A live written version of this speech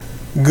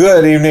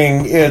Good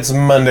evening. It's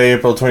Monday,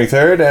 April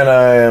 23rd, and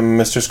I am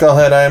Mr.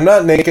 Skullhead. I am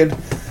not naked,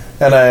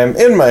 and I am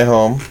in my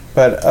home,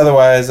 but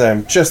otherwise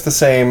I'm just the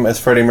same as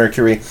Freddie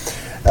Mercury.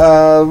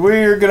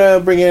 We're gonna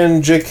bring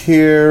in Jick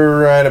here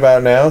right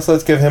about now, so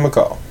let's give him a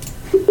call.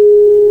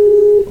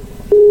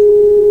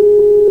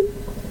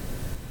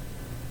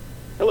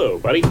 Hello,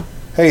 buddy.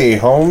 Hey,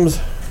 Holmes.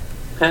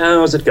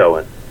 How's it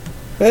going?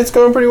 It's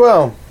going pretty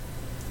well.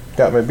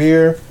 Got my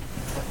beer,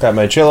 got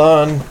my chill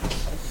on.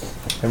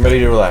 I'm ready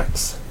to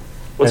relax.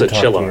 What's a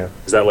chillon?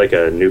 Is that like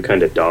a new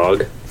kind of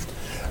dog?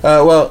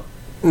 Well,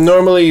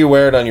 normally you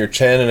wear it on your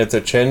chin and it's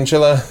a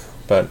chinchilla,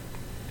 but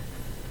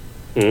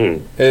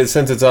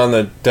since it's on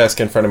the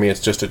desk in front of me, it's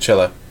just a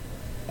chilla.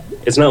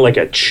 It's not like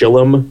a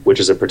chillum, which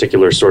is a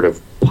particular sort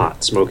of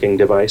pot smoking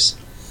device.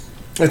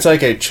 It's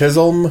like a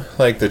chisholm,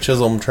 like the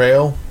Chisholm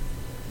Trail.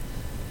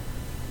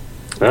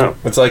 Oh.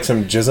 It's like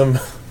some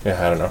jism.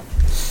 Yeah, I don't know.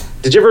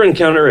 Did you ever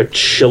encounter a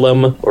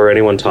chillum or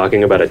anyone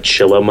talking about a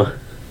chillum?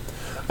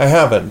 I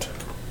haven't.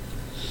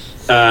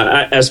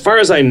 As far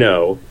as I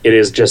know, it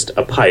is just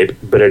a pipe,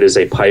 but it is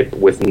a pipe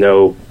with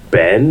no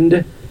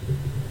bend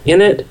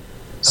in it.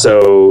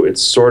 So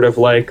it's sort of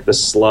like the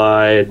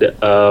slide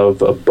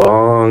of a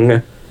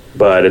bong,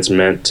 but it's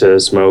meant to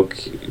smoke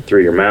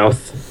through your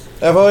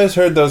mouth. I've always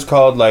heard those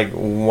called like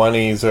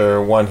oneies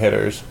or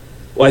one-hitters.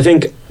 Well, I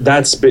think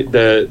that's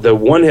the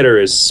one-hitter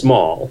is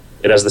small.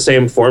 It has the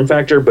same form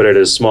factor, but it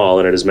is small,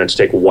 and it is meant to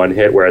take one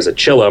hit, whereas a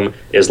chillum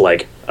is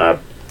like a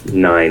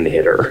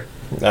 9-hitter.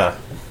 Ah.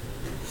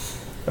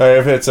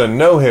 If it's a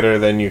no-hitter,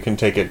 then you can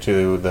take it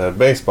to the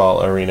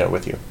baseball arena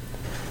with you.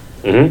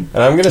 Mm-hmm. And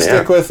I'm going to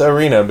stick with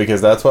arena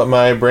because that's what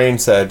my brain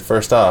said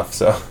first off,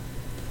 so...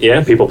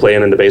 Yeah, people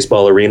playing in the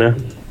baseball arena?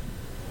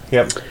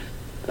 Yep.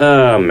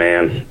 Oh,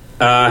 man.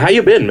 How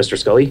you been, Mr.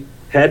 Scully?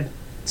 Head?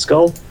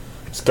 Skull?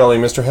 Scully,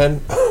 Mr.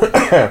 Head?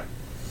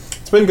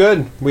 It's been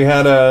good. We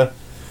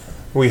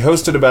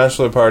hosted a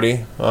bachelor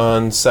party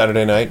on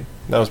Saturday night.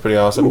 That was pretty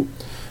awesome.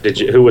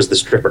 Who was the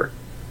stripper?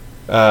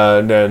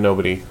 No,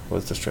 nobody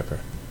was the stripper.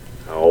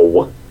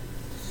 Oh.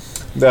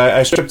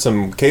 I stripped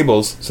some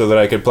cables so that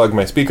I could plug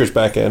my speakers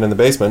back in the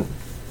basement.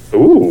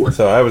 Ooh.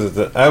 So I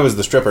was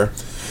the stripper.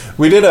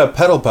 We did a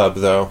pedal pub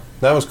though.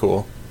 That was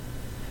cool.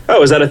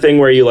 Oh, is that a thing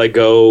where you I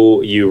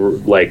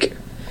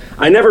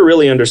never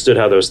really understood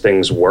how those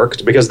things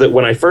worked because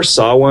when I first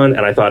saw one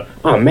and I thought,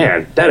 oh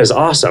man, that is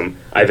awesome.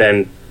 I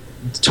then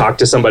talked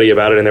to somebody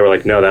about it and they were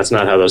like, no, that's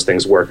not how those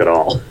things work at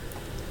all.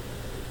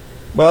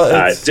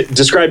 Well,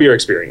 describe your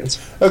experience.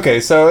 Okay,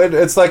 so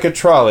it's like a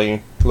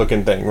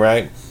trolley-looking thing,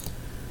 right?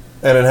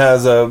 And it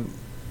has a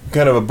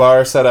kind of a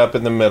bar set up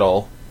in the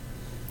middle,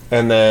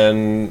 and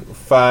then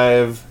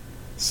 5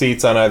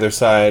 seats on either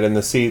side, and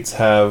the seats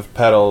have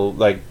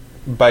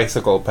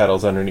bicycle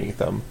pedals underneath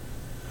them.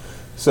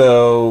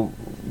 So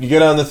you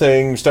get on the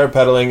thing, you start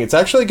pedaling. It's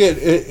actually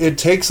it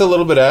takes a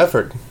little bit of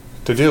effort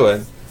to do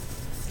it.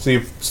 So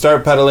you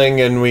start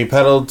pedaling, and we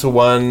pedaled to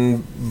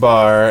one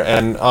bar,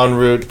 and en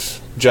route,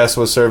 Jess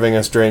was serving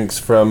us drinks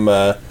from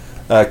a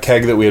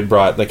keg that we had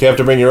brought. Like, you have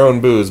to bring your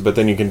own booze, but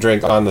then you can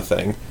drink on the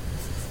thing.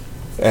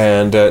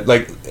 And,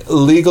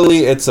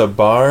 legally, it's a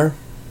bar,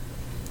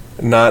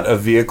 not a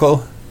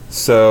vehicle.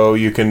 So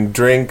you can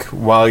drink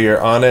while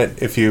you're on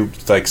it. If you,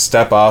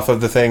 step off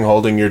of the thing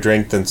holding your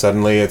drink, then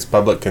suddenly it's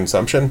public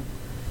consumption.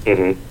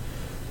 Mm-hmm.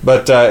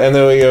 But, and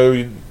then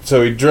we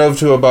drove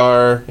to a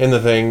bar in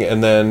the thing,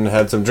 and then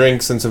had some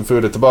drinks and some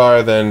food at the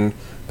bar, then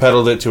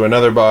pedaled it to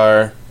another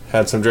bar,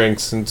 had some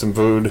drinks and some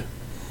food,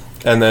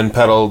 and then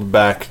pedaled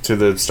back to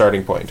the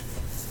starting point.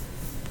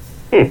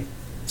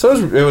 So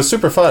it was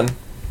super fun,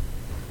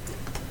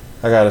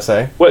 I gotta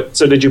say. What?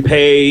 So did you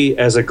pay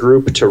as a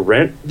group to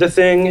rent the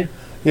thing?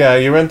 Yeah,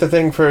 you rent the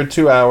thing for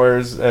 2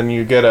 hours, and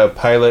you get a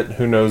pilot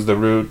who knows the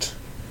route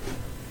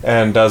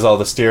and does all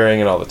the steering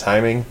and all the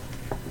timing.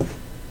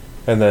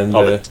 And then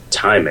the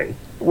timing?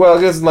 Well,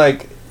 because,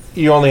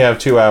 you only have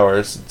 2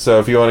 hours, so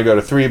if you want to go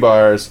to 3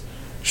 bars,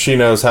 she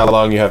knows how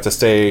long you have to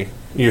stay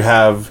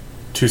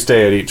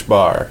at each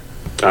bar.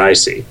 I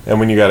see. And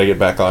when you got to get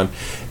back on.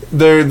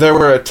 There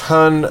were a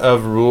ton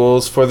of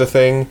rules for the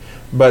thing,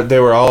 but they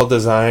were all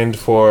designed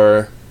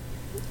for,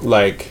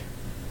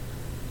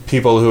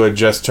 people who had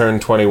just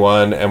turned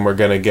 21 and were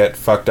going to get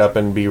fucked up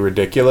and be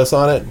ridiculous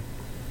on it.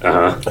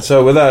 Uh-huh.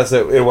 So with us,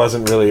 it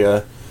wasn't really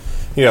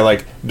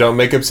don't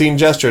make obscene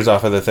gestures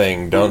off of the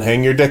thing. Don't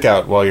hang your dick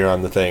out while you're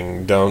on the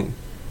thing.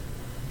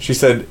 She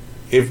said,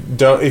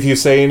 if you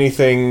say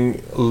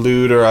anything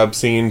lewd or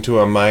obscene to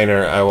a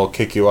minor, I will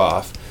kick you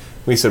off.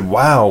 We said,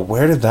 wow,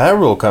 where did that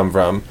rule come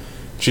from?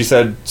 She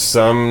said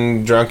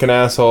some drunken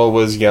asshole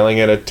was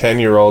yelling at a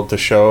 10-year-old to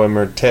show him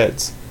her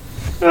tits.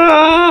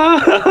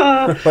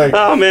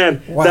 Oh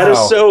man, wow.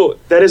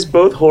 That is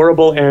both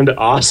horrible and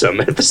awesome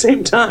at the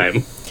same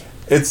time.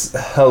 It's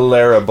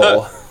hilarious.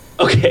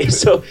 Okay,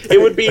 so it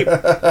would be,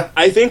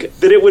 I think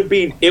that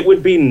it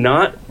would be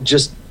not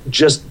just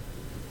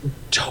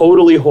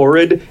totally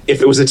horrid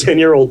if it was a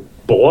 10-year-old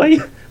boy.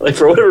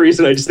 For whatever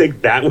reason, I just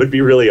think that would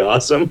be really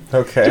awesome.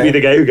 Okay. To be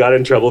the guy who got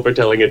in trouble for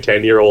telling a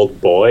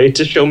 10-year-old boy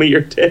to show me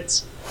your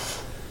tits.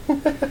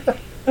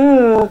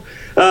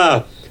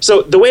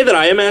 So the way that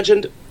I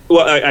imagined,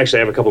 well, actually,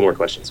 I have a couple more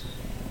questions.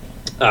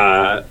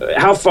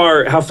 How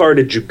far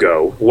did you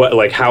go?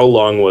 How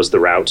long was the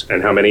route,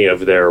 and how many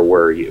of there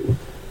were you?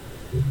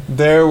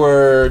 There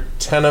were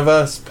 10 of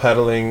us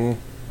pedaling,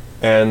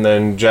 and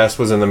then Jess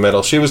was in the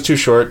middle. She was too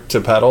short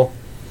to pedal.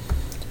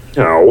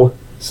 Oh.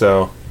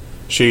 So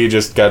she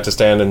just got to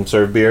stand and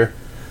serve beer.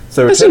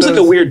 So that seems like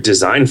a weird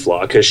design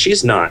flaw, because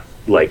she's not,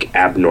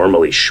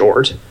 abnormally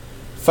short.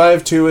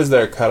 5'2" is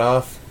their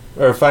cutoff.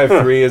 Or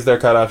 5'3" is their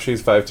cutoff.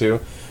 She's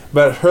 5'2".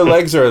 But her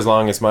legs are as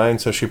long as mine,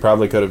 so she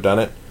probably could have done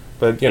it.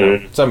 But,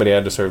 somebody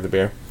had to serve the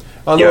beer.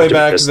 On the way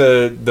back,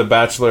 the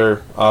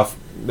bachelor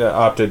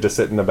opted to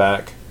sit in the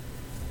back.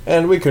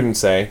 And we couldn't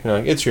say,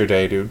 it's your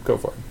day, dude. Go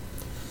for it.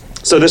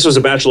 So this was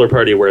a bachelor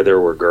party where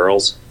there were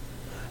girls?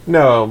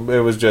 No, it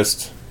was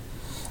just...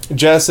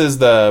 Jess is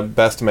the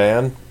best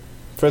man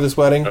for this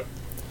wedding.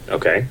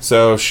 Okay.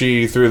 So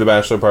she threw the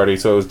bachelor party,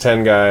 so it was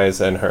 10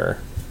 guys and her.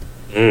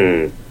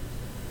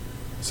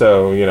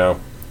 So,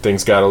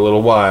 things got a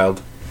little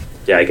wild.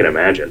 Yeah, I can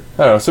imagine.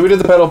 I don't know. So we did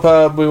the pedal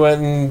pub. We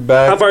went and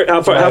back.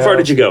 How far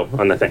did you go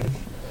on the thing?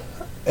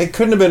 It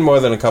couldn't have been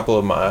more than a couple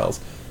of miles.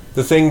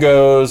 The thing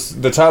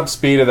goes... The top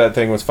speed of that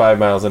thing was 5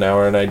 miles an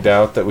hour, and I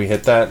doubt that we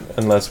hit that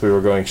unless we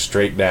were going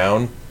straight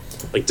down.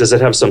 Does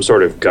it have some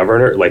sort of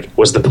governor?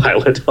 Was the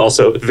pilot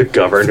also the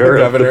governor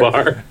of the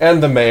bar?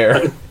 And the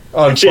mayor.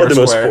 She had the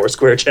most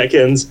Foursquare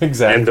check-ins.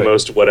 Exactly. And the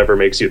most whatever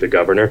makes you the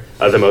governor.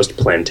 The most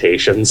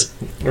plantations.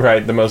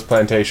 Right, the most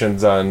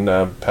plantations on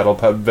Pedal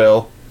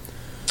Pubville.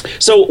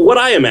 So what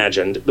I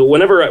imagined,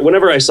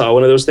 whenever I saw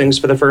one of those things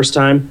for the first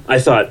time, I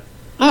thought,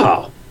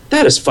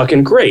 that is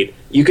fucking great.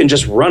 You can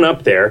just run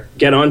up there,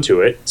 get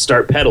onto it,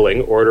 start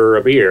pedaling, order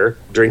a beer,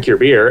 drink your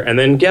beer, and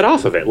then get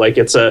off of it.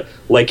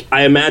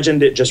 I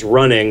imagined it just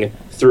running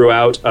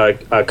throughout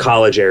a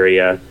college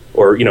area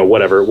or,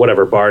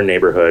 whatever bar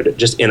neighborhood,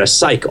 just in a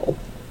cycle,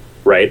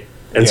 right?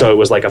 And so it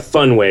was like a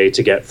fun way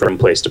to get from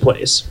place to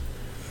place.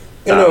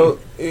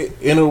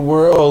 In a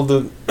world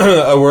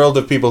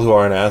of people who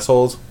aren't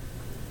assholes,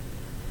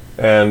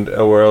 and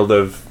a world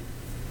of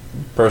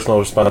personal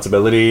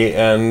responsibility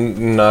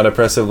and not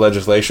oppressive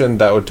legislation,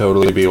 that would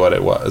totally be what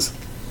it was.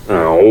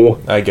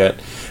 Oh. I get.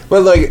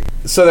 But,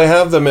 so they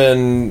have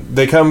them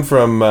they come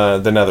from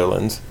the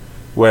Netherlands,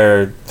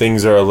 where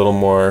things are a little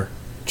more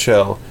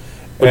chill.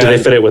 Do they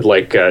fit it with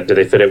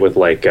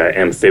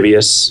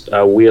amphibious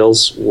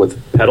wheels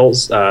with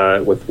pedals,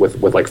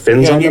 with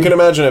fins on them? You can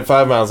imagine at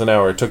 5 miles an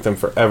hour, it took them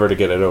forever to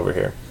get it over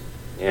here.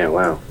 Yeah,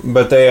 wow.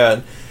 But they,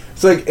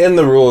 it's in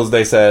the rules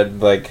they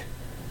said,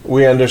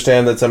 we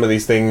understand that some of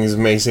these things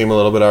may seem a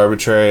little bit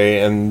arbitrary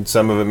and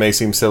some of it may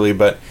seem silly,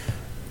 but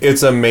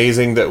it's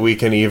amazing that we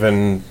can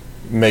even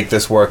make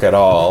this work at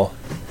all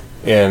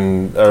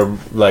in a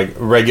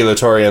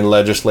regulatory and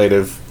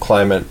legislative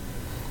climate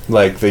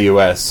like the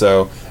U.S.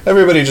 So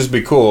everybody just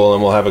be cool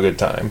and we'll have a good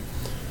time.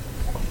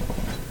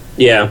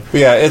 Yeah.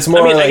 Yeah, it's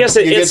more I guess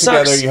it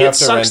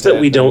sucks that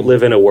we don't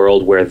live in a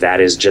world where that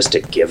is just a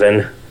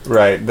given.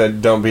 Right,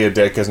 that don't be a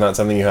dick is not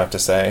something you have to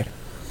say.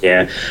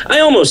 Yeah,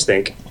 I almost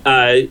think,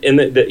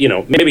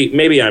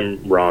 maybe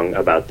I'm wrong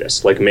about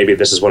this. Maybe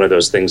this is one of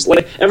those things.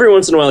 Every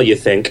once in a while, you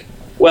think,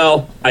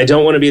 well, I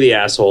don't want to be the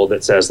asshole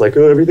that says,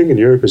 everything in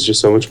Europe is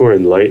just so much more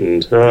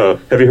enlightened. Oh,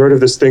 have you heard of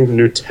this thing,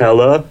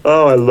 Nutella?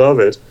 Oh, I love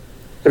it.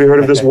 Have you heard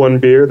of this one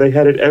beer? They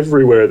had it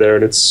everywhere there,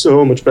 and it's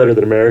so much better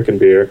than American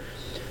beer.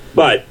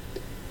 But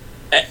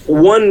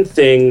one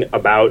thing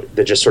about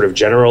the just sort of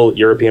general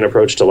European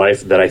approach to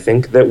life that I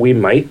think that we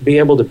might be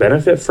able to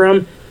benefit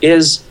from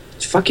is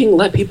fucking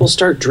let people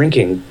start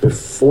drinking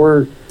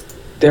before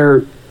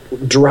they're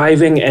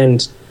driving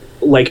and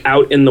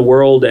out in the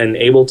world and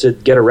able to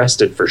get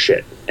arrested for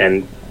shit.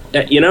 And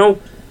you know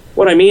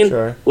what I mean?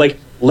 Sure.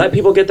 Let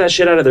people get that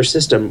shit out of their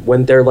system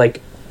when they're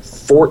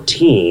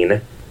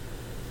 14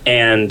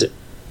 and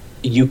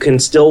you can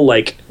still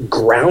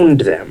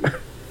ground them.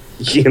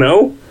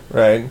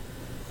 Right.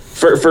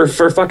 For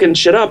fucking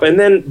shit up. And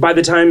then by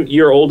the time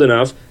you're old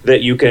enough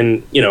that you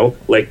can,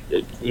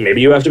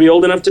 maybe you have to be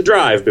old enough to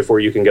drive before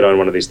you can get on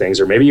one of these things,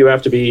 or maybe you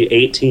have to be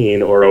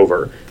 18 or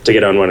over to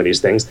get on one of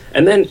these things.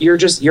 And then you're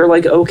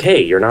okay.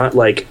 You're not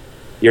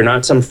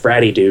some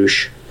fratty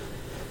douche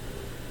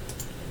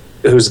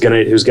who's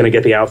gonna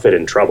get the outfit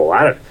in trouble.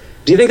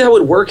 Do you think that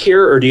would work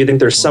here, or do you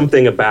think there's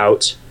something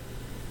about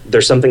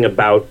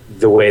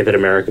the way that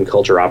American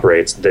culture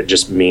operates that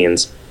just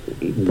means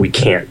we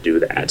can't do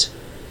that?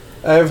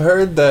 I've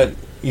heard that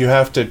you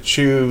have to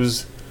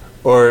choose,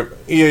 or,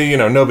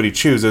 nobody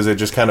chooses, it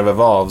just kind of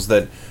evolves,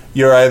 that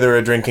you're either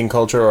a drinking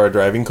culture or a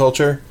driving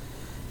culture,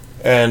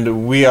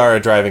 and we are a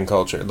driving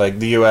culture.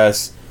 The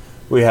U.S.,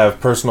 we have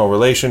personal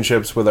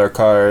relationships with our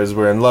cars,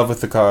 we're in love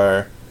with the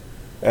car,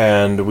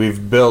 and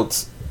we've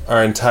built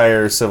our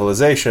entire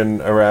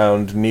civilization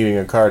around needing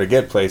a car to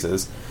get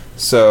places,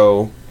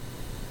 so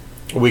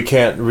we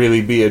can't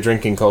really be a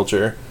drinking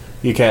culture.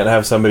 You can't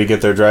have somebody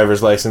get their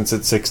driver's license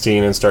at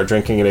 16 and start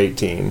drinking at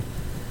 18.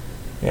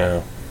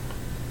 Yeah.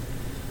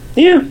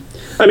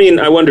 I mean,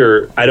 I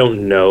wonder, I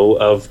don't know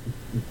of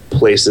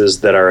places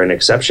that are an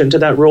exception to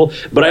that rule,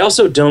 but I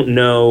also don't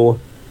know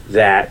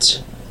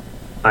that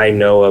I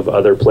know of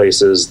other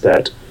places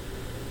that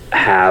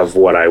have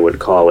what I would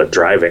call a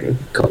driving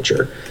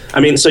culture. I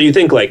mean, so you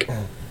think like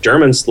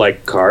Germans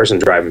like cars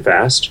and driving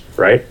fast,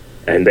 right?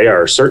 And they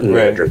are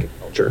certainly a drinking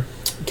culture.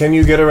 Can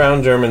you get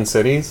around German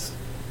cities?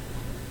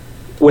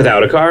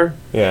 Without a car?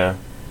 Yeah.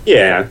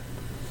 Yeah.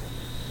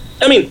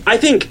 I mean, I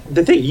think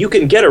the thing, you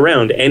can get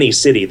around any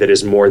city that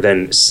is more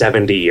than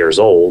 70 years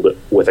old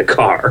with a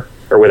car,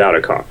 or without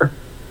a car.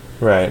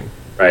 Right.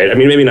 Right? I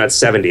mean, maybe not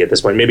 70 at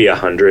this point, maybe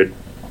 100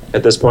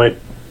 at this point.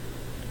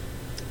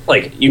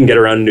 Like, you can get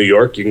around New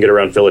York, you can get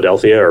around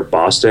Philadelphia or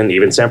Boston,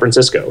 even San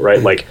Francisco, right?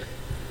 Like,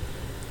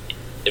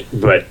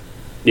 but,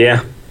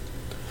 yeah.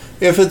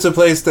 If it's a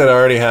place that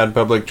already had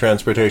public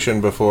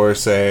transportation before,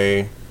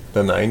 say,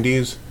 the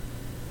 90s,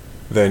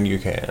 then you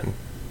can.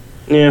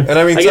 Yeah. And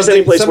I mean, I guess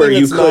any place where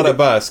you that's not a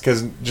bus,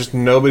 because just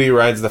nobody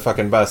rides the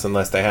fucking bus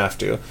unless they have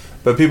to.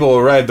 But people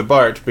will ride the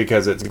BART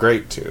because it's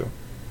great to.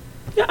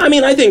 Yeah, I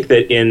mean, I think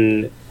that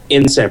in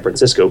San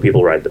Francisco,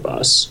 people ride the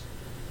bus.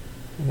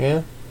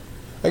 Yeah.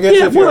 I guess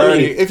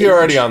if you're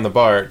already on the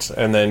BART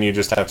and then you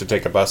just have to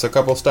take a bus a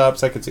couple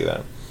stops, I could see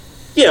that.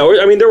 Yeah,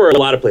 I mean, there were a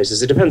lot of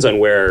places. It depends on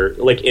where.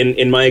 Like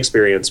in my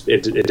experience,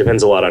 it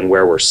depends a lot on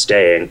where we're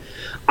staying.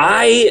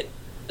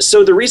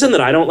 So the reason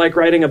that I don't like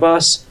riding a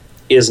bus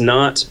is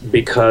not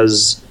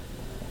because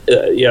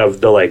of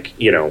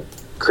the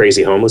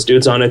crazy homeless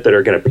dudes on it that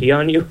are going to pee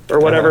on you or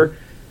whatever,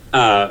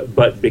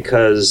 but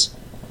because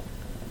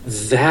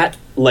that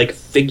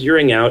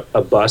figuring out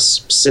a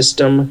bus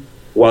system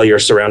while you're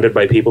surrounded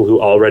by people who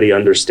already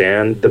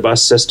understand the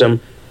bus system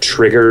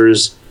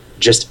triggers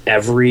just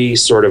every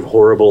sort of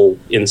horrible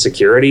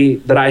insecurity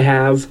that I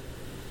have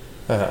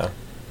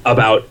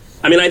about.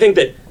 I mean, I think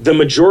that the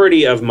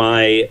majority of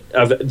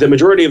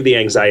the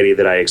anxiety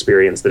that I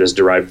experience that is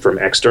derived from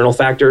external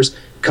factors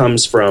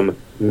comes from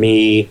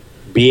me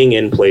being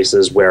in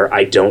places where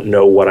I don't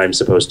know what I'm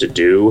supposed to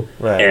do,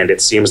 right. And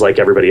it seems like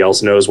everybody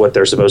else knows what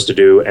they're supposed to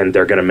do, and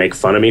they're going to make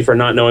fun of me for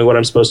not knowing what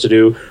I'm supposed to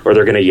do, or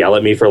they're going to yell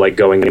at me for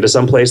going into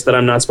some place that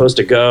I'm not supposed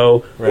to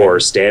go, right. Or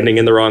standing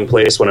in the wrong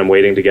place when I'm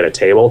waiting to get a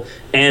table.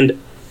 And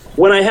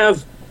when I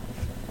have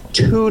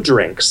 2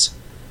 drinks,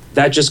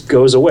 that just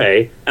goes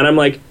away, and I'm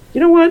like, you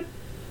know what?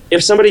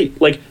 If somebody,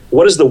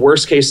 what is the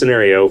worst case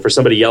scenario for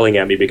somebody yelling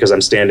at me because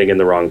I'm standing in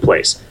the wrong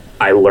place?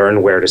 I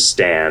learn where to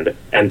stand,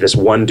 and this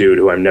one dude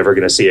who I'm never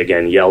going to see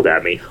again yelled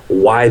at me.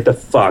 Why the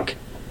fuck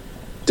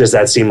does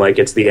that seem like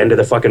it's the end of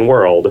the fucking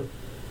world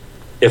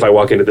if I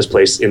walk into this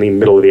place in the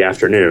middle of the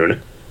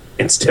afternoon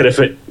instead of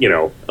at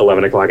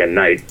 11 o'clock at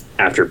night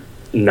after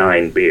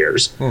 9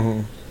 beers?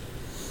 Mm-hmm.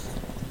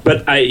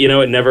 But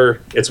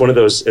it's one of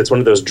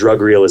those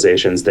drug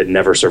realizations that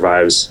never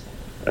survives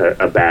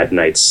a bad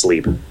night's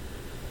sleep.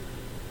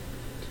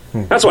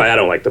 That's why I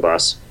don't like the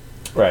bus.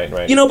 Right.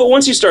 But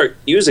once you start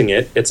using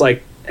it, it's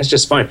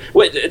just fine.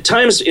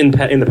 Times in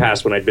the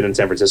past when I'd been in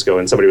San Francisco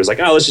and somebody was like,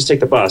 "Oh, let's just take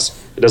the bus."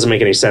 It doesn't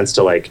make any sense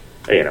to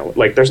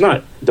there's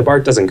not, the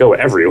BART doesn't go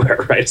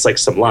everywhere, right?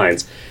 It's some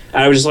lines.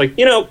 And I was just like,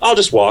 I'll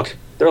just walk.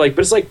 They're like,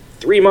 but it's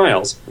 3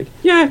 miles.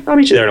 Yeah, I'll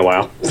meet you there in a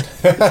while.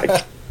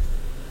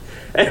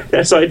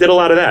 And so I did a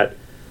lot of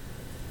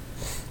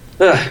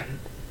that.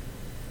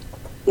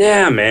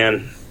 Yeah,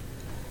 man.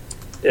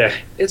 Yeah,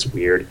 it's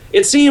weird.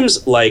 It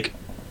seems like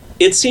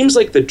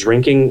the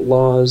drinking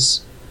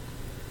laws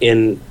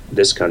in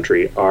this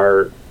country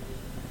are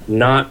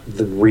not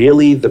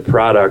really the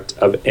product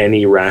of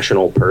any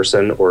rational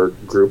person or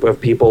group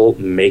of people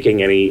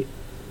making any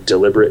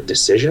deliberate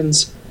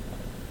decisions.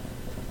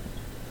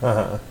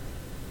 Yeah,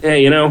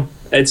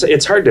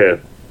 it's hard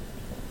to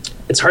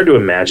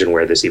imagine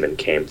where this even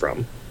came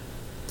from.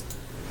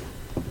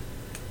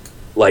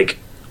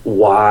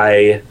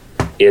 Why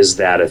is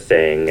that a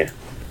thing?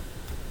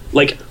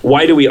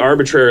 Why do we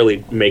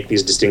arbitrarily make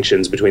these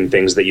distinctions between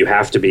things that you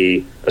have to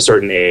be a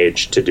certain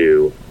age to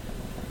do?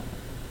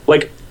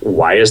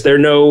 Why is there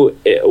no...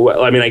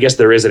 I guess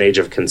there is an age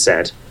of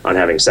consent on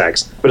having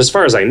sex, but as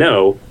far as I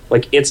know,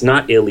 it's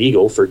not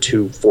illegal for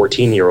 2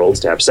 14-year-olds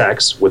to have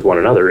sex with one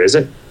another, is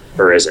it?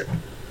 Or is it?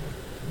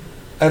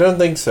 I don't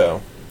think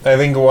so. I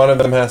think one of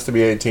them has to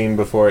be 18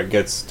 before it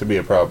gets to be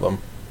a problem.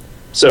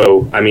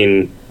 So,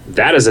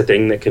 that is a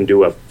thing that can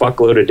do a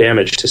fuckload of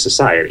damage to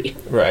society.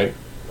 Right.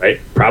 Right?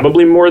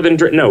 Probably more than...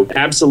 No,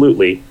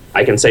 absolutely.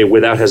 I can say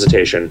without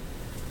hesitation,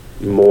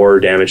 more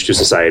damage to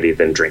society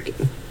than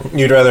drinking.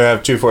 You'd rather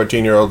have 2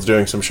 14-year-olds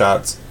doing some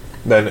shots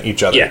than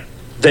each other. Yeah,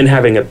 than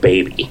having a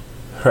baby.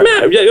 Right.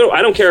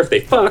 I don't care if they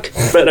fuck,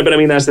 but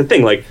that's the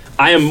thing.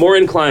 I am more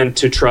inclined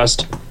to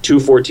trust 2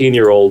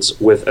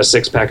 14-year-olds with a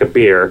 6-pack of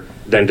beer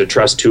than to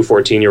trust 2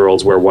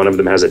 14-year-olds where one of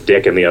them has a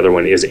dick and the other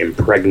one is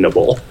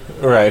impregnable.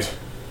 Right.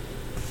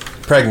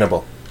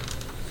 Pregnable?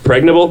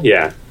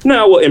 Yeah.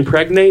 No, well,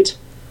 impregnate...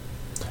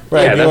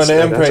 Right,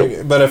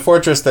 yeah, but a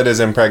fortress that is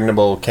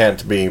impregnable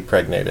can't be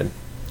pregnated.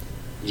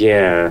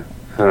 Yeah,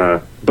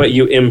 but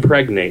you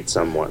impregnate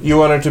someone. You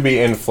want her to be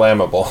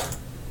inflammable.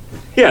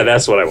 Yeah,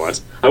 that's what I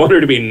want. I want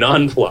her to be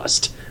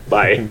nonplussed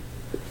by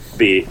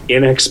the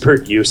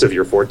inexpert use of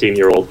your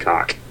 14-year-old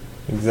cock.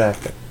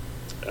 Exactly.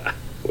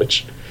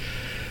 Which...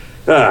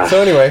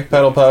 So anyway,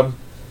 Pedal Pub.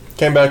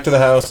 Came back to the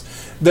house.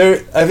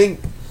 I think...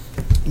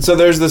 So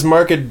there's this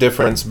marked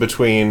difference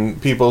between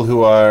people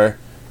who are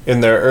in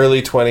their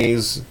early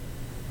 20s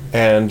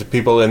and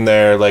people in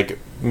their, like,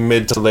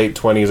 mid to late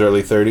 20s,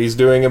 early 30s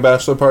doing a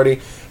bachelor party.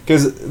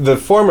 Because the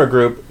former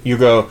group, you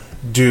go,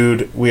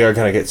 dude, we are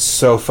going to get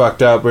so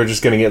fucked up. We're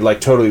just going to get, like,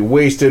 totally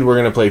wasted. We're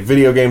going to play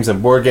video games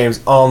and board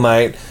games all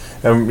night.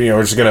 And,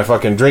 we're just going to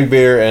fucking drink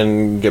beer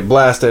and get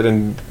blasted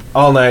and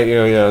all night,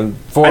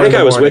 4 I think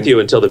I was with you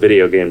until the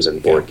video games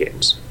and board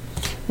games.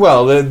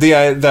 Well,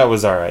 that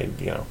was all right,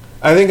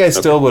 I think I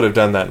still would have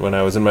done that when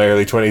I was in my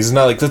early 20s. It's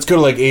not like, let's go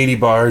to, like, 80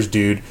 bars,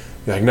 dude.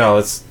 You're like, no,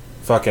 let's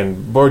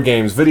fucking board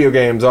games, video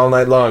games all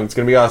night long. It's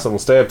going to be awesome. We'll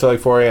stay up till, like,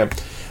 4 a.m.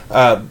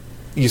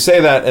 You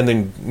say that, and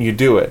then you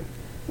do it.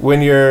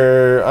 When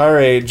you're our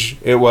age,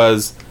 it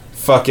was,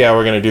 fuck yeah,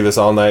 we're going to do this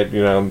all night,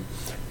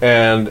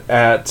 And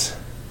at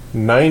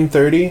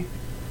 9:30,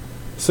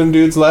 some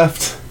dudes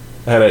left.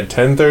 And at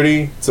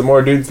 10:30, some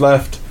more dudes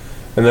left.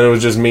 And then it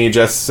was just me,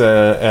 Jess,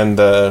 and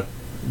the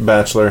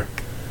bachelor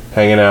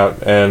hanging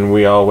out, and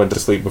we all went to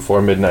sleep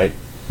before midnight.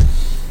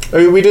 I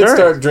mean, we did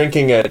start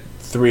drinking at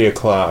 3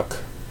 o'clock.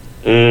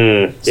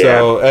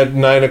 So at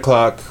 9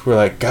 o'clock, we're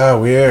like,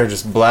 God, we are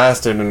just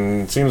blasted,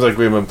 and it seems like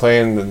we've been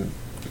playing the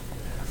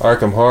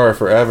Arkham Horror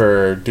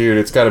forever. Dude,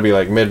 it's got to be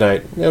like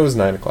midnight. It was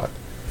 9 o'clock.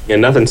 Yeah,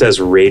 nothing says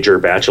rager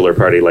bachelor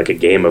party like a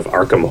game of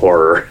Arkham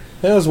Horror.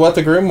 It was what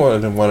the groom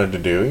wanted to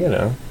do,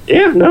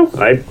 Yeah, no,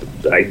 I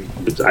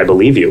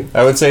believe you.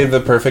 I would say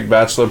the perfect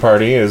bachelor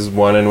party is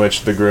one in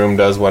which the groom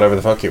does whatever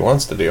the fuck he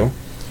wants to do.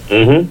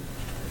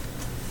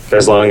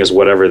 As long as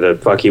whatever the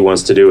fuck he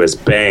wants to do is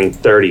bang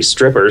 30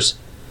 strippers.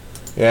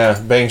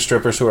 Yeah, bang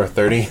strippers who are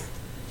 30.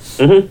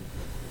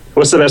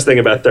 What's the best thing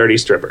about 30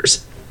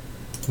 strippers?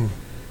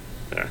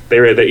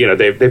 They've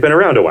been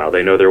around a while.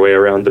 They know their way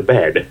around the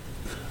bed.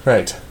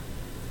 Right.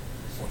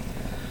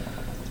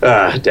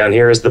 Down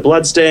here is the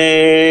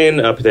bloodstain.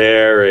 Up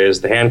there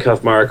is the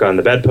handcuff mark on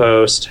the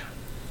bedpost.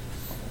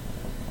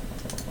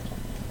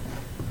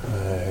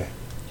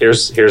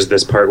 Here's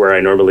this part where I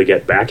normally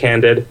get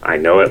backhanded. I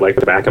know it like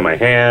the back of my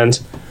hand.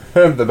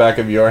 The back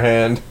of your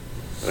hand.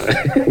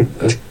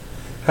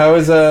 How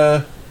was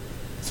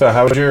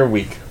your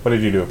week? What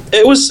did you do?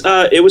 It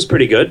was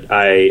pretty good.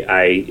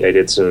 I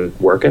did some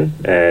working,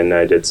 and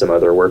I did some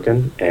other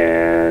working,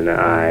 and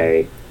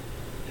I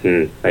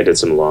did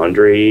some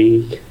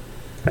laundry.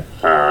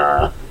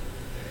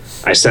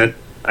 I sent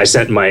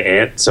my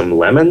aunt some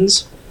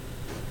lemons.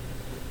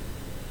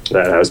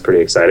 That was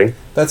pretty exciting.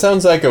 That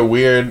sounds like a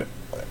weird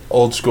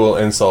old school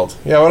insult.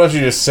 Yeah, why don't you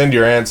just send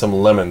your aunt some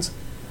lemons?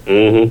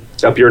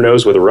 Up your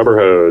nose with a rubber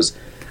hose.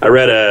 I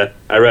read a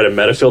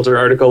Metafilter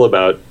article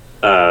about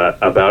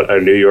a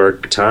New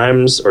York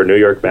Times or New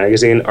York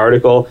Magazine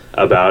article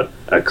about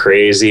a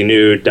crazy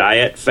new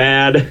diet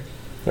fad.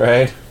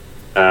 Right.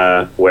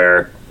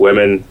 Where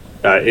women,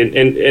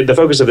 in the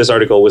focus of this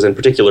article was in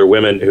particular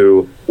women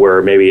who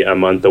were maybe a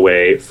month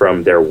away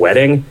from their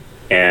wedding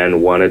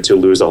and wanted to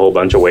lose a whole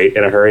bunch of weight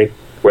in a hurry,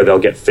 where they'll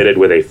get fitted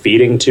with a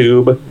feeding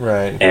tube,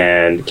 right,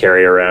 and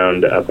carry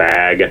around a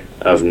bag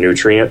of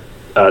nutrient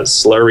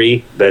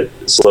slurry that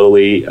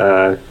slowly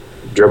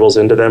dribbles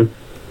into them.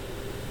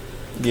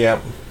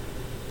 Yeah.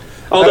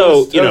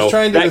 Although,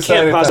 that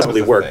can't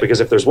possibly work, because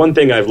if there's one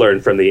thing I've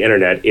learned from the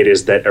internet, it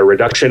is that a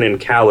reduction in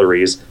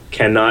calories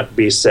cannot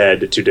be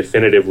said to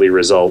definitively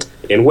result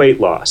in weight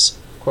loss.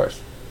 Of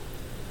course.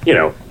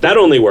 That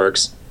only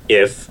works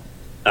if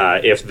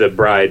the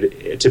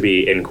bride to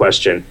be in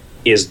question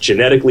is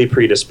genetically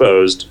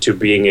predisposed to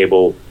being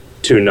able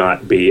to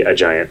not be a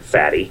giant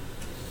fatty.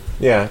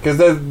 Yeah, because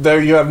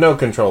there you have no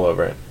control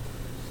over it.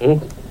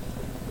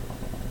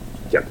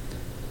 Yeah.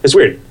 It's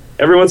weird.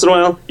 Every once in a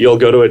while, you'll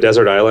go to a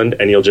desert island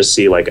and you'll just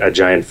see like a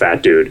giant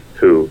fat dude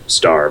who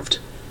starved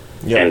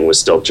and was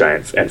still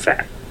giant and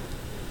fat.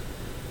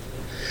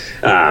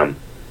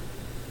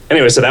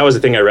 Anyway, so that was the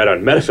thing I read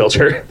on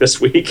Metafilter this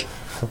week.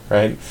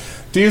 Right.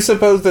 Do you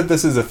suppose that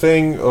this is a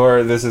thing,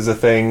 or this is a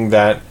thing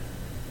that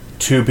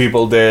two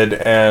people did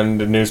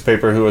and a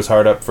newspaper who was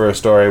hard up for a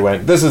story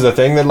went, this is a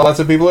thing that lots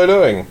of people are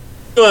doing?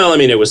 Well, I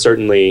mean, it was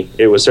certainly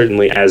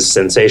as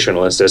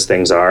sensationalist as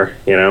things are,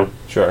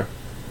 Sure.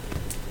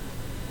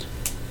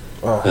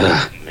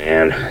 Oh.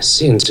 Man, it's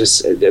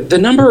just the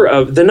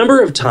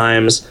number of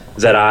times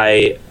that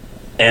I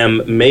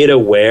am made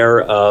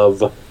aware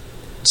of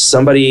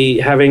somebody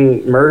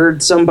having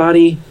murdered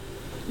somebody,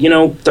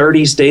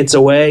 30 states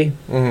away,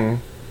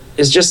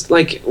 is just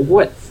like,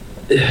 what?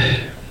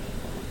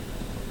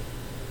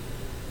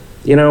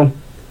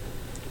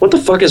 What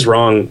the fuck is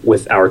wrong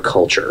with our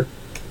culture?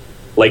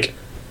 Like,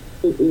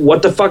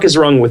 what the fuck is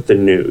wrong with the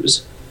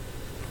news?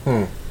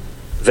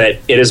 That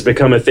it has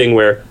become a thing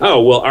where,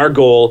 our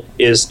goal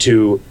is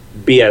to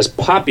be as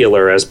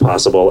popular as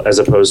possible as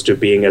opposed to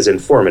being as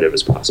informative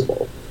as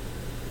possible.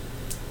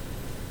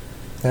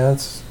 Yeah,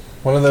 it's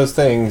one of those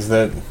things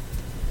that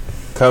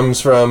comes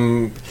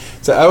from...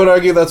 So I would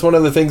argue that's one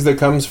of the things that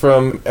comes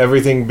from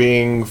everything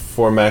being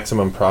for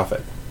maximum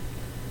profit.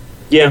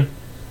 Yeah.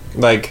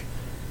 Like,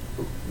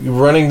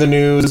 running the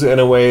news in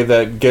a way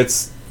that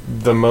gets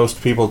the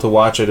most people to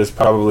watch it is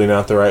probably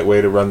not the right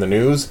way to run the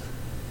news.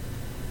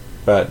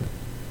 But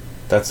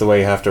that's the way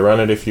you have to run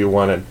it if you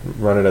want to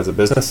run it as a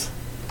business.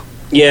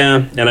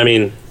 Yeah, and I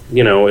mean,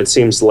 it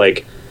seems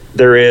like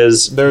there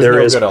is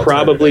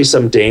probably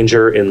some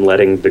danger in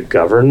letting the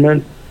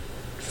government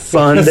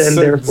fund and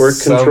therefore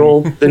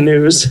control the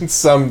news.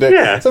 Some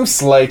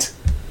slight.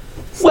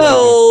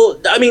 Well,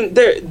 I mean,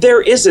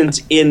 there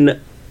isn't in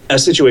a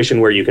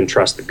situation where you can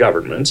trust the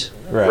government,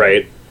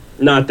 right?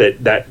 Not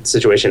that that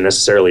situation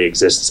necessarily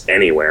exists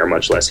anywhere,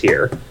 much less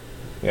here.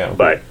 Yeah.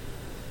 But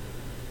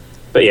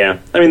yeah,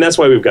 I mean, that's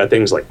why we've got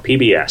things like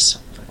PBS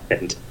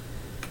and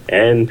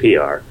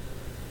NPR.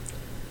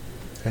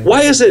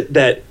 Why is it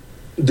that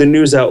the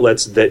news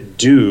outlets that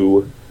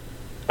do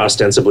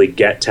ostensibly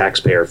get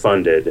taxpayer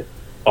funded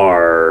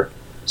are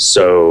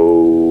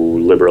so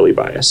liberally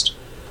biased?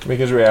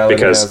 Because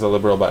reality has a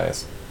liberal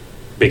bias.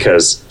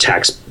 Because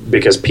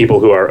people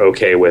who are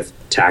okay with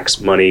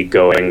tax money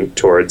going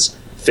towards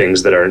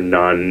things that are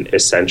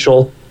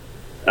non-essential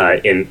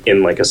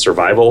in like a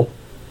survival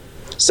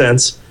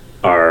sense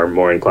are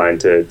more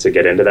inclined to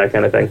get into that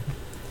kind of thing.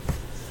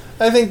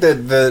 I think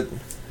that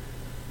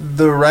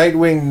the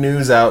right-wing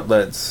news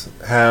outlets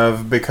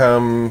have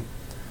become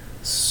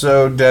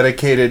so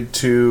dedicated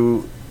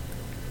to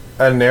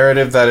a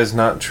narrative that is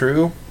not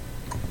true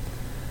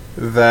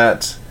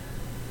that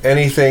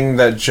anything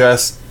that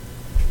just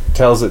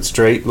tells it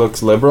straight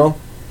looks liberal.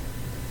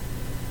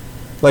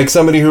 Like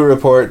somebody who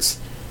reports,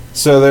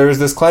 so there was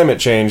this climate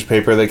change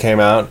paper that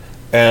came out,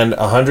 and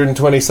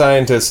 120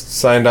 scientists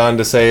signed on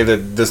to say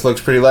that this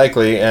looks pretty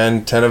likely,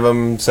 and 10 of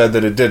them said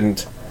that it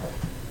didn't,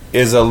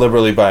 is a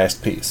liberally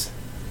biased piece.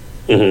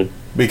 Mm-hmm.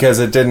 Because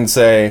it didn't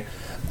say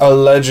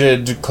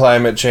alleged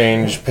climate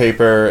change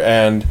paper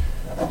and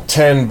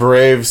 10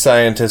 brave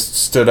scientists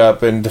stood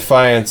up in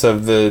defiance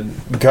of the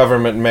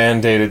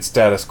government-mandated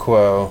status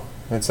quo,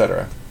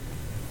 etc.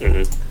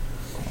 Mm-hmm.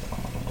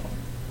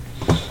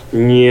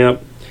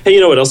 Yep. Hey, you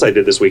know what else I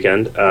did this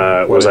weekend?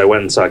 I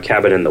went and saw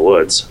Cabin in the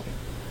Woods.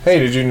 Hey,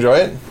 did you enjoy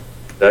it?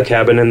 The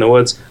Cabin in the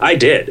Woods? I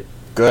did.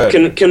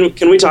 Good.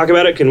 Can we talk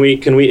about it? Can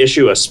we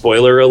issue a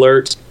spoiler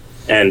alert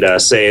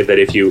and say that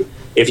if you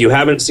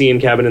haven't seen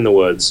Cabin in the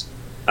Woods,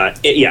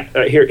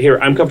 here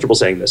I'm comfortable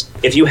saying this.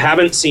 If you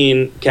haven't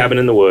seen Cabin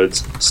in the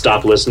Woods,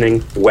 stop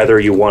listening, whether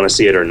you want to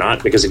see it or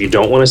not. Because if you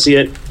don't want to see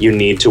it, you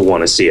need to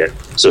want to see it.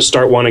 So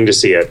start wanting to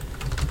see it.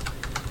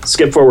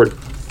 Skip forward,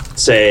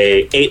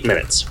 say 8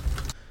 minutes.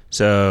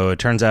 So it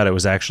turns out it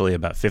was actually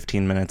about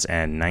 15 minutes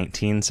and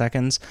 19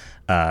 seconds.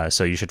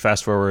 So you should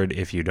fast forward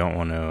if you don't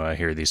want to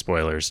hear these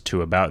spoilers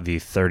to about the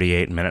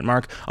 38-minute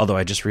mark. Although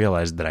I just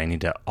realized that I need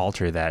to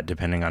alter that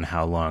depending on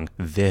how long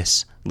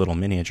this little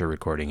miniature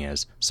recording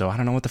is. So I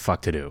don't know what the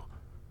fuck to do.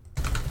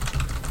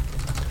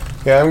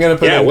 Yeah, I'm going to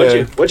put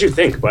what'd you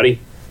think, buddy?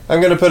 I'm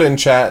going to put in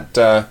chat,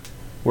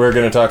 we're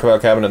going to talk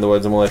about Cabin in the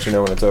Woods, and we'll let you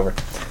know when it's over.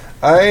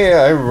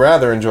 I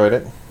rather enjoyed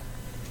it.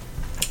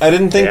 I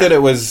didn't think that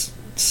it was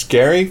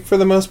scary for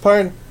the most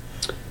part.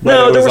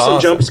 No, there were some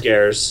jump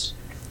scares.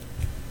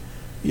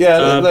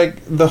 Yeah,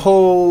 like the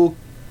whole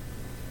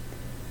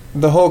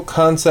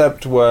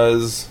concept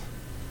was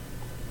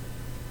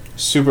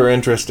super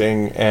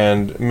interesting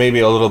and maybe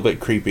a little bit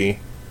creepy.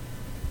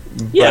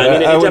 Yeah, but I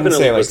mean, it definitely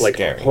say, was like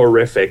scary.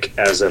 Horrific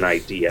as an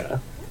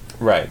idea.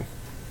 Right.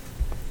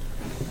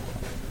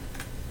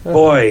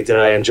 Boy, did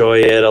I enjoy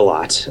it a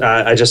lot.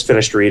 I just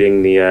finished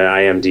reading the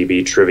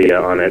IMDb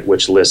trivia on it,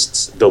 which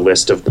lists the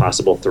list of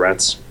possible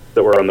threats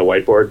that were on the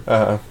whiteboard.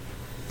 Uh-huh.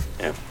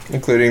 Yeah.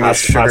 Including the Hot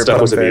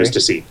Stuff was fairy. amused to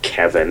see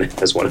Kevin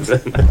as one of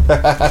them.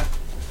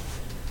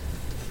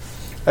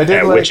 I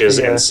did like witches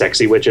and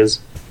sexy witches.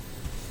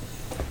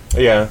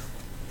 Yeah.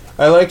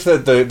 I liked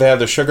that they had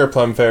the sugar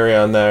plum fairy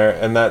on there,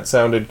 and that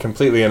sounded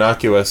completely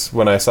innocuous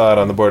when I saw it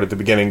on the board at the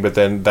beginning, but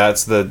then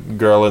that's the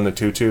girl in the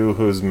tutu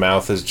whose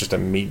mouth is just a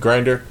meat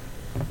grinder.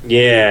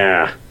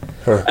 Yeah.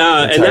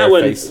 And that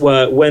one,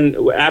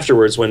 when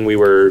afterwards, when we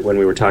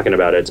were talking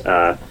about it,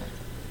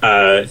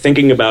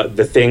 thinking about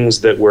the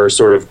things that were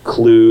sort of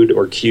clued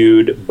or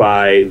cued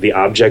by the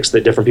objects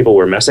that different people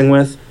were messing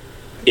with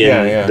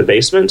in the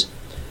basement,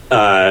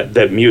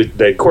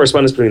 the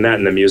correspondence between that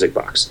and the music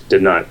box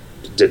did not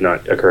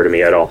occur to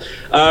me at all.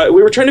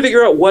 We were trying to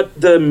figure out what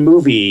the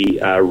movie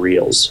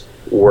reels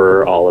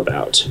were all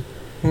about.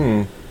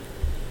 I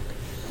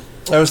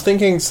was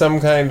thinking some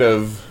kind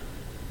of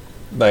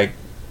like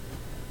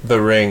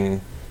The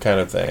Ring kind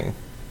of thing.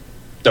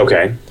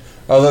 Okay.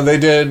 Although they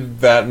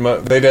did that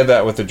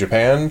with the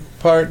Japan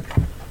part,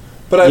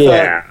 but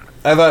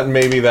I thought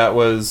maybe that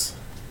was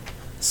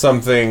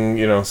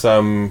something,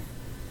 some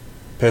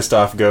pissed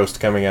off ghost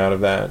coming out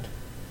of that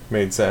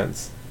made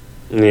sense.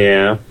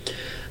 Yeah.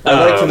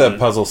 I liked the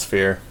puzzle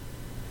sphere.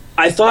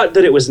 I thought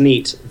that it was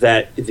neat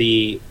that if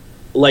the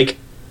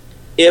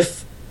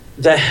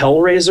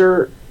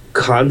Hellraiser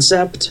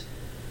concept,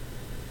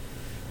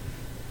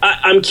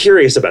 I'm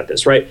curious about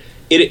this, right?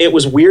 it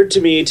was weird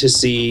to me to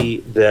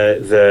see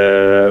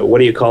the what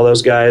do you call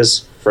those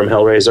guys from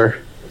Hellraiser?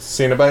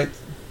 Cenobite?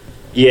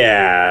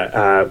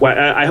 Yeah. Well,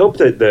 I hope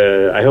that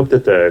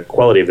the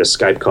quality of the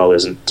Skype call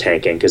isn't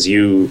tanking, because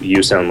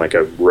you sound like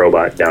a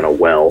robot down a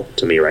well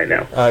to me right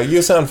now.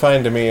 You sound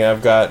fine to me.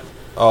 I've got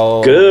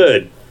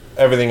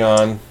everything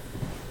on.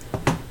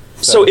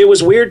 So it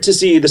was weird to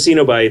see the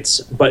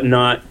Cenobites, but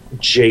not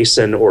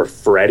Jason or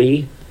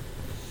Freddy.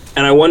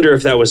 And I wonder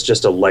if that was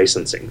just a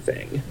licensing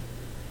thing.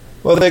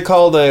 Well, they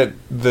called it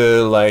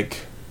the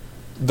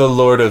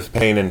Lord of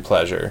Pain and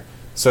Pleasure.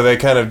 So they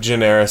kind of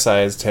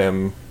genericized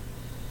him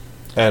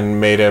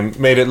and made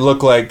it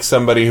look like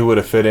somebody who would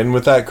have fit in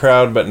with that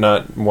crowd, but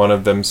not one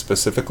of them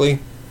specifically.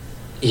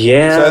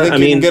 Yeah, so I think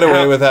you can get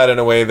away with that in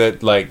a way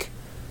that, like,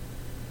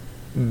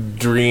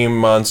 Dream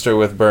Monster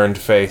with Burned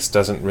Face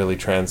doesn't really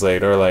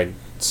translate, or like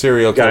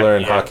Serial Killer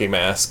and Hockey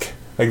Mask.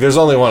 Like, there's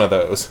only one of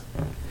those.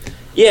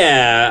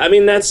 Yeah, I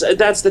mean, that's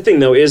the thing,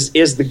 though, is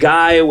the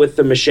guy with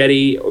the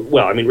machete,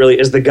 well, I mean, really,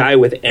 is the guy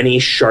with any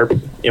sharp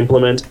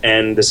implement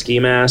and the ski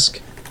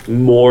mask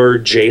more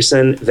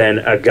Jason than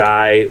a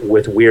guy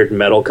with weird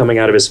metal coming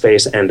out of his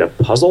face and a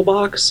puzzle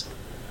box?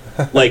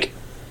 Like,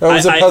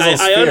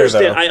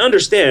 I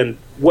understand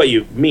what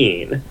you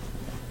mean,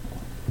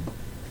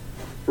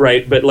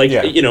 right? But, like,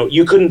 you know,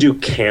 you couldn't do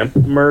Camp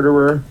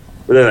Murderer,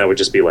 but then that would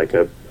just be like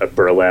a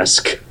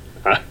burlesque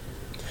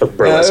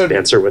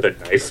dancer with a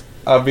knife.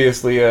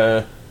 Obviously,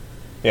 obviously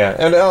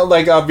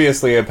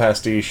a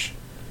pastiche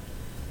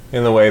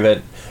in the way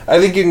that I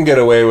think you can get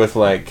away with,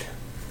 like,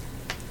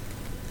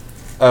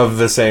 of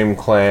the same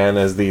clan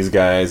as these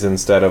guys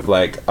instead of,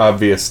 like,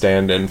 obvious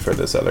stand-in for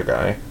this other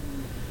guy.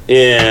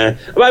 Yeah.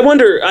 But I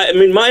wonder, I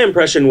mean, my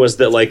impression was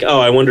that, like,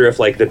 I wonder if,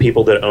 like, the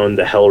people that owned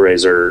the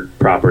Hellraiser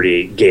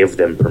property gave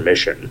them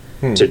permission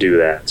to do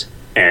that,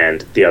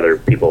 and the other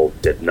people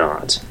did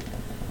not.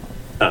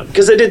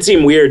 Because it did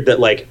seem weird that,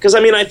 like, because, I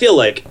mean, I feel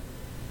like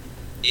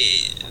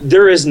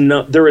there is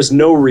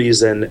no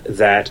reason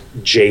that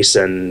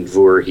Jason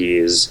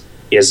Voorhees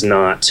is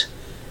not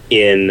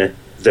in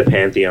the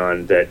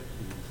pantheon that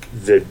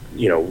the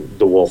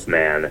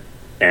Wolfman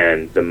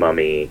and the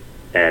Mummy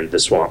and the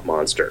Swamp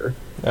Monster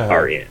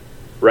are in,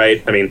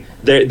 right? I mean,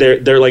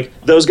 they're like,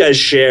 those guys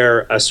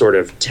share a sort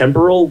of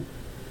temporal,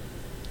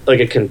 like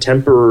a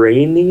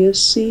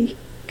contemporaneity.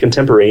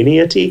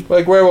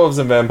 Like werewolves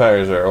and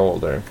vampires are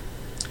older.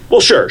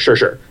 Well, sure.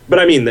 But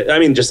I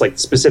mean, just like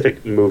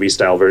specific movie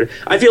style version.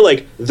 I feel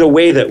like the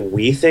way that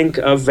we think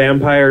of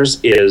vampires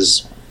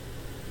is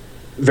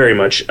very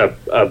much a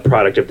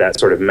product of that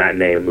sort of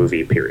matinee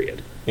movie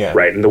period. Yeah.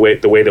 Right. And the way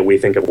that we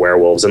think of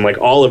werewolves, and like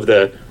all of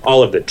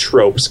the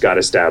tropes got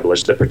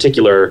established, the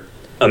particular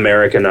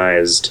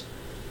Americanized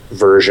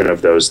version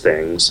of those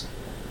things.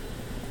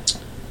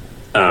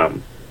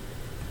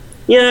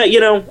 Yeah, you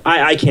know,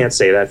 I can't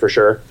say that for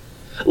sure.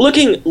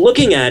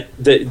 Looking at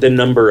the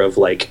number of,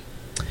 like,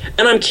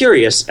 and I'm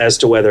curious as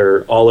to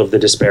whether all of the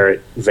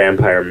disparate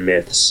vampire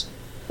myths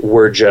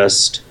were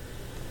just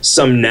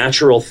some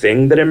natural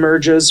thing that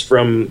emerges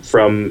from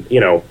you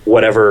know,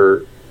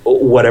 whatever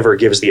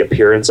gives the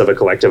appearance of a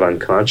collective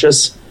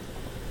unconscious,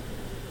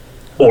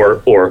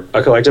 or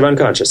a collective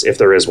unconscious, if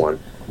there is one.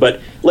 But,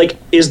 like,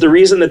 is the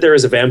reason that there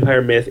is a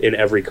vampire myth in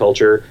every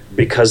culture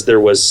because there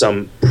was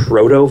some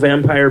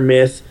proto-vampire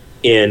myth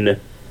in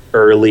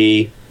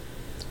early,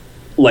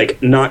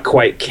 like, not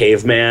quite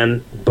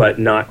caveman, but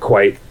not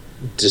quite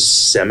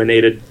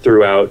disseminated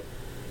throughout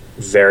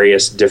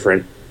various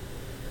different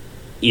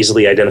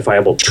easily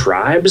identifiable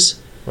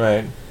tribes?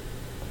 Right.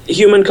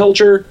 Human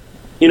culture?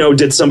 You know,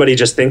 did somebody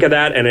just think of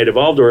that and it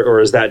evolved,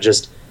 or is that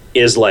just,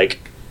 is,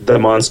 like, the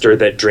monster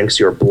that drinks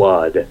your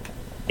blood,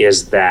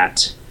 is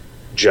that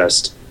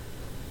just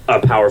a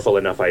powerful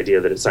enough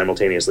idea that it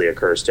simultaneously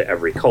occurs to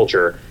every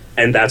culture,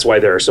 and that's why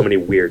there are so many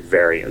weird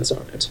variants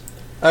on it?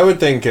 I would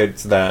think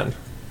it's that.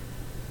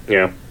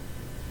 Yeah.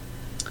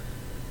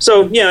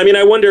 So, yeah, I mean,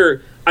 I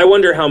wonder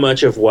how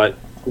much of what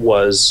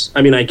was,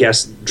 I mean, I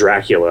guess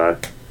Dracula,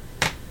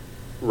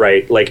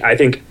 right? Like, I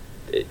think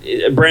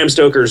Bram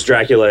Stoker's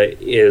Dracula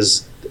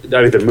is,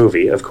 I mean, the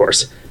movie, of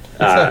course.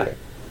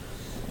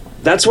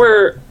 That's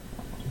where,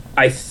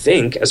 I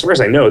think, as far as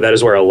I know, that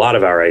is where a lot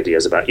of our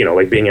ideas about, you know,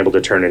 like being able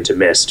to turn into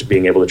mist,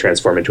 being able to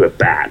transform into a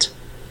bat.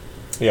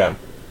 Yeah.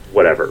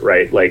 Whatever,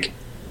 right? Like,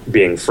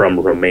 being from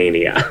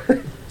Romania.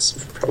 It's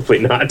probably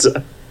not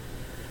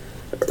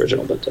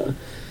original,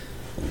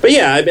 but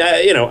yeah,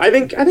 you know, I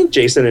think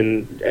Jason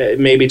and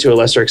maybe to a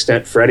lesser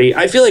extent Freddy.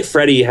 I feel like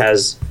Freddy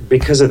has,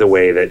 because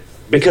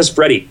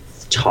Freddy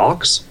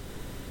talks,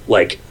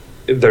 like,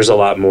 there's a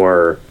lot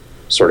more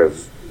sort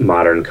of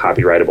modern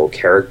copyrightable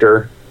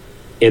character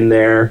in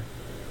there,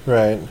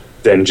 right,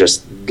 than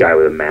just guy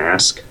with a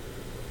mask.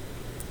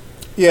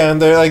 Yeah,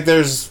 and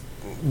there's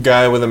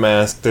guy with a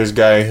mask. There's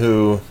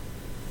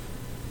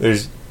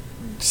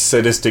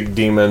sadistic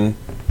demon.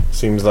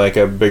 Seems like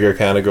a bigger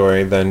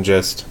category than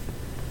just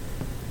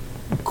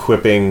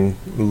quipping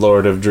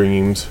Lord of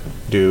Dreams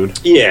dude.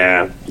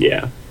 Yeah,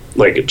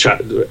 like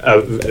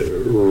a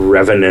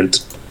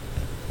revenant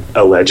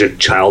alleged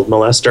child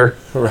molester.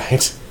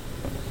 Right.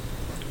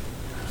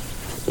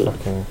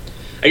 Fucking.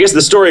 I guess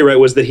the story, right,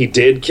 was that he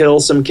did kill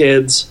some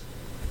kids.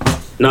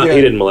 He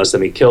didn't molest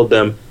them, he killed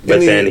them, but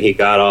then he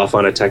got off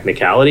on a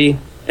technicality,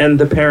 and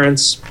the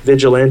parents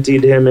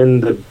vigilanted him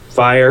in the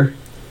fire.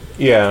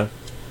 Yeah.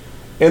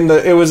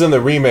 It was in the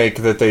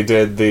remake that they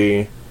did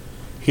he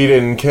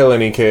didn't kill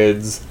any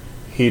kids,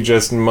 he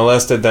just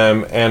molested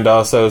them and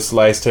also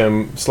sliced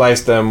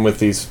them with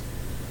these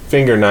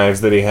finger knives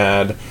that he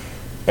had,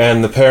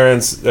 and the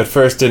parents at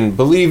first didn't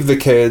believe the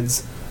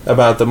kids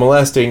about the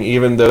molesting,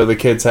 even though the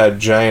kids had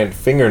giant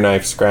finger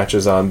knife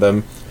scratches on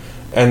them.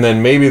 And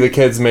then maybe the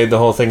kids made the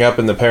whole thing up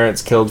and the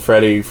parents killed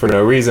Freddy for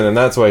no reason, and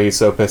that's why he's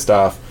so pissed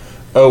off.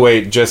 Oh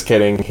wait, just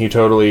kidding. He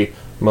totally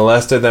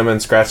molested them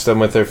and scratched them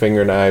with their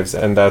finger knives,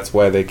 and that's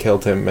why they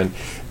killed him. And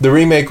the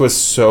remake was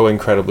so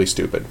incredibly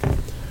stupid.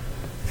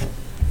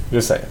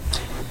 Just saying.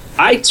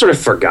 I sort of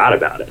forgot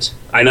about it.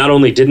 I not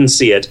only didn't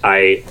see it,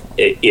 the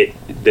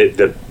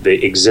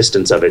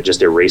existence of it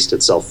just erased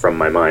itself from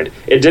my mind.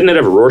 Didn't it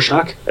have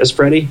Rorschach as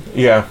Freddy?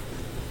 Yeah.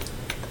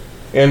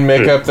 And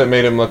makeup that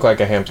made him look like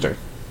a hamster.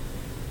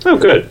 Oh,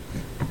 good.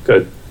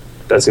 Good.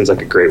 That seems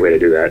like a great way to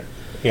do that.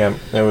 Yeah,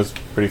 it was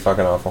pretty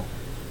fucking awful.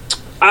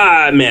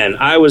 Man,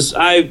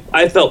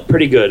 I felt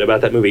pretty good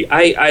about that movie.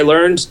 I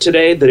learned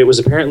today that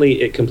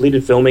it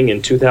completed filming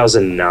in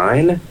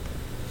 2009,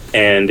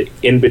 and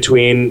in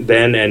between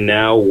then and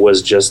now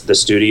was just the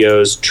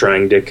studios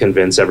trying to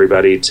convince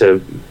everybody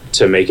to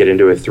make it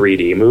into a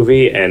 3D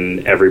movie,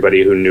 and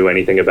everybody who knew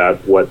anything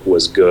about what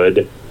was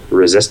good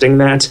resisting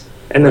that,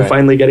 and then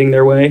finally getting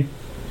their way.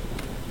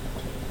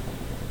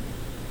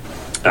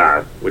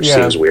 Which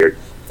seems weird.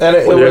 And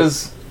it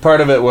was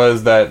part of it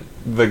was that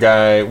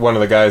one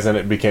of the guys in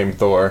it became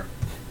Thor.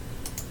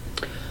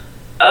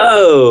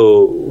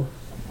 Oh,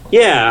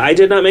 yeah, I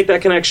did not make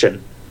that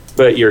connection,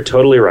 but you're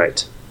totally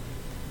right.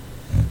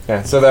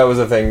 Yeah, so that was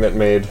a thing that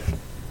made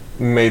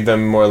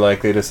them more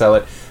likely to sell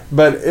it.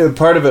 But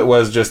part of it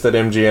was just that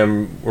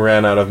MGM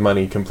ran out of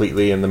money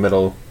completely in the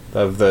middle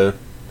of the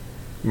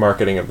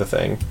marketing of the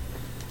thing.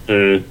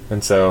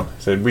 And so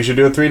said, we should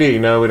do a 3D.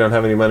 No, we don't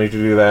have any money to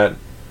do that.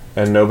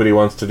 And nobody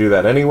wants to do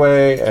that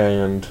anyway.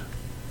 And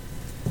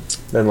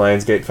then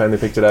Lionsgate finally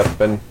picked it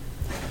up. And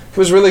it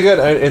was really good.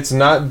 It's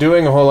not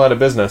doing a whole lot of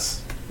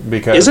business.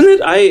 Because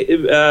isn't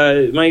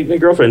it? My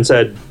girlfriend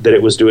said that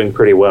it was doing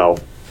pretty well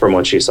from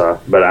what she saw.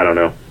 But I don't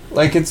know.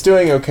 Like, it's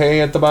doing okay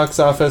at the box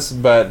office,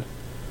 but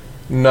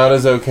not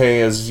as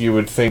okay as you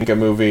would think a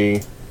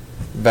movie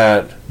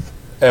that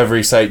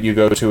every site you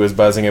go to is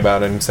buzzing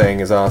about and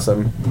saying is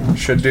awesome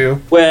should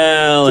do.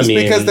 Well,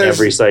 just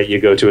every site you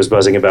go to is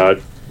buzzing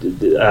about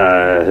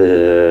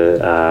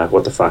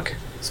what the fuck?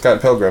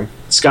 Scott Pilgrim.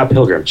 Scott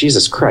Pilgrim.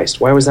 Jesus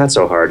Christ, why was that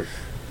so hard?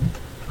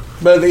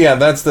 But yeah,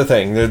 that's the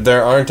thing.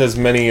 There aren't as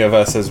many of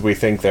us as we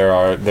think there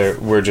are.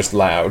 We're just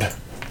loud.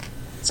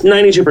 It's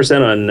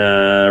 92% on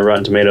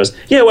Rotten Tomatoes.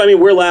 Yeah, well, I mean,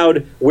 we're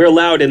loud. We're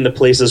loud in the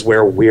places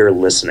where we're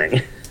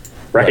listening,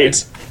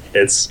 right?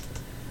 It's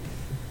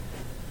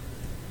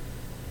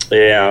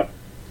yeah.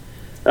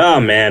 Oh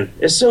man,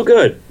 it's so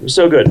good. It's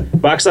so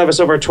good. Box office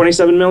over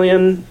 27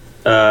 million.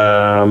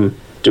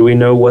 Do we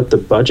know what the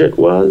budget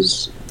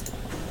was?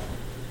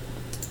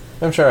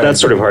 I'm sure.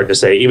 That's sort of hard to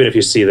say. Even if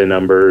you see the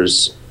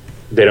numbers,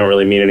 they don't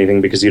really mean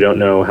anything because you don't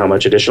know how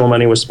much additional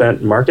money was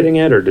spent marketing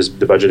it, or does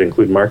the budget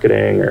include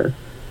marketing, or...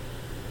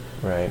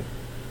 Right.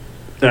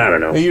 I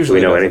don't know. Do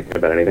we know anything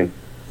about anything?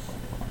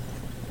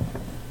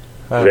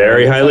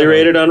 Very highly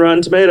rated on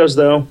Rotten Tomatoes,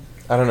 though.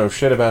 I don't know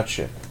shit about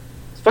shit.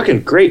 It's a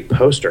fucking great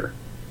poster.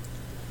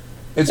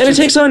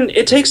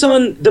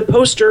 The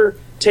poster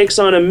takes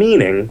on a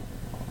meaning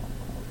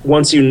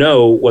once you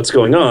know what's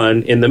going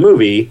on in the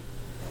movie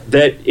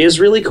that is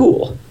really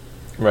cool.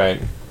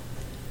 Right.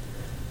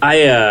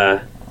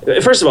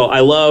 First of all,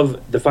 I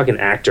love the fucking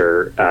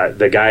actor,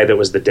 the guy that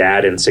was the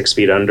dad in 6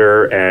 Feet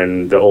Under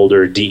and the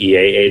older DEA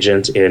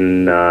agent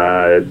in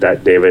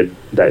that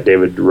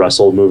David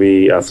Russell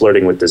movie,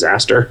 Flirting with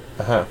Disaster.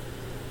 Uh-huh.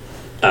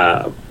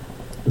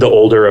 The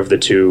older of the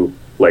two,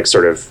 like,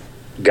 sort of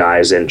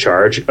guys in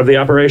charge of the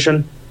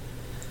operation.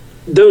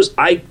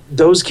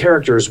 Those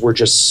characters were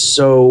just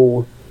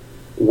so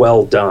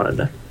well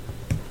done.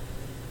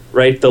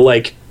 Right? The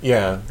like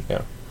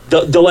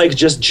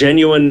just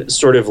genuine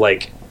sort of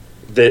like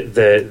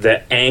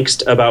the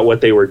angst about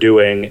what they were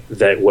doing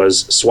that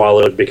was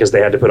swallowed because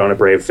they had to put on a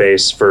brave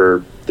face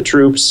for the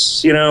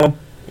troops, you know?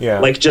 Yeah.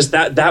 Like, just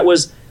that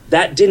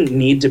didn't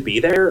need to be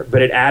there,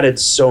 but it added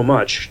so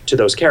much to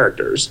those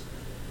characters.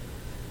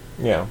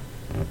 Yeah.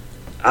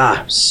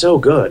 So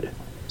good.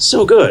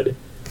 So good.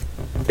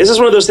 This is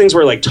one of those things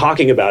where, like,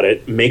 talking about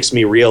it makes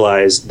me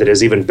realize that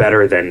it's even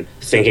better than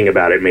thinking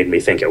about it made me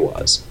think it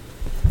was.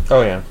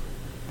 Oh, yeah.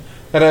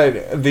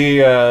 And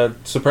the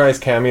surprise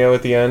cameo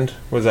at the end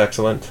was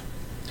excellent.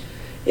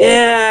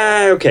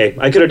 Yeah, okay.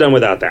 I could have done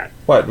without that.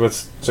 What,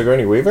 with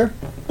Sigourney Weaver?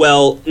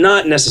 Well,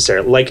 not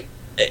necessarily. Like,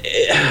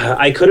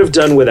 I could have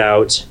done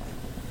without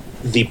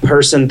the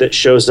person that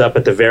shows up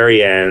at the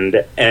very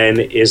end and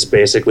is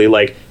basically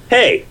like,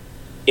 hey,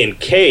 in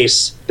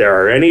case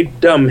there are any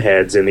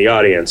dumbheads in the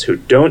audience who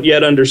don't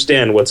yet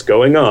understand what's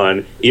going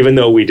on, even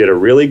though we did a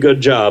really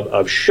good job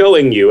of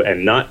showing you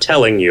and not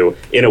telling you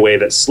in a way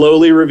that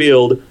slowly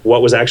revealed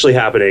what was actually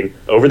happening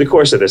over the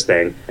course of this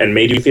thing and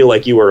made you feel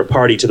like you were a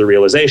party to the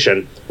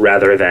realization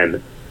rather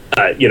than,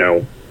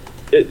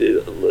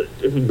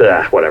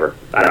 whatever.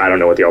 I don't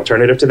know what the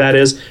alternative to that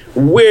is.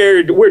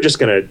 We're just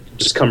going to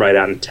just come right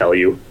out and tell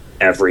you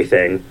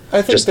everything.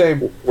 I think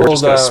we're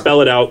just going to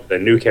spell it out, the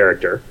new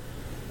character.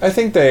 I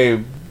think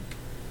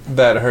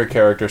that her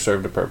character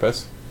served a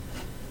purpose.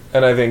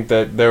 And I think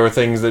that there were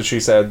things that she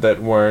said that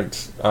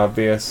weren't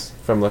obvious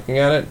from looking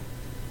at it.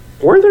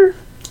 Were there?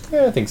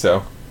 Yeah, I think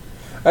so.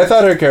 I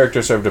thought her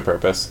character served a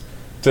purpose.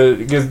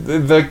 Because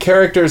the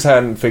characters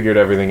hadn't figured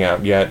everything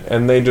out yet,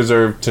 and they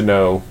deserved to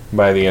know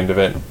by the end of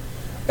it.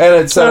 And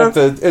it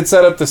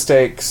set up the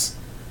stakes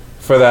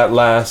for that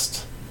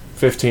last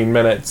 15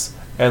 minutes,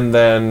 and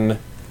then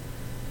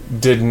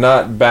did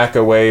not back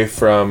away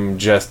from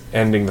just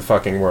ending the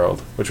fucking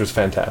world, which was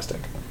fantastic.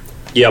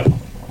 Yep.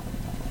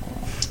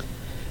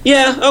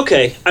 Yeah,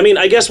 okay. I mean,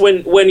 I guess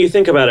when you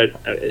think about it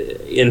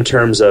in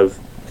terms of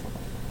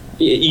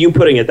you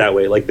putting it that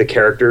way, like the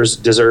characters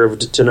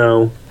deserved to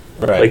know.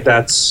 Right. Like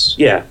that's,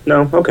 yeah,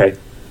 no, okay.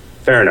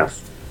 Fair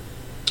enough.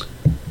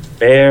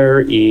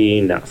 Fair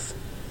enough.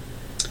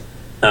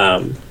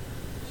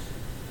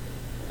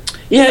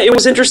 Yeah, it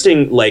was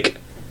interesting, like,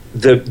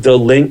 the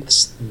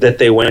lengths that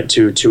they went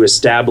to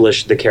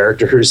establish the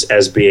characters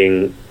as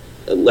being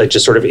like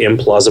just sort of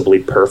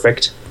implausibly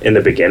perfect in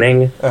the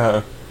beginning.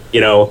 Uh-huh.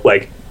 You know,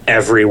 like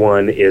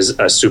everyone is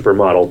a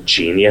supermodel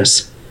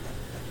genius.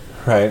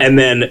 Right. And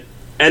then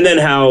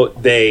how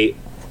they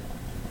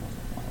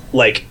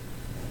like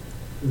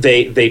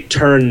they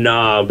turn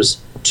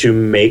knobs to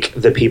make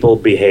the people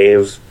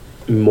behave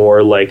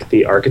more like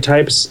the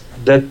archetypes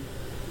that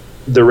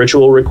the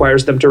ritual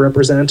requires them to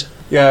represent.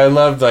 Yeah, I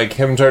loved like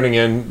him turning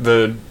in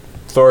the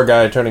Thor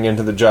guy turning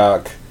into the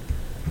jock,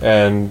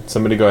 and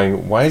somebody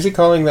going, "Why is he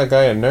calling that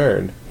guy a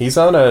nerd? He's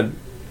on an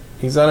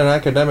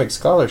academic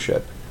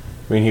scholarship.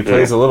 I mean, he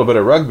plays a little bit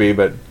of rugby,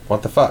 but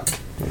what the fuck?"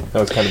 That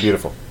was kind of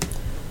beautiful.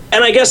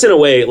 And I guess in a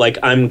way, like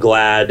I'm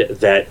glad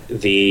that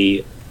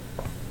the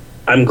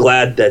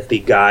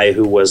guy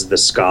who was the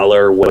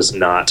scholar was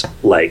not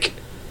like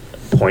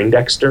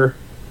Poindexter.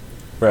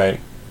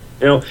 Right.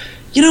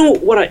 You know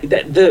what?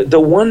 The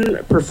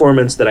one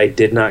performance that I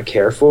did not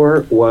care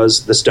for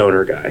was the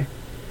stoner guy.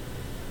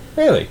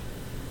 Really?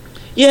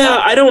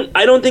 Yeah, I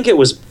don't think it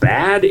was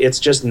bad. It's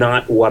just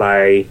not what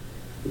I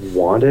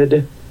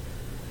wanted.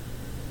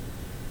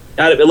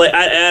 I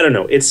don't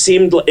know. It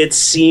seemed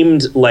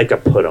like a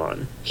put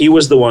on. He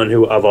was the one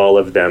who, of all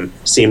of them,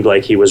 seemed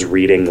like he was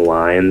reading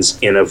lines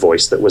in a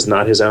voice that was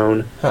not his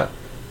own. Huh.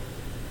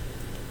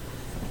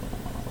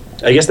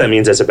 I guess that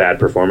means it's a bad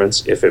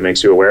performance if it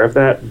makes you aware of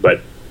that,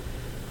 but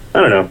I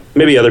don't know.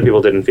 Maybe other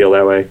people didn't feel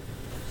that way.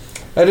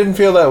 I didn't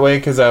feel that way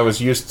because I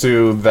was used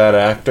to that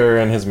actor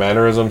and his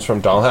mannerisms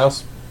from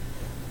Dollhouse.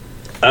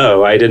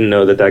 Oh, I didn't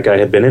know that guy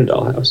had been in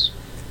Dollhouse.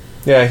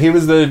 Yeah, he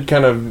was the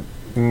kind of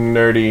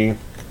nerdy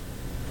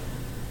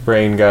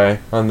brain guy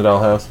on the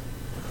Dollhouse.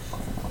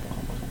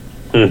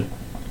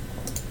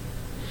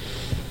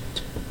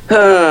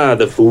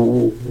 The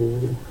Fool.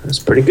 That's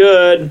pretty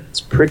good.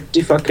 It's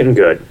pretty fucking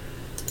good.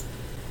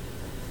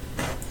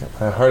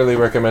 I heartily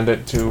recommend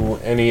it to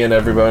any and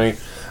everybody.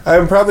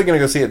 I'm probably going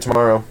to go see it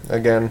tomorrow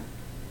again.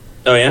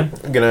 Oh, yeah?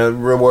 I'm going to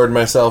reward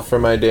myself for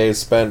my days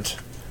spent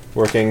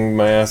working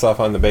my ass off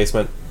on the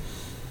basement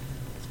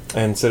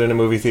and sit in a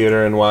movie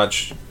theater and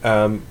watch,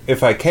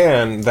 if I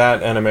can,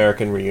 that and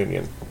American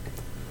Reunion.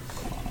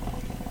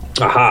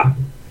 Aha.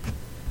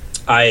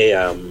 I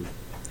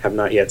have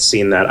not yet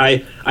seen that.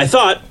 I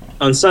thought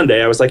on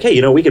Sunday, I was like,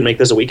 hey, we can make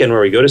this a weekend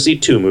where we go to see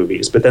 2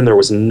 movies, but then there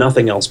was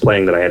nothing else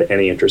playing that I had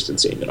any interest in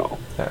seeing at all.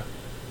 Yeah.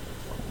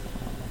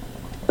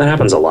 That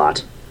happens a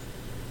lot.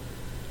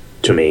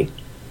 To me.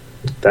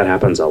 That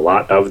happens a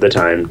lot of the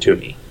time to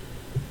me.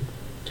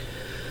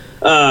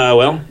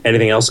 Well,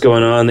 anything else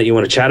going on that you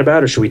want to chat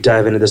about, or should we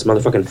dive into this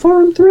motherfucking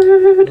forum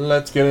thread?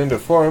 Let's get into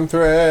forum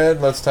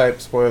thread. Let's type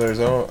spoilers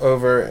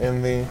over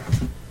in the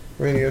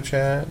radio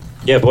chat.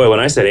 Yeah, boy, when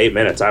I said 8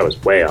 minutes, I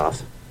was way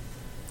off.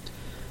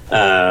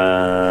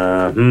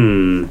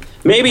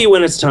 Maybe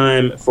when it's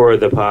time for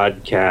the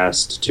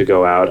podcast to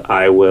go out,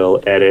 I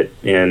will edit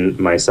in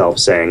myself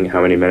saying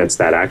how many minutes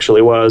that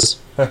actually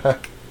was.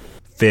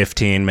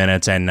 15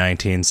 minutes and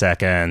 19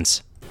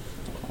 seconds.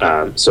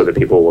 So that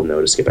people will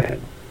know to skip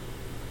ahead.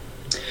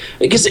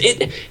 Because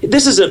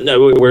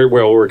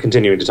we're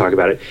continuing to talk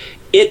about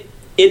it.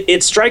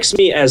 It strikes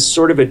me as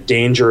sort of a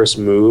dangerous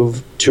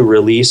move to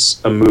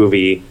release a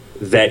movie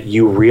that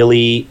you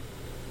really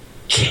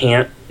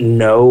can't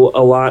know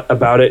a lot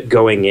about it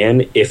going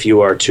in if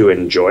you are to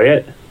enjoy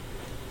it.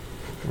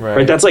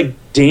 Right? That's like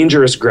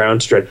dangerous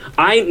ground to tread.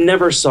 I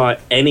never saw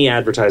any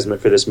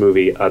advertisement for this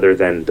movie other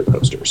than the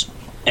posters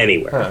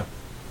anywhere.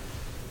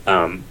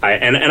 Huh.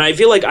 I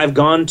feel like I've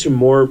gone to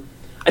more.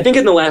 I think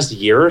in the last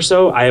year or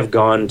so, I have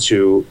gone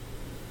to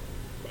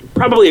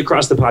probably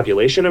across the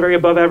population, a very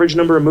above average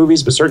number of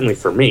movies, but certainly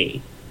for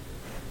me,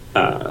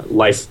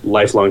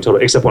 lifelong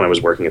total, except when I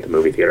was working at the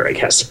movie theater, I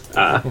guess.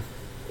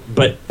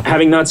 But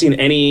having not seen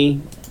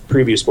any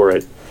previews for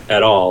it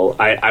at all,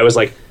 I was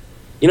like,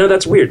 you know,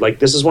 that's weird. Like,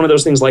 this is one of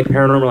those things like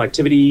Paranormal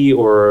Activity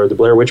or the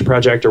Blair Witch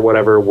Project or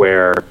whatever,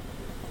 where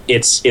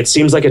it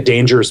seems like a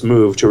dangerous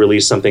move to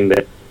release something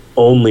that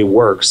only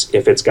works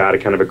if it's got a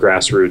kind of a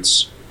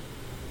grassroots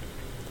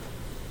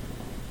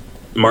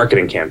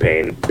marketing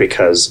campaign,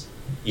 because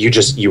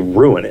you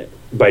ruin it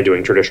by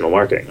doing traditional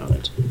marketing on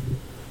it.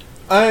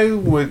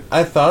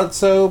 I thought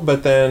so,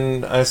 but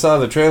then I saw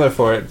the trailer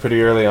for it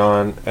pretty early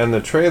on, and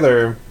the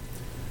trailer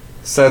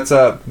sets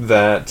up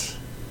that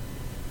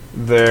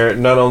there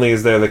not only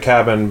is there the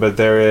cabin, but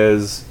there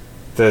is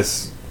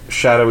this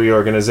shadowy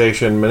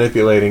organization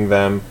manipulating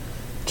them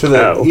to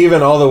the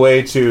even all the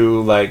way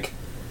to, like,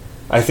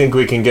 I think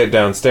we can get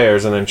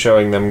downstairs, and then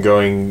showing them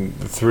going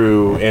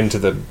through into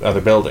the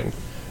other building.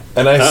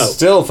 And I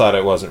still thought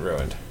it wasn't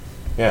ruined.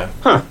 Yeah.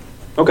 Huh.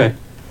 Okay.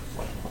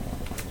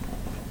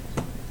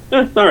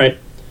 All right.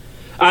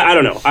 I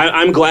don't know.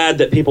 I'm glad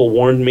that people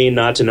warned me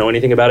not to know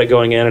anything about it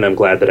going in, and I'm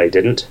glad that I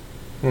didn't.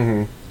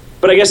 Mm-hmm.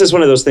 But I guess it's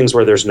one of those things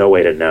where there's no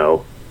way to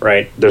know,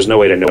 right? There's no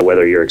way to know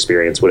whether your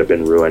experience would have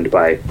been ruined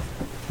by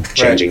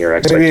changing your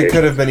expectations. Maybe it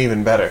could have been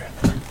even better.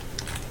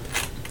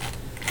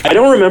 I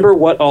don't remember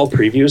what all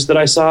previews that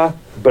I saw,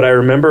 but I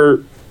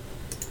remember,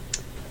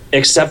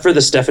 except for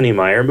the Stephenie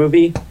Meyer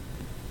movie,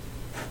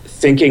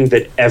 thinking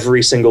that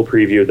every single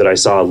preview that I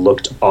saw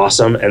looked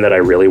awesome and that I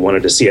really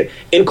wanted to see it,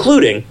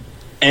 including,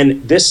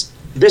 and this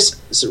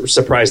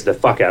surprised the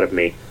fuck out of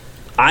me,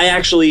 I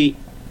actually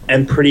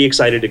am pretty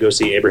excited to go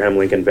see Abraham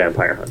Lincoln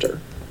Vampire Hunter.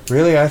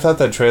 Really? I thought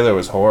that trailer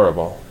was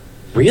horrible.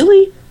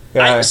 Really?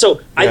 Yeah,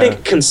 I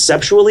think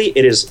conceptually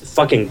it is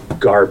fucking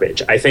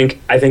garbage. I think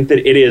that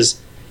it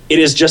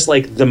is just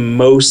like the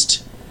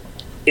most,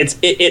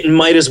 it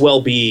might as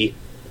well be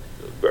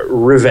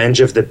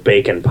Revenge of the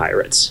Bacon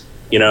Pirates,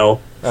 you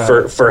know?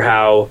 For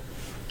how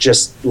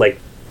just like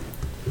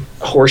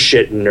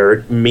horseshit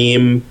nerd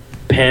meme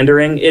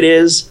pandering it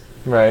is.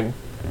 Right.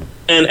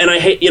 And I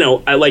hate,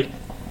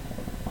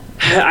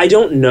 I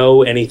don't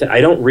know anything.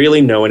 I don't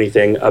really know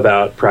anything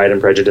about Pride and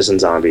Prejudice and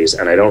zombies,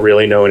 and I don't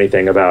really know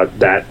anything about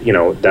that,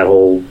 that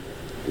whole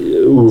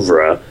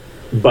oeuvre,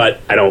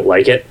 but I don't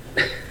like it,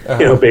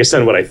 based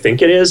on what I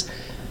think it is.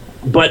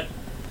 But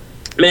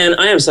man,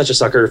 I am such a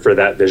sucker for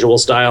that visual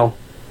style.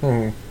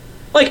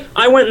 Like,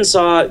 I went and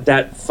saw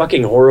that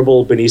fucking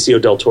horrible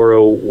Benicio del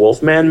Toro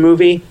Wolfman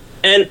movie,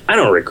 and I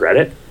don't regret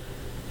it.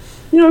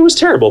 It was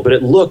terrible, but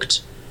it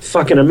looked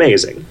fucking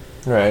amazing.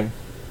 Right.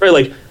 Right,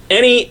 like,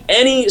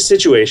 any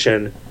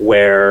situation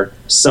where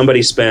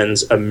somebody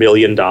spends $1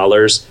 million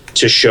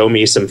to show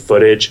me some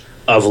footage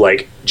of,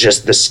 like,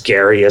 just the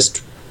scariest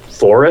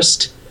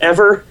forest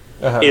ever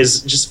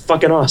is just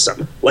fucking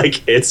awesome.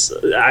 Like,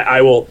 I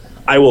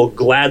will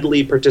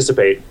gladly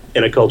participate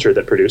in a culture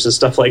that produces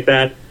stuff like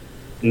that,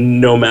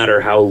 no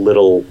matter how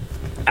little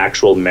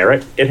actual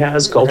merit it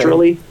has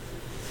culturally.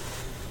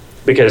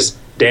 Because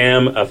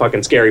damn, a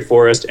fucking scary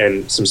forest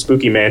and some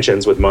spooky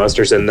mansions with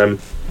monsters in them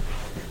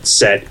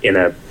set in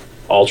a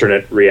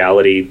alternate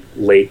reality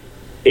late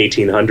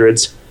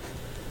 1800s.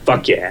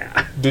 Fuck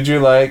yeah. Did you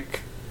like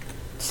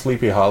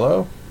Sleepy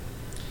Hollow?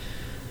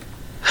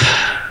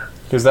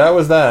 Because that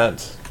was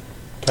that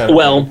kind of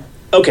thing.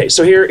 Okay,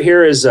 so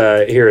here is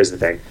the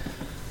thing.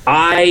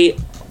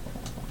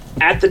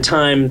 At the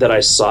time that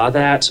I saw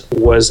that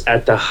was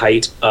at the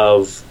height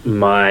of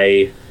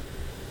my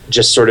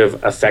just sort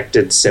of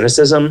affected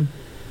cynicism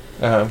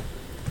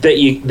that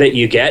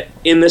you get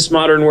in this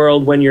modern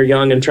world when you're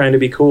young and trying to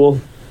be cool.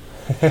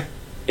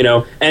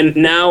 And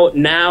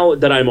now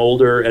that I'm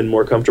older and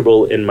more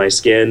comfortable in my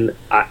skin,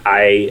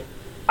 I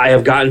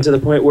have gotten to the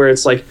point where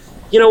it's like,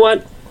 you know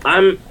what?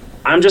 I'm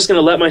just going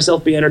to let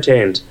myself be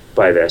entertained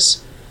by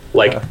this.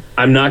 Like,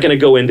 I'm not going to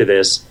go into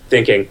this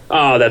thinking,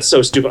 oh, that's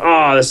so stupid.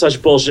 Oh, that's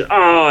such bullshit.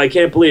 Oh, I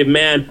can't believe,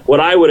 man, what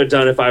I would have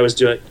done if I was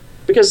doing...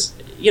 Because,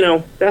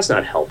 that's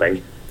not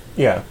helping.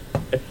 Yeah.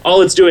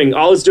 All it's doing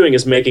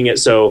is making it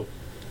so,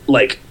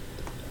 like,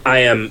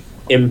 I am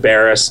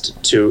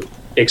embarrassed to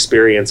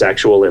experience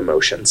actual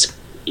emotions.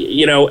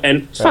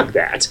 And fuck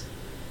that.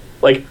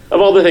 Like,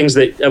 of all the things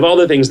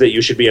that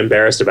you should be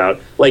embarrassed about,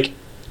 like,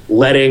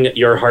 letting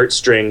your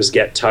heartstrings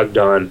get tugged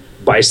on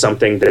by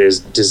something that is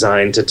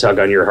designed to tug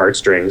on your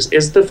heartstrings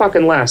is the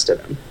fucking last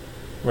of them.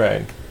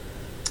 Right.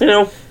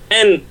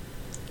 And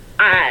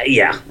I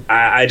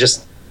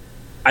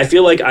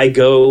feel like I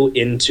go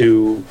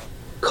into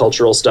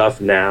cultural stuff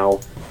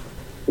now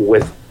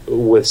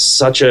with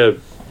such a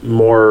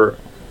more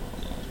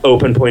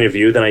open point of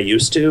view than I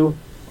used to,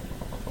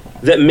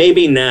 that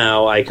maybe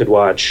now I could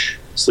watch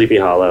Sleepy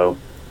Hollow.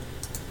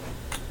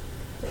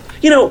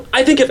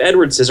 I think if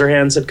Edward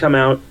Scissorhands had come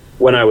out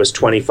when I was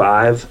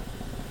 25,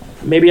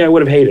 maybe I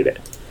would have hated it.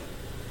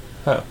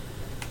 Huh.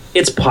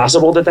 It's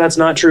possible that that's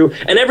not true.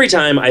 And every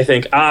time I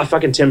think,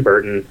 fucking Tim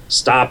Burton,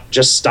 stop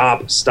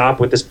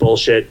with this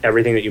bullshit.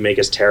 Everything that you make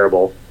is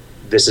terrible.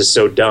 This is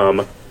so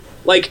dumb.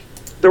 Like,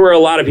 there were a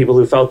lot of people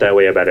who felt that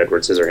way about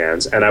Edward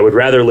Scissorhands, and I would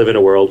rather live in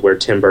a world where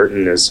Tim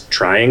Burton is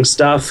trying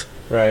stuff.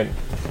 Right.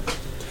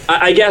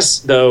 I guess,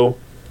 though,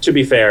 to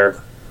be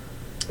fair,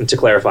 and to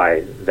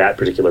clarify that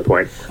particular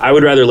point, I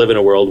would rather live in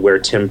a world where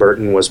Tim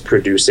Burton was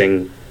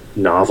producing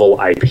novel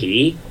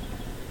IP,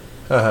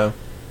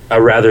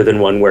 rather than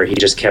one where he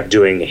just kept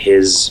doing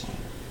his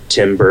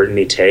Tim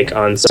Burton-y take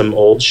on some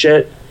old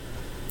shit.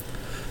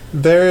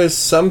 There is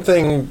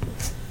something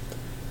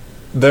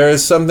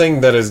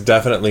that is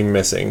definitely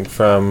missing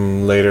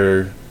from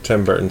later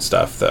Tim Burton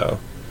stuff, though.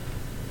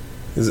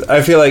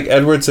 I feel like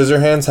Edward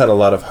Scissorhands had a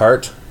lot of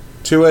heart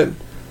to it,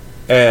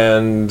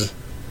 and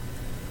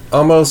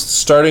almost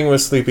starting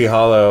with Sleepy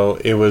Hollow,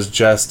 it was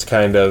just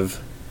kind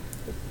of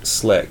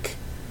slick.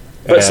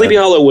 But Sleepy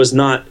Hollow was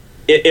not,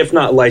 if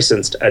not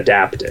licensed,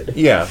 adapted.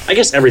 Yeah. I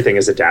guess everything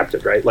is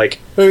adapted, right? Like,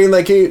 I mean,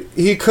 like,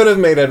 he could have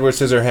made Edward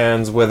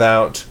Scissorhands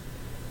without,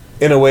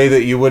 in a way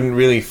that you wouldn't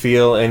really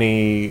feel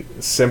any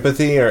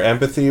sympathy or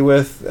empathy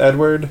with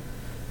Edward,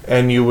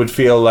 and you would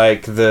feel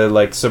like the,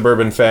 like,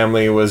 suburban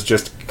family was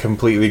just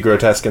completely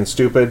grotesque and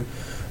stupid.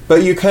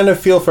 But you kind of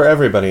feel for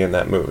everybody in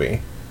that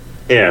movie.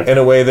 Yeah. In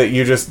a way that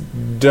you just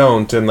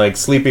don't, and, like,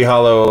 Sleepy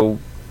Hollow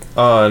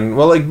on...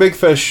 Well, like, Big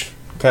Fish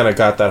kind of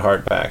got that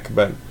heart back,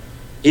 but...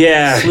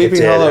 Yeah,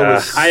 Sleepy Hollow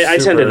was I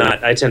tend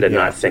to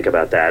not think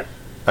about that.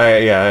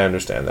 I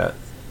understand that.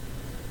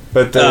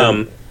 But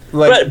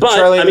but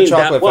Charlie and I mean, the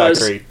Chocolate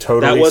Factory,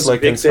 totally that was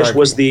slick Big and Fish snarky.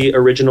 was the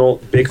original.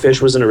 Big Fish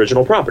was an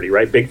original property,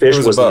 right? Big Fish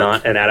was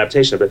not an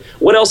adaptation of it.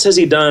 What else has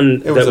he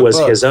done that was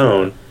book, his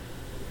own?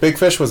 Big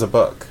Fish was a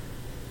book.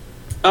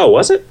 Oh,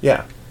 was it?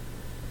 Yeah.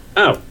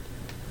 Oh.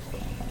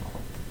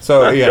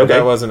 So okay.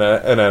 That wasn't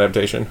an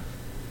adaptation.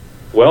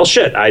 Well,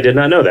 shit, I did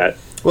not know that.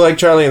 Well, like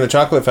Charlie and the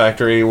Chocolate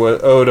Factory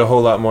owed a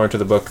whole lot more to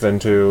the book than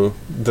to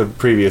the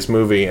previous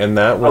movie, and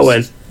that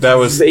was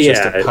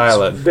just a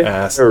pilot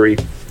ass. Very,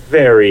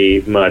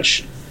 very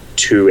much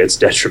to its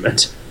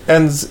detriment.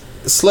 And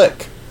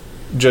slick.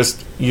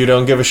 Just, you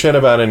don't give a shit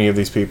about any of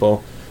these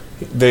people.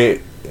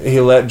 He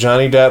let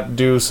Johnny Depp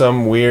do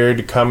some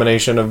weird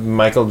combination of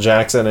Michael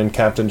Jackson and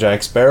Captain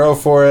Jack Sparrow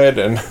for it,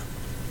 and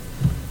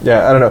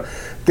yeah, I don't know.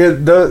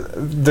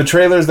 The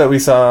trailers that we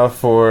saw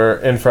for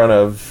in front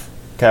of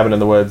Cabin in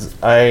the Woods,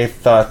 I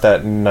thought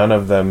that none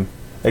of them,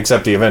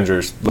 except the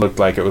Avengers, looked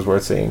like it was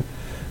worth seeing.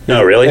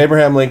 Oh, really?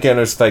 Abraham Lincoln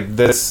was like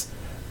this.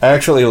 I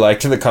actually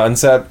liked the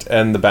concept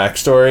and the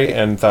backstory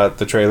and thought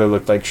the trailer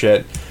looked like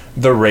shit.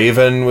 The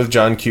Raven with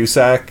John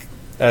Cusack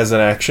as an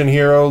action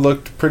hero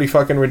looked pretty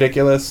fucking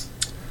ridiculous.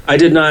 I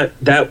did not.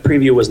 That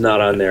preview was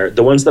not on there.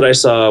 The ones that I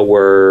saw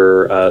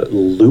were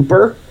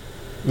Looper.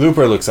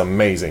 Looper looks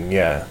amazing,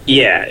 yeah.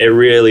 Yeah, it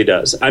really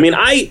does. I mean,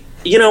 I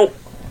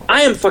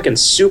am fucking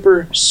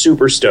super,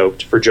 super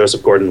stoked for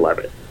Joseph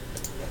Gordon-Levitt.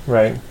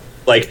 Right.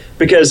 Like,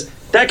 because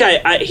that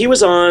guy, he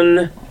was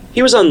on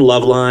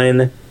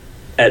Loveline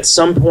at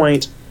some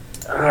point,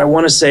 I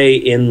want to say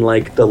in,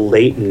 like, the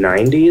late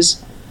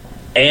 90s.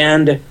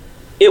 And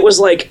it was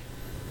like,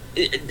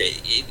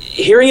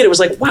 hearing it was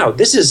like, wow,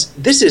 this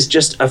is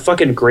just a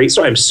fucking great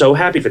story. I'm so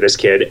happy for this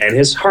kid, and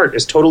his heart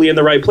is totally in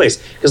the right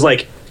place. Because,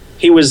 like,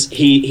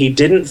 he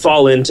didn't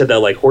fall into the,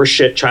 like,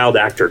 horseshit child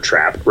actor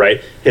trap,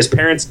 right? His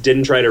parents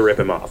didn't try to rip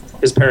him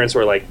off. His parents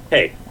were like,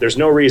 hey, there's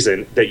no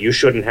reason that you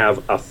shouldn't have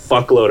a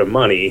fuckload of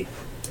money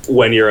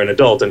when you're an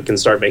adult and can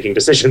start making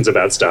decisions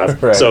about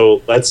stuff. Right.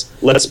 So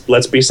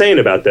let's be sane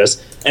about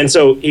this. And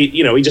so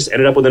he just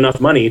ended up with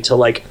enough money to,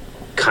 like,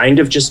 kind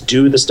of just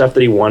do the stuff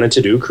that he wanted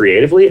to do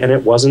creatively, and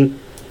it wasn't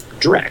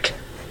dreck.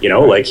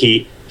 Like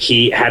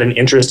he had an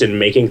interest in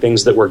making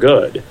things that were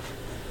good.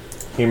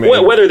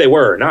 Whether they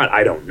were or not,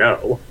 I don't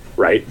know,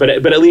 right? But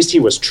at least he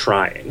was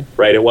trying,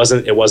 right? It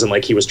wasn't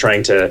like he was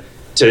trying to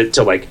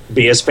like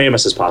be as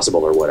famous as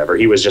possible or whatever.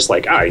 He was just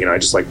like, I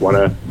just like want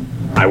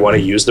to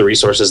use the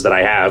resources that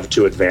I have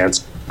to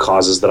advance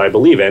causes that I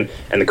believe in,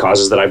 and the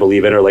causes that I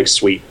believe in are like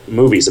sweet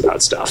movies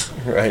about stuff.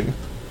 Right.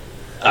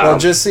 Well,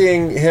 just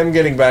seeing him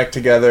getting back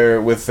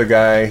together with the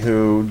guy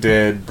who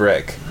did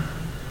Brick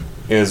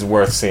is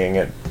worth seeing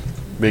it,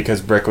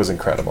 because Brick was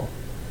incredible.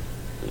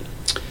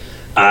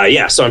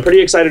 So I'm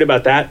pretty excited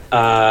about that.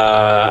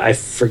 I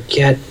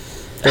forget.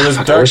 It was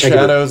Dark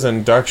Shadows,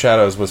 and Dark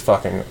Shadows was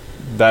fucking...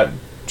 That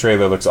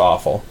trailer looks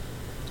awful.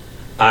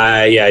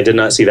 I did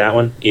not see that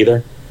one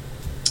either.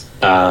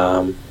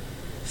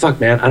 Fuck,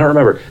 man, I don't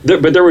remember.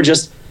 But there were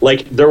just,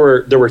 like, there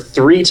were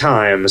 3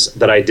 times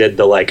that I did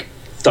the, like,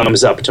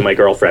 thumbs up to my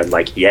girlfriend,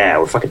 like, yeah,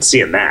 we're fucking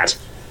seeing that.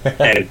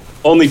 And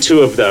only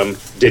 2 of them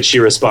did she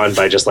respond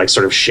by just, like,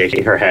 sort of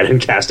shaking her head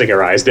and casting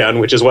her eyes down,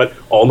 which is what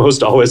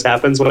almost always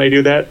happens when I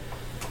do that.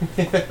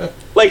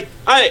 Like,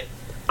 I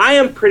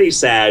am pretty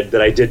sad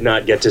that I did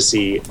not get to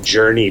see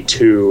Journey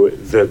to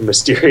the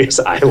Mysterious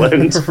Island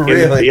in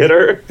the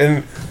theater.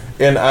 In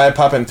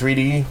iPop in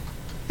 3D?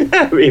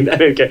 I mean,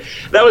 okay.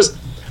 That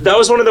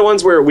was one of the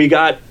ones where we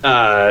got,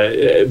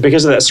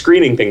 because of that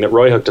screening thing that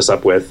Roy hooked us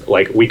up with,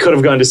 like, we could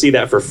have gone to see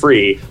that for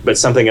free, but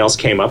something else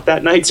came up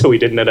that night, so we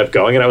didn't end up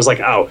going. And I was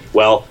like, oh,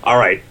 well, all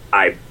right,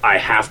 I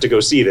have to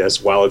go see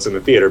this while it's in the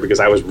theater, because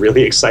I was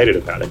really excited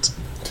about it.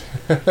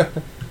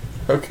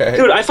 Okay.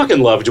 Dude, I fucking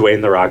love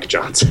Dwayne The Rock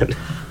Johnson.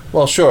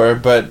 Well, sure,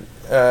 but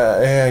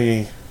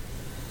yeah,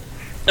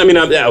 I mean,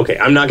 okay,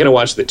 I'm not going to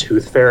watch The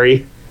Tooth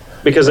Fairy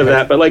because of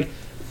that, but, like,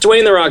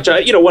 Dwayne The Rock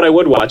Johnson, you know, what I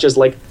would watch is,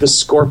 like, The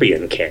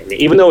Scorpion King.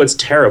 Even though it's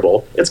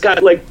terrible, it's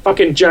got, like,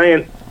 fucking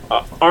giant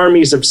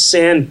armies of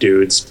sand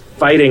dudes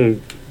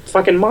fighting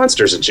fucking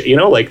monsters and shit, you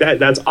know? Like,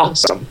 that's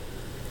awesome.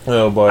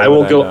 Oh, boy,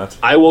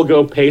 I will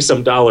go pay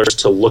some dollars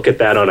to look at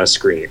that on a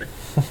screen,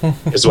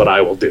 is what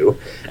I will do.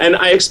 And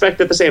I expect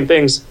that the same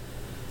things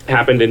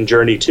happened in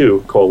Journey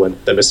 2,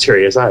 The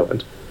Mysterious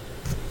Island.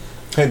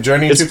 Hey,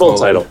 Journey It's 2, full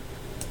title.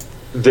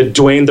 The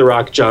Dwayne The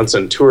Rock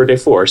Johnson Tour de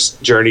Force,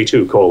 Journey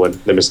 2,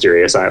 The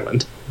Mysterious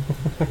Island.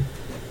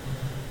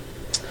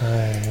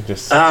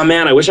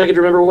 Man, I wish I could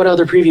remember what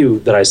other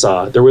preview that I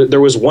saw. There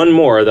was one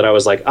more that I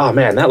was like, oh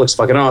man, that looks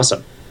fucking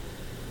awesome.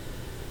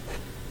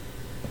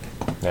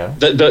 Yeah.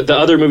 The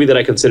other movie that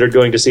I considered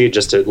going to see,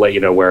 just to let you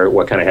know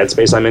what kind of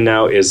headspace I'm in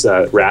now, is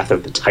Wrath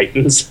of the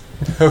Titans.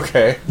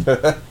 Okay.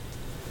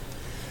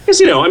 Because,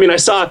 you know, I mean, I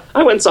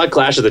went and saw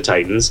Clash of the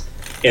Titans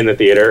in the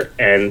theater,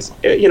 and,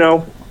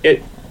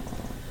 it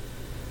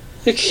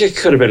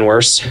could have been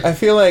worse. I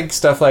feel like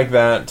stuff like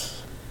that,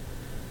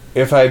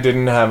 if I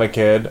didn't have a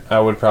kid, I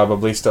would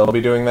probably still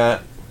be doing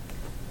that.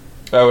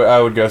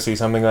 I would go see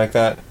something like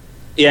that.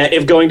 Yeah,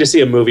 if going to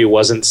see a movie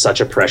wasn't such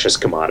a precious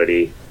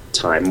commodity,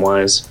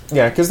 time-wise.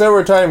 Yeah, because there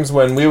were times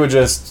when we would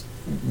just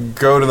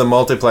go to the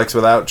multiplex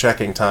without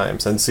checking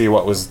times and see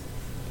what was...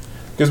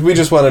 Because we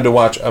just wanted to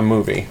watch a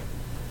movie.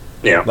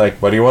 Yeah.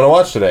 Like, what do you want to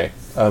watch today?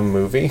 A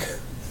movie?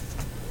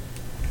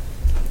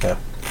 Yeah.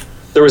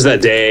 There was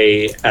that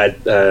day at,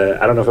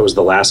 I don't know if it was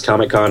the last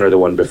Comic-Con or the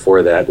one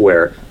before that,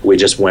 where we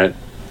just went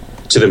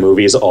to the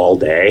movies all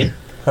day.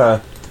 Huh.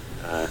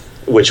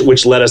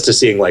 Which led us to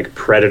seeing, like,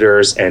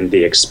 Predators and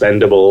The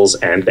Expendables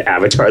and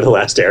Avatar: The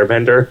Last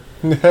Airbender.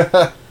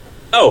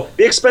 Oh,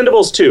 The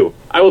Expendables 2.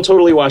 I will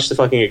totally watch the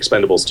fucking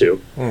Expendables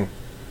 2.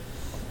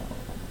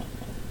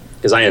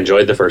 Because I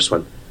enjoyed the first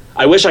one.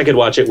 I wish I could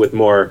watch it with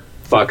more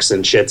fucks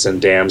and shits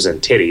and dams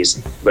and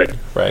titties, but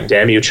Right.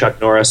 Damn you, Chuck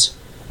Norris.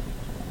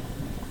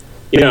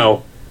 You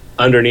know,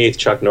 underneath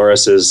Chuck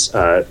Norris's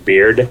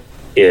beard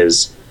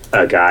is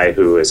a guy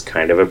who is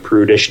kind of a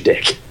prudish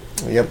dick.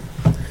 Yep.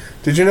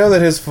 Did you know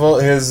that his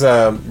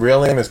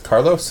real name is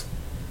Carlos?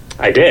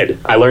 I did.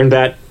 I learned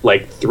that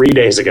like 3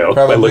 days ago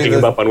by looking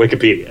him up on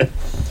Wikipedia.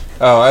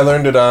 Oh, I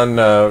learned it on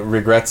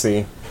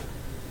Regretzy.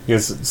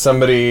 Because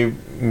somebody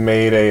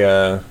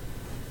made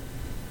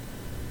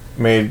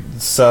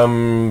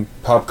some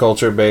pop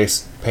culture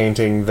based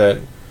painting that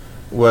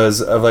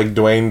was of like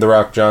Dwayne The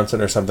Rock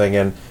Johnson or something,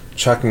 and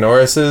Chuck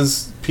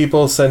Norris's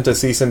people sent a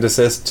cease and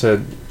desist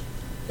to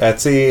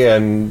Etsy,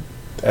 and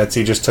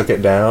Etsy just took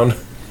it down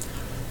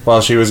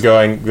while she was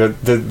going,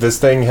 this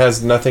thing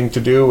has nothing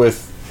to do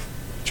with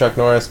Chuck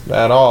Norris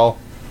at all.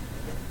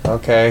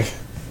 Okay.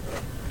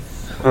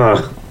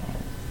 Huh.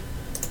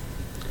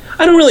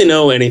 I don't really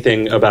know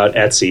anything about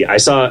Etsy. I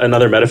saw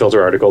another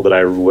Metafilter article that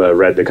I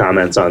read the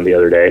comments on the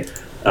other day.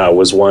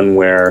 Was one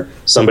where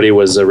somebody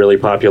was a really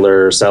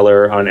popular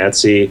seller on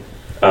Etsy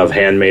of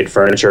handmade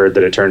furniture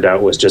that it turned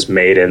out was just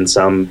made in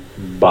some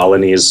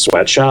Balinese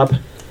sweatshop.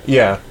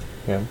 Yeah.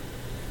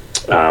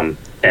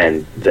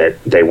 And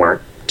that they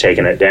weren't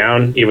taking it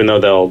down, even though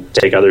they'll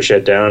take other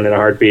shit down in a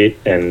heartbeat,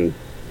 and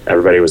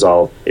everybody was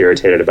all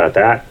irritated about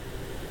that.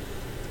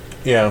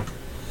 Yeah.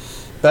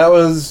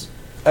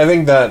 I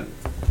think that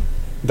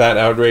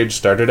outrage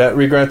started at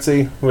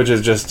Regretzy, which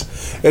is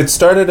just... It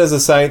started as a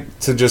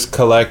site to just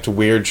collect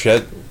weird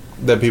shit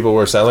that people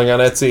were selling on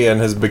Etsy,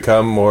 and has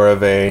become more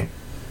of a...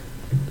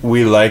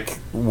 We like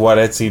what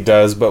Etsy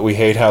does, but we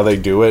hate how they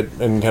do it,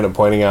 and kind of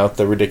pointing out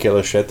the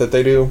ridiculous shit that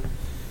they do.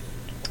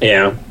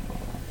 Yeah.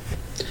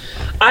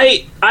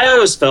 I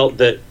always felt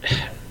that...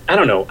 I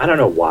don't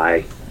know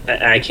why.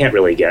 I can't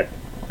really get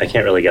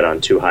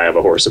on too high of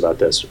a horse about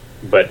this,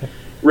 but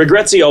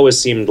Regretzy always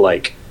seemed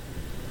like...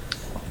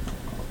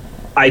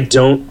 I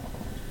don't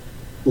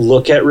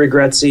look at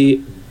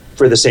Regretzy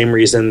for the same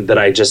reason that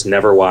I just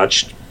never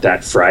watched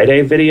that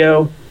Friday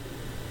video,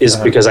 is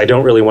because I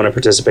don't really want to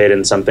participate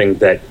in something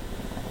that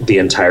the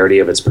entirety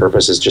of its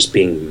purpose is just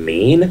being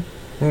mean.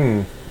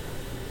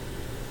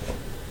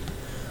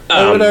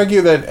 I would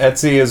argue that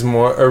Etsy is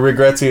more, or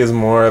Regretzy is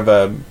more of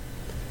a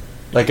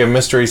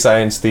mystery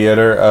science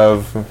theater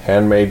of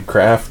handmade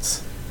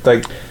crafts.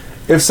 Like,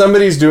 if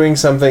somebody's doing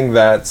something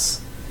that's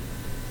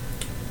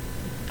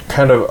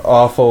kind of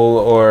awful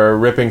or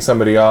ripping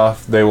somebody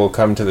off, they will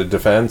come to the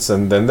defense,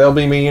 and then they'll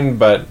be mean,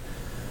 but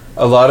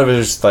a lot of it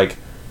is just like,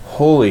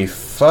 holy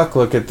fuck,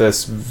 look at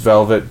this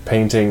velvet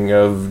painting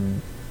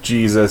of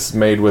Jesus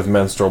made with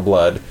menstrual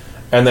blood.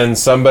 And then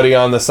somebody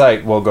on the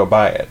site will go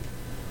buy it.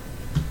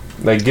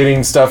 Like,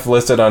 getting stuff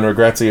listed on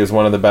Regretzy is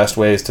one of the best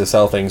ways to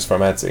sell things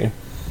from Etsy.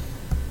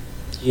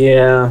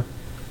 Yeah.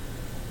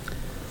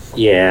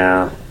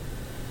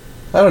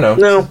 I don't know.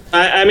 No,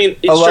 I mean,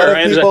 a lot of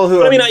people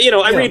who... I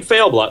read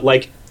Failblot,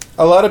 like...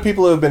 A lot of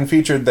people who have been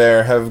featured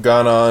there have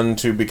gone on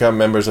to become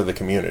members of the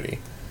community.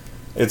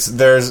 It's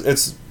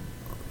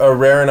a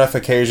rare enough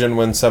occasion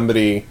when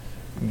somebody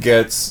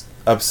gets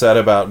upset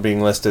about being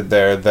listed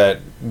there that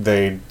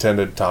they tend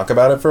to talk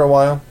about it for a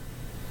while.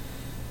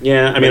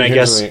 Yeah, I mean, I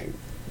guess...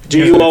 Do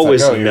you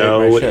always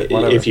know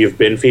if you've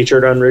been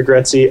featured on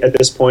Regretsy at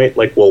this point?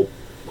 Like, will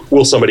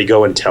somebody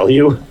go and tell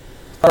you?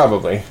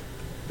 Probably.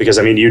 Because,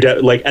 I mean,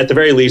 like at the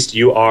very least,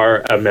 you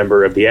are a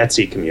member of the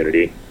Etsy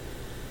community.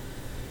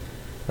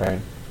 Right.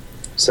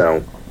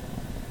 So,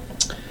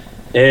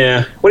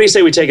 yeah. What do you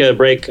say we take a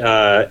break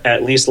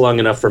at least long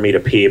enough for me to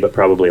pee, but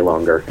probably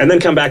longer, and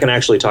then come back and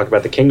actually talk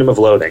about the Kingdom of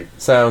Loathing?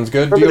 Sounds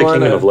good. Remember the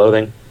Kingdom of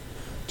Loathing?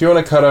 Do you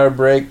want to cut our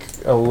break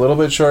a little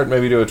bit short?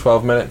 Maybe do a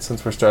 12-minute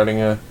since we're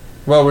starting a...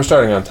 Well, we're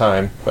starting on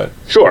time, but...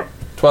 Sure.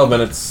 12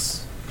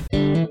 minutes.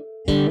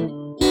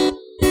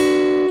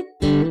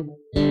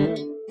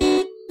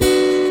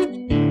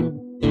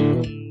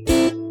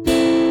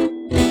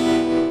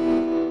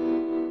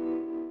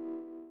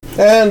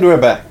 And we're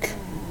back.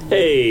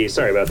 Hey,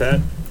 sorry about that.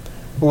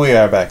 We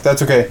are back.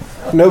 That's okay.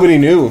 Nobody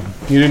knew.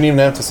 You didn't even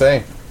have to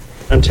say.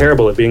 I'm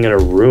terrible at being in a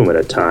room at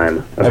a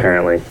time,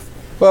 apparently.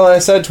 Well, I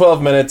said 12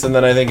 minutes, and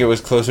then I think it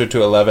was closer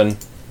to 11.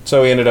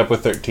 So we ended up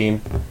with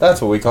 13.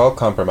 That's what we call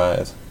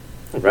compromise.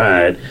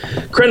 Right.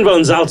 Kren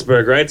von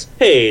Salzburg writes,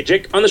 "Hey,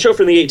 Jake, on the show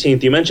from the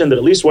 18th, you mentioned that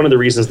at least one of the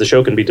reasons the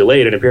show can be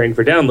delayed in appearing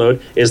for download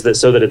is that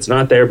so that it's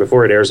not there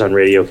before it airs on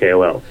Radio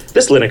KoL.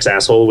 This Linux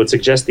asshole would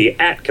suggest the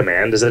 @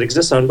 command as it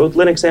exists on both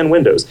Linux and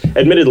Windows.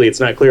 Admittedly, it's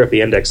not clear if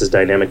the index is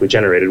dynamically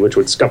generated, which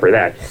would scupper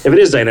that. If it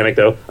is dynamic,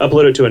 though,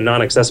 upload it to a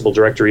non-accessible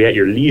directory at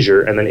your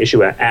leisure and then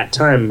issue a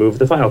 @time move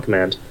the file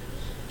command.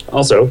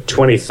 Also,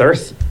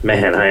 23rd?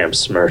 Man, I am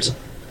smart."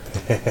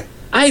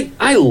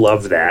 I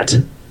love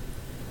that.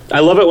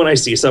 I love it when I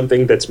see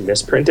something that's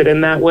misprinted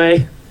in that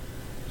way.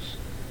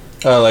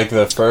 Like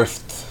the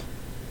first.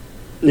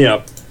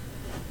 Yeah.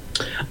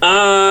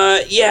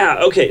 Yeah.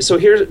 Okay. So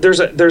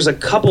there's a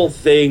couple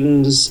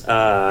things.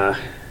 There's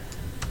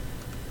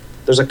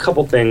a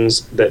couple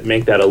things that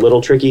make that a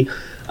little tricky.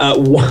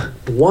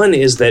 One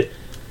is that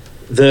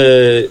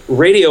the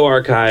radio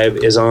archive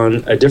is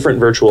on a different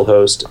virtual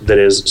host that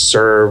is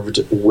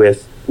served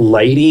with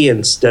Lighty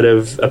instead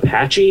of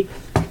Apache,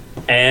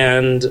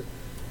 and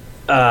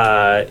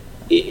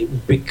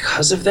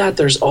because of that,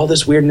 there's all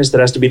this weirdness that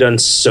has to be done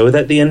so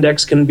that the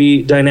index can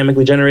be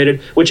dynamically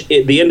generated,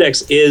 the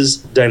index is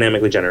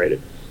dynamically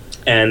generated.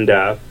 And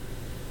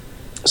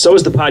so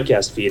is the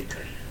podcast feed.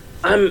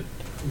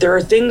 There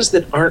are things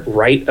that aren't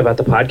right about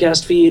the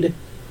podcast feed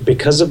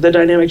because of the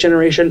dynamic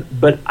generation,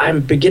 but I'm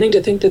beginning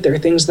to think that there are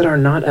things that are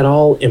not at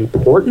all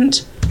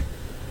important.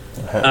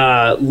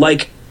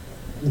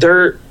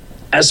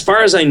 As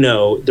far as I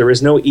know, there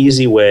is no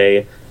easy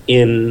way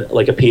in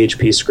like a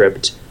PHP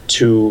script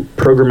to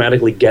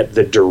programmatically get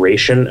the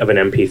duration of an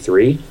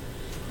MP3.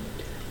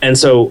 And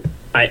so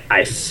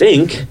I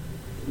think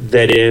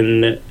that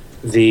in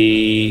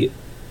the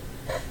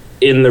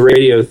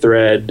radio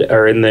thread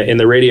or in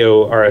the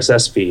radio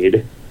RSS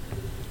feed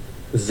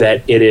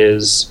that it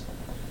is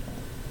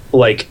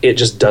like it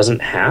just doesn't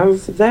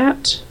have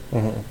that.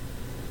 Mm-hmm.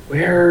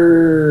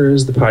 Where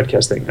is the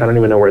podcast thing? I don't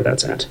even know where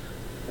that's at.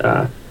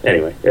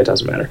 Anyway, it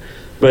doesn't matter.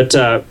 But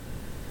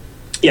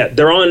yeah,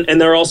 they're on,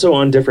 and they're also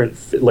on different,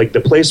 like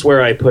the place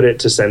where I put it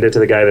to send it to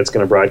the guy that's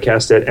going to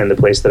broadcast it and the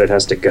place that it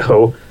has to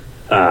go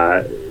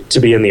to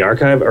be in the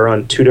archive are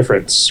on two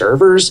different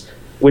servers,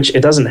 which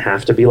it doesn't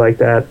have to be like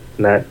that,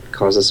 and that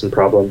causes some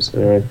problems.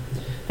 Anyway.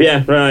 Yeah,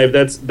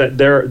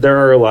 there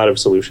are a lot of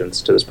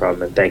solutions to this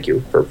problem, and thank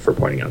you for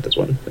pointing out this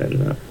one.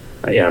 And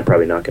yeah, I'm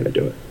probably not going to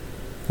do it.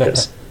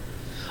 Yes.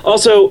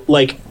 Also,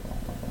 like,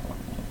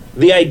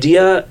 the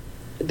idea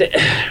that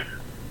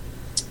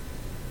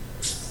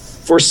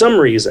for some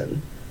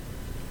reason,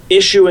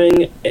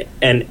 issuing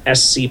an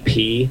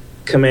SCP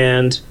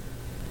command,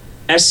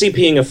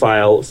 SCPing a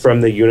file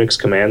from the Unix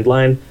command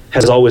line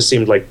has always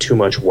seemed like too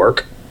much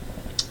work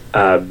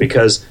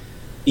because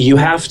you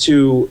have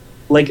to,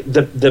 like,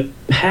 the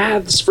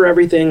paths for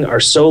everything are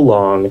so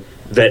long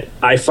that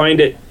I find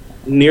it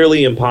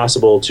nearly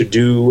impossible to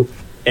do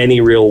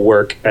any real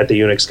work at the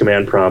Unix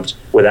command prompt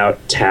without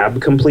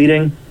tab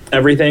completing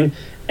everything.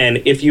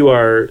 And if you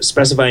are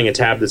specifying a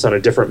tab that's on a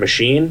different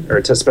machine,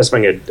 or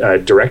specifying a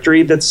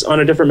directory that's on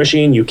a different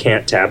machine, you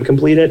can't tab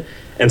complete it.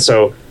 And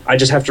so I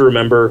just have to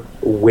remember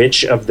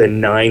which of the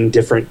 9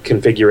 different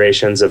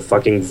configurations of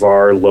fucking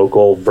var,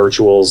 local,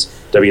 virtuals,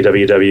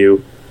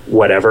 www,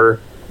 whatever,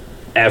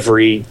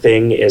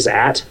 everything is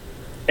at.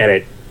 And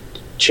it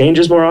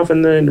changes more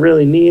often than it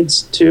really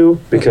needs to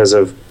because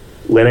of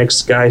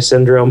Linux guy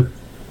syndrome.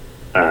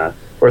 Where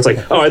it's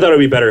like, oh, I thought it would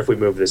be better if we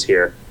moved this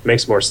here.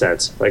 Makes more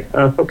sense. Like,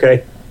 oh,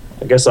 okay.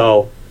 I guess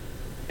I'll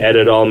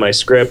edit all my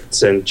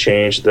scripts and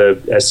change the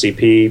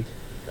SCP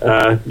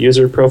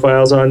user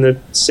profiles on the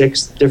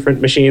 6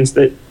 different machines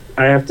that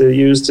I have to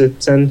use to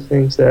send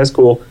things. That's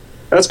cool.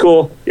 That's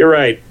cool. You're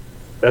right.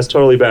 That's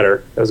totally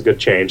better. That was a good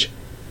change.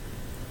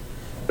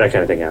 That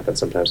kind of thing happens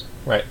sometimes.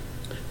 Right.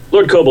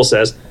 Lord KoL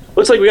says,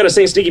 looks like we got a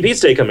St. Sneaky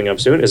Pete's Day coming up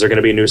soon. Is there going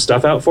to be new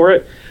stuff out for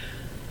it?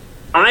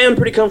 I am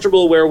pretty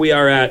comfortable where we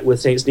are at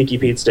with St. Sneaky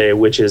Pete's Day,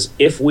 which is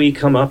if we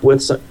come up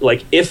with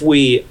if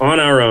we on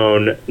our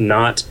own,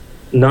 not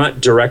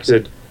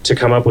directed to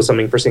come up with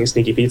something for St.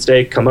 Sneaky Pete's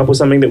Day, come up with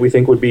something that we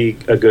think would be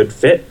a good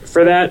fit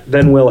for that,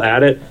 then we'll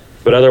add it.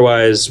 But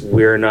otherwise,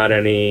 we're not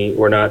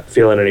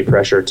feeling any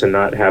pressure to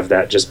not have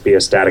that just be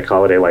a static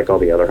holiday like all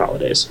the other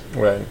holidays.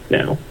 Right.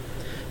 Now.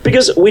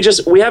 Because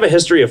we have a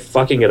history of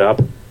fucking it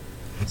up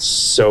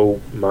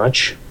so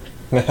much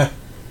that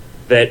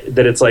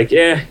it's like,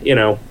 I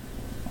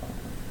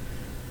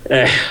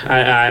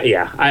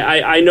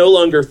no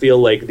longer feel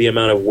like the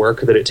amount of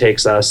work that it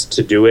takes us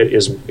to do it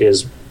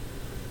is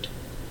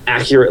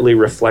accurately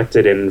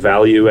reflected in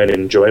value and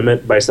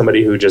enjoyment by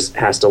somebody who just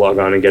has to log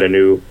on and get a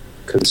new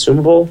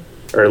consumable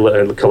or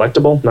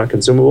collectible, not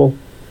consumable,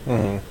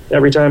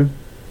 every time.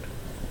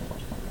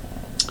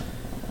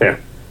 Yeah.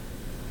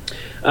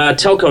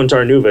 Telcon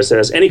Tarnuva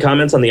says, any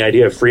comments on the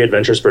idea of free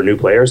adventures for new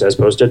players as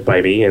posted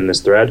by me in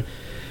this thread?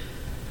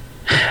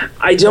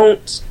 I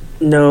don't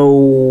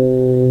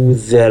know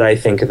that I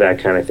think that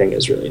kind of thing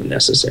is really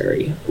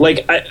necessary.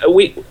 Like,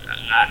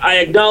 I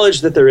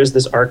acknowledge that there is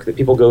this arc that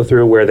people go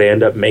through where they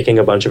end up making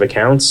a bunch of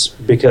accounts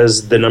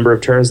because the number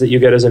of turns that you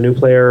get as a new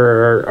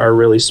player are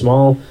really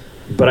small.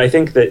 But I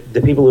think that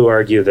the people who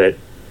argue that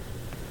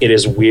it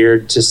is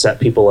weird to set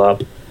people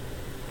up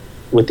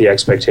with the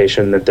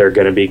expectation that they're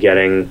going to be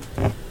getting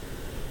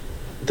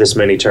this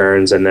many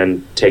turns and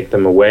then take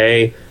them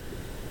away,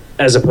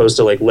 as opposed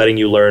to like letting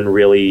you learn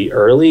really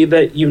early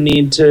that you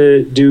need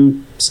to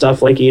do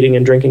stuff like eating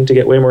and drinking to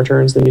get way more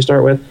turns than you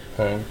start with.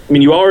 I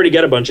mean, you already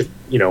get a bunch of,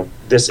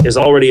 this is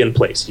already in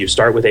place. You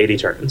start with 80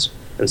 turns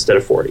instead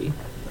of 40,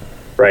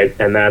 right?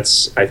 And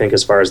that's, I think,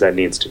 as far as that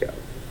needs to go.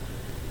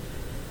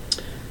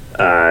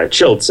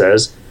 Chilled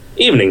says,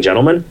 evening,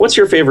 gentlemen. What's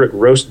your favorite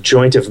roast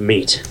joint of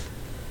meat?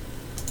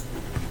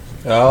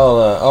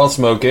 I'll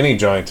smoke any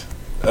joint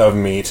of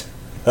meat.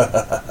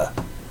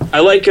 I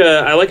like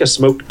a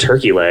smoked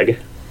turkey leg.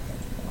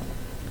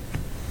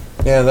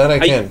 Yeah, that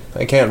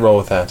I can't roll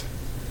with that.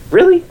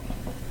 Really?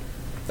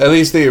 At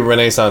least the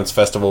Renaissance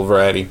Festival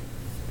variety.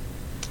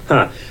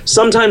 Huh.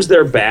 Sometimes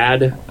they're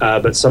bad,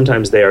 but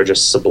sometimes they are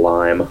just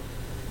sublime.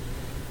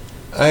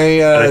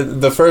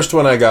 The first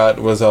one I got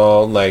was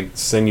all like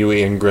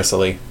sinewy and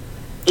gristly.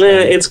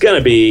 It's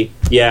gonna be,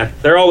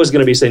 they're always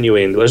gonna be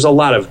sinewy. And there's a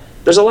lot of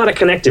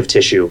connective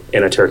tissue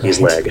in a turkey's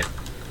leg.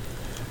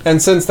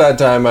 And since that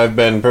time, I've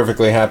been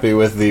perfectly happy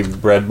with the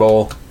bread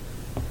bowl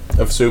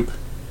of soup.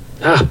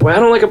 Ah, boy, I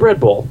don't like a bread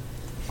bowl.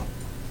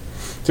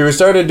 So we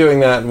started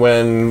doing that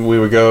when we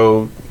would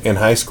go in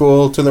high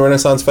school to the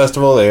Renaissance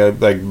Festival.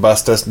 They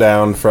bust us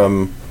down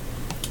from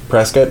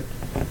Prescott.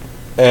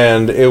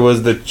 And it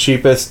was the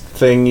cheapest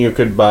thing you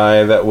could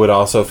buy that would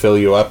also fill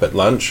you up at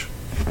lunch.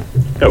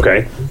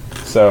 Okay.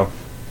 So,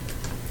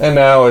 and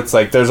now it's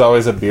like there's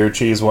always a beer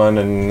cheese one,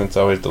 and it's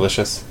always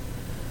delicious.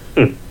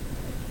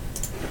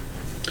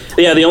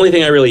 Yeah, the only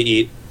thing I really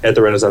eat at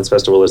the Renaissance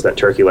Festival is that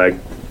turkey leg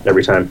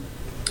every time.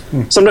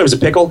 Sometimes a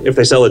pickle. If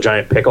they sell a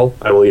giant pickle,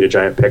 I will eat a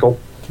giant pickle.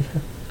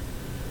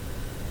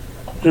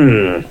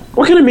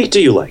 What kind of meat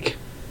do you like?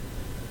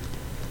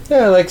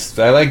 Yeah,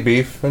 I like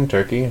beef and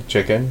turkey,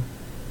 chicken.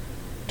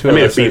 I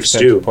made a beef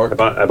stew. I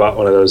bought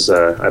one of those.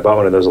 I bought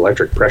one of those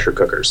electric pressure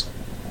cookers.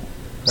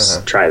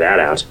 Try that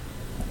out.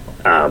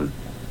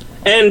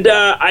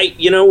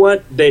 You know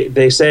what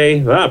they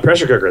say?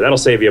 Pressure cooker, that'll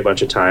save you a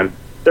bunch of time.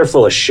 They're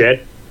full of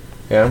shit.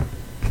 Yeah.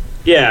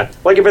 Yeah,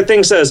 like if a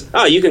thing says,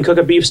 you can cook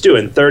a beef stew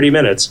in 30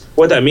 minutes,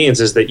 what that means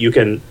is that you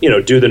can,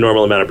 do the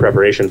normal amount of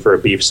preparation for a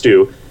beef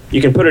stew.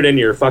 You can put it in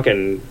your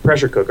fucking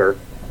pressure cooker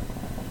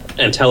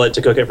and tell it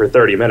to cook it for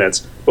 30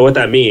 minutes. But what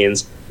that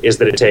means is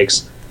that it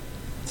takes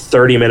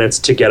 30 minutes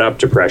to get up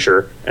to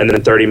pressure, and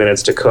then 30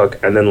 minutes to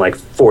cook, and then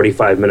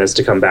 45 minutes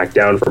to come back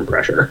down from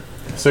pressure.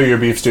 So your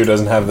beef stew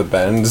doesn't have the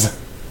bends?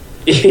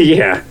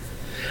 Yeah.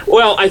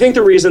 Well, I think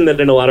the reason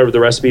that in a lot of the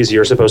recipes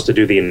you're supposed to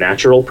do the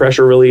natural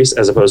pressure release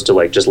as opposed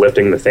to just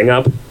lifting the thing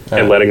up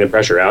and letting the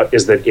pressure out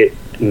is that it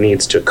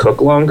needs to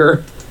cook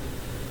longer.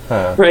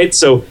 Right?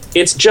 So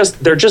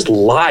they're just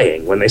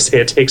lying when they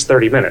say it takes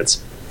 30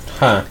 minutes.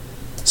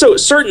 So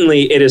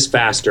certainly it is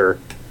faster.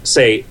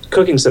 Say,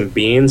 cooking some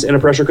beans in a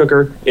pressure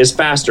cooker is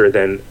faster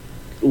than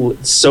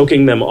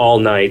soaking them all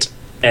night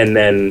and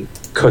then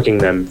cooking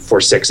them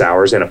for 6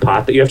 hours in a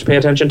pot that you have to pay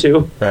attention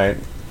to. Right.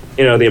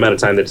 The amount of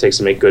time that it takes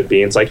to make good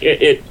beans,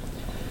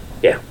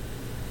 yeah.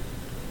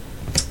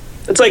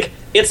 It's like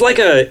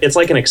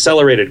an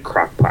accelerated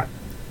crock pot.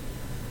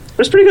 But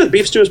it's pretty good.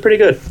 Beef stew is pretty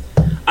good.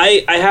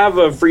 I have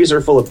a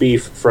freezer full of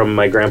beef from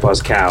my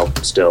grandpa's cow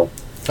still.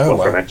 Wow.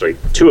 From actually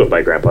 2 of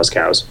my grandpa's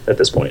cows at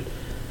this point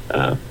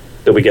that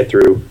we get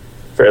through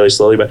fairly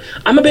slowly. But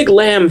I'm a big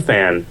lamb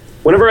fan.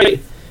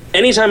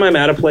 Anytime I'm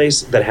at a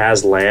place that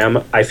has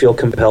lamb, I feel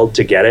compelled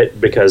to get it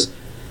because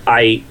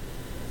I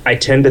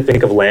tend to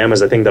think of lamb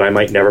as a thing that I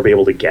might never be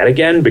able to get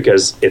again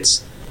because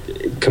it's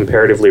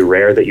comparatively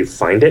rare that you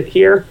find it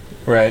here.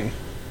 Right.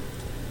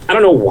 I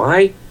don't know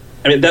why.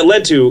 I mean, that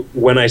led to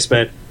when I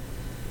spent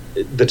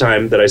the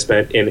time that I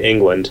spent in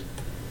England,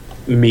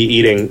 me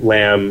eating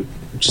lamb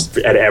just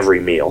at every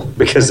meal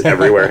because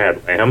everywhere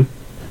had lamb.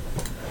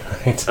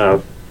 Right.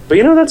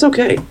 But that's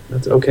okay.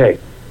 That's okay.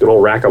 Good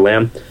old rack of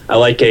lamb. I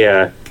like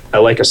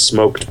a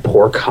smoked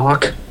pork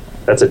hock.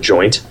 That's a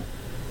joint.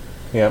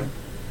 Yep.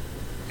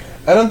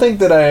 I don't think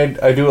that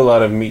I do a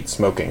lot of meat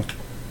smoking.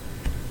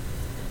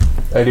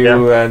 I do.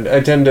 Yeah. I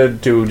tend to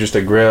do just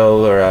a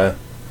grill or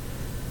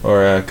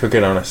cook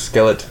it on a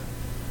skillet.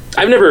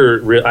 I've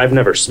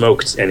never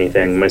smoked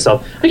anything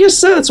myself. I guess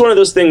that's one of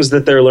those things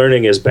that they're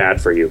learning is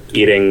bad for you.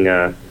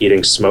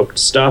 Eating smoked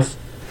stuff.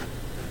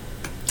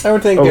 I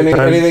would think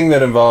anything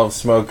that involves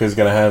smoke is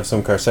going to have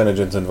some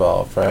carcinogens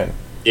involved, right?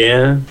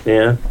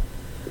 Yeah.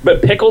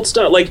 But pickled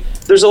stuff, like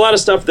there's a lot of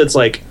stuff that's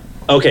like,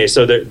 okay,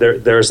 so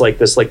there's like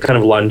this like kind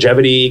of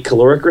longevity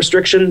caloric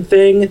restriction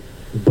thing,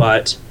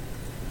 but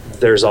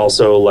there's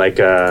also like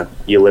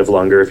you live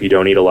longer if you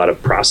don't eat a lot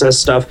of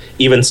processed stuff,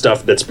 even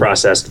stuff that's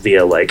processed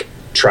via like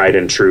tried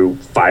and true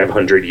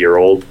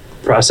 500-year-old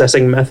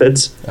processing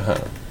methods.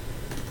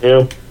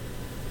 Uh-huh.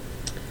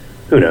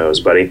 Who knows,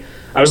 buddy?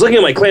 I was looking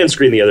at my clan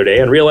screen the other day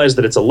and realized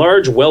that it's a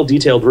large,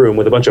 well-detailed room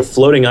with a bunch of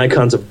floating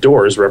icons of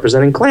doors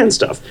representing clan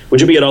stuff.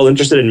 Would you be at all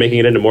interested in making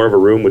it into more of a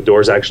room with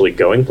doors actually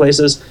going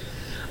places?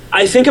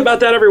 I think about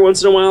that every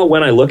once in a while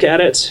when I look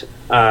at it,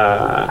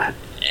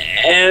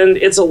 and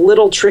it's a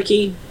little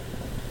tricky.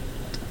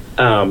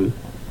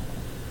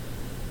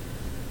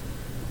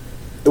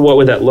 What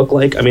would that look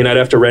like? I mean, I'd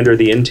have to render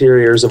the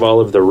interiors of all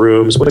of the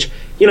rooms, which,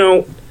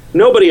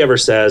 nobody ever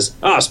says,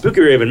 Spooky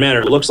Raven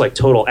Manor looks like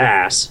total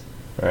ass.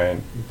 Right.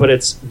 But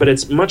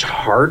it's much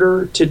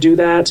harder to do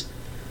that.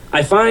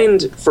 I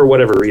find, for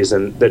whatever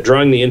reason, that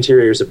drawing the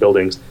interiors of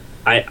buildings,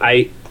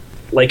 I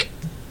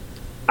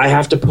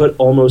have to put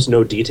almost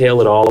no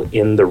detail at all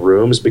in the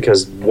rooms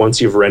because once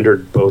you've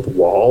rendered both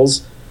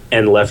walls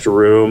and left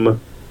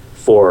room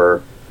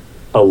for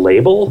a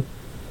label,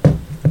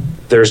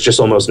 there's just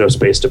almost no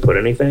space to put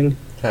anything.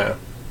 Yeah.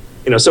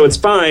 So it's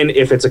fine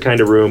if it's a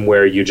kind of room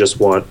where you just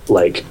want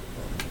like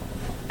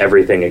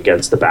everything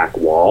against the back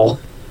wall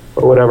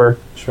or whatever.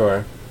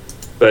 Sure.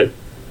 But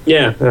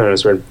yeah, I don't know,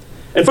 it's weird.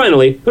 And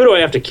finally, who do I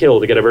have to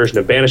kill to get a version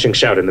of Banishing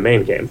Shout in the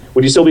main game?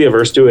 Would you still be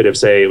averse to it if,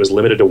 say, it was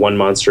limited to one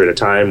monster at a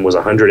time, was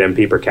 100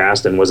 MP per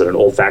cast, and was at an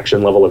old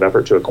faction level of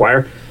effort to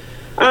acquire?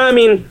 I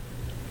mean,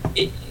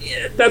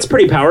 that's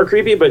pretty power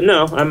creepy, but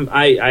no,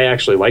 I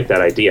actually like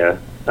that idea.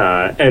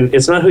 And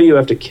it's not who you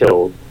have to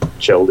kill,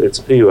 Chilled, it's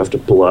who you have to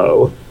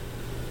blow.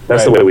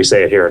 That's right. The way we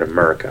say it here in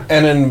America.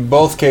 And in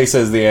both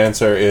cases, the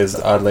answer is,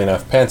 oddly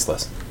enough,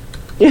 pantsless.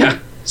 Yeah,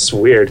 it's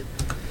weird.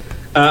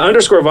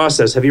 Underscore Voss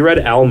says, have you read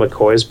Al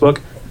McCoy's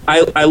book?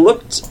 I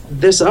looked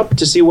this up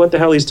to see what the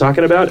hell he's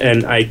talking about,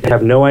 and I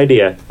have no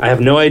idea. I have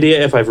no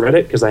idea if I've read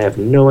it, because I have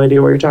no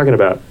idea what you're talking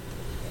about.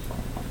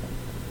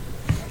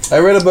 I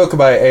read a book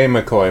by A.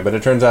 McCoy, but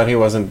it turns out he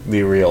wasn't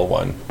the real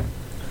one.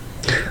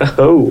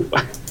 Oh.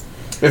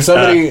 If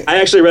somebody... I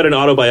actually read an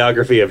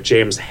autobiography of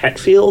James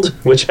Hetfield,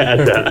 which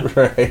had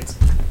right.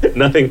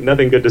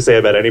 nothing good to say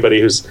about anybody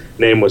whose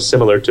name was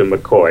similar to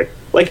McCoy.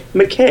 Like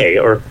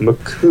McKay or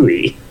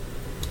McCooey.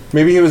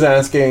 Maybe he was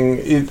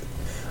asking...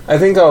 I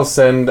think I'll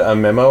send a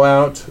memo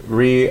out.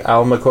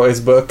 Al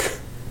McCoy's book.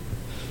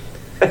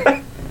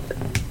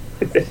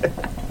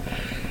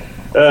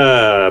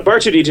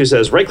 Bar2D2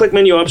 says, right-click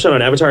menu option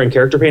on avatar and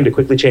character pane to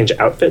quickly change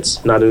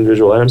outfits, not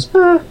individual items.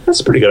 That's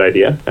a pretty good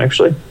idea,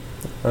 actually.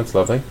 That's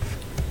lovely.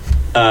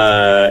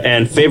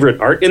 And favorite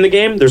art in the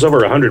game? There's over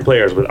 100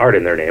 players with art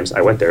in their names.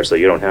 I went there, so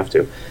you don't have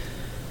to.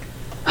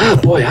 Oh,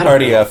 boy, I don't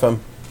know. RDFM.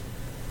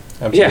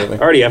 Absolutely.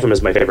 Yeah, RDFM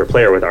is my favorite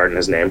player with art in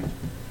his name.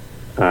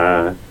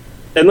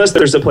 Unless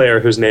there's a player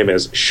whose name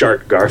is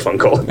Shart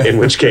Garfunkel, in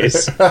which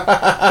case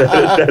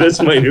that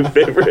is my new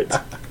favorite.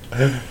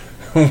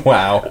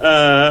 Wow.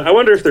 I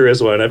wonder if there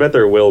is one. I bet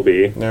there will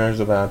be. There's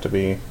about to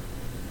be.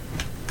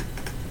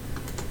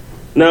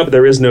 No,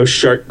 there is no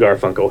Shart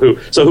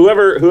Garfunkel. So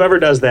whoever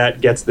does that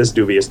gets this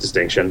dubious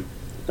distinction.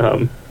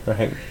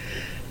 Right.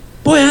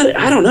 Boy,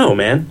 I don't know,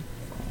 man.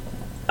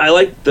 I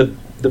like the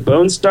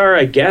Bone Star,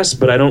 I guess,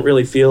 but I don't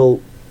really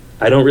feel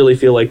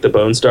like the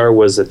Bone Star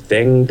was a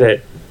thing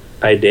that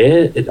I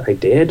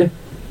did.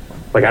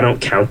 Like, I don't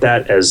count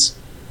that as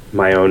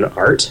my own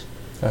art.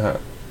 Uh-huh.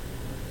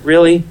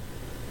 Really?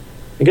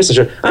 I guess I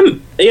should. I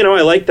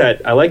like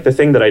that. I like the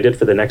thing that I did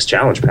for the next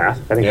challenge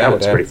path. I think that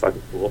looks pretty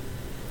fucking cool.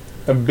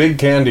 A big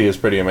candy is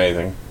pretty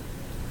amazing.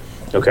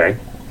 Okay.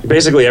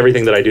 Basically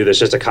everything that I do, that's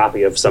just a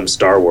copy of some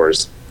Star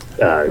Wars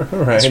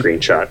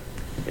screenshot.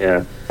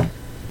 Yeah.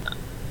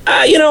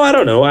 I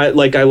don't know. I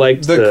liked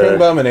the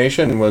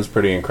Crimbomination was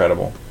pretty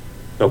incredible.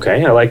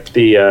 Okay, I liked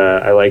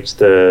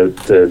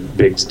the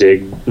Big's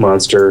Dig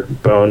monster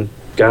bone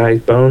guy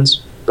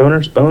bones.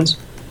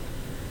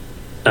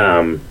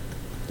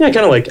 Yeah, I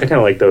kind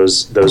of like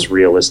those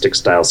realistic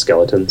style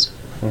skeletons.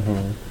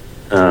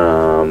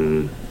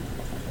 Mm-hmm.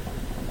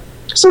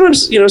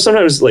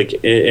 Sometimes like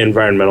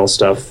environmental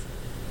stuff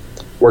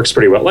works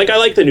pretty well. Like, I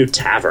like the new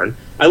tavern.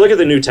 I look at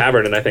the new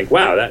tavern and I think,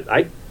 wow, that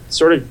I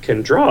sort of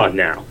can draw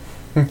now.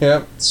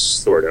 Yep.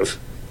 Sort of.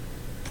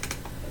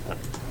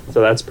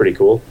 So that's pretty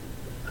cool.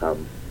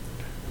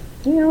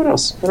 Yeah, what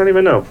else? I don't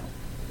even know.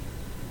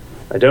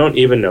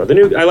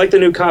 I like the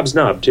new Cobb's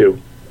knob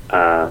too.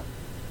 I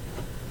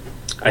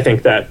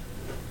think that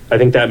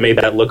made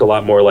that look a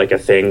lot more like a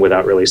thing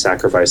without really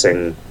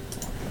sacrificing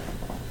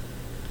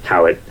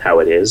how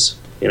it is,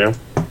 you know?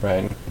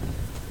 Right.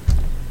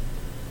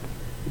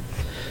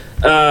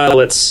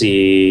 Let's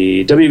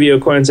see.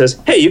 WVO Coin says,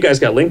 "Hey, you guys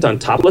got linked on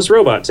Topless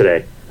Robot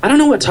today." I don't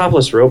know what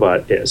Topless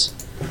Robot is.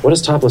 What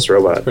is Topless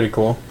Robot? It's pretty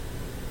cool.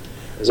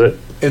 Is it?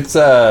 It's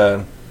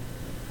a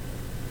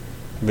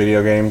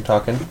video game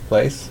talking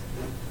place.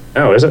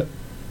 Oh, is it?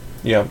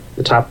 Yeah.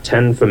 The top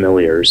 10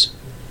 familiars.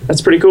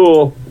 That's pretty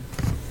cool.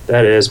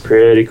 That is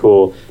pretty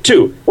cool.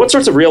 2. What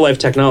sorts of real-life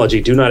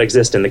technology do not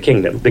exist in the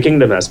Kingdom? The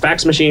Kingdom has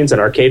fax machines and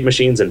arcade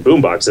machines and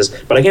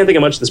boomboxes, but I can't think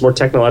of much that's more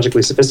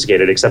technologically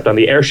sophisticated except on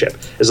the airship.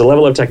 Is the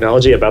level of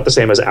technology about the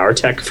same as our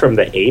tech from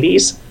the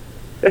 80s?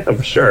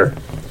 I'm sure.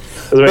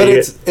 But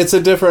it's a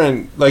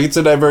different, like, it's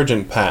a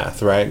divergent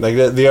path, right? Like,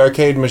 the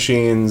arcade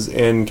machines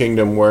in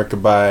Kingdom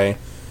work by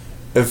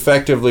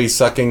effectively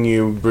sucking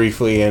you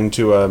briefly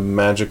into a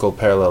magical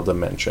parallel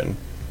dimension.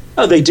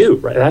 Oh, they do,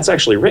 right? That's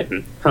actually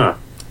written, huh?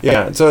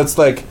 Yeah, so it's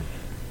like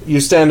you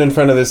stand in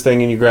front of this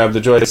thing and you grab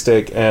the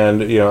joystick,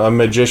 and a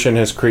magician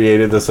has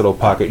created this little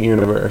pocket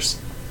universe.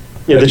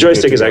 Yeah, the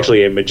joystick is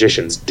actually a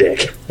magician's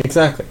dick.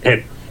 Exactly.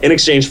 And in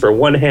exchange for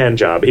one hand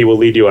job, he will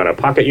lead you on a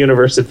pocket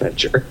universe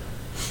adventure.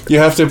 You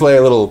have to play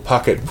a little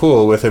pocket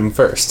pool with him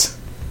first.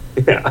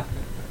 Yeah.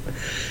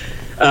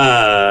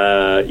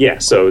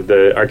 So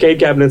the arcade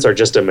cabinets are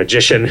just a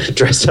magician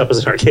dressed up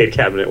as an arcade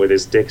cabinet with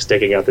his dick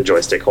sticking out the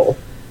joystick hole.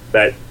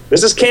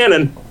 This is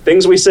canon.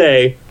 Things we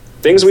say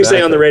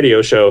on the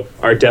radio show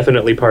are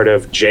definitely part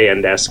of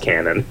J&S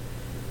canon.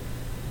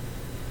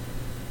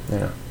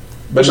 Yeah.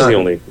 Which is the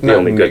only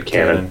good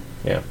canon.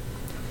 Yeah.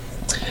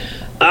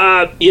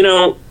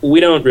 We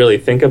don't really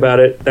think about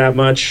it that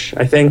much,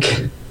 I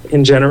think,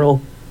 in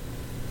general.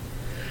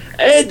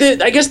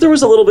 I guess there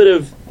was a little bit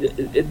of...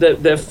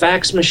 The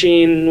fax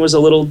machine was a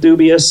little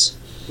dubious,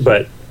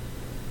 but...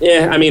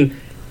 Yeah, I mean,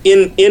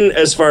 in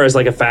as far as,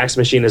 like, a fax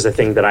machine is a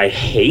thing that I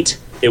hate,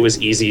 it was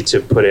easy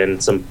to put in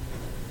some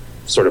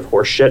sort of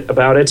horse shit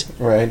about it.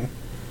 Right.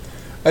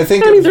 I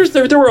mean,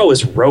 there were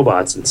always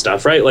robots and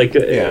stuff, right? Like,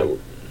 yeah.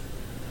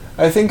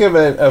 I think of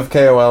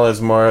KoL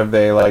as more of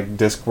a, like,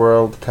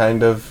 Discworld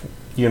kind of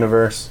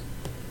universe,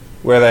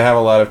 where they have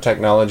a lot of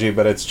technology,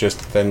 but it's just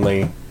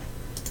thinly...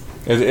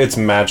 It's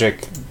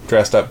magic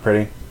dressed up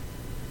pretty.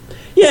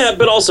 Yeah,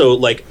 but also,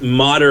 like,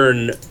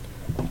 modern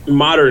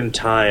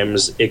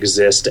times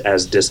exist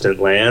as distant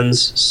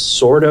lands,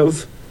 sort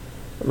of.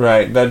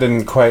 Right, that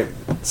didn't quite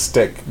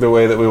stick the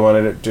way that we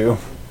wanted it to.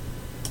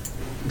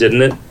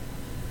 Didn't it?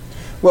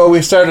 Well,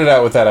 we started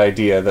out with that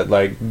idea that,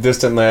 like,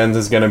 distant lands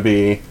is going to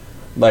be,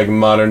 like,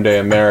 modern-day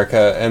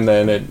America, and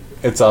then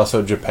it's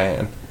also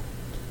Japan.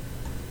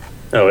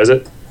 Oh, is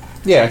it?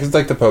 Yeah, because,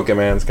 like, the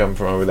Pokemans come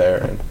from over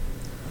there. And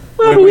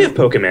well, but we have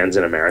Pokemans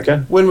in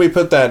America. When we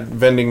put that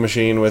vending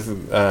machine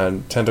with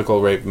tentacle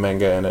rape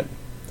manga in it.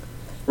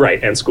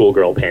 Right, and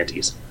schoolgirl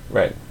panties.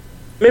 Right.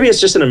 Maybe it's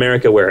just in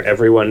America where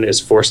everyone is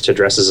forced to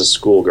dress as a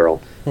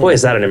schoolgirl. Boy,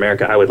 is that an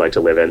America I would like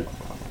to live in.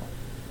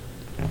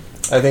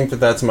 I think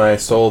that's my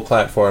sole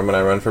platform when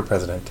I run for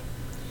president.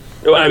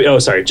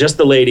 Sorry, just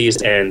the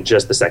ladies and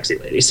just the sexy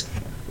ladies.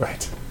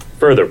 Right.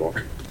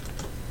 Furthermore,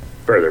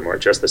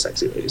 just the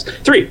sexy ladies.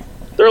 3.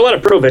 There are a lot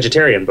of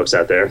pro-vegetarian books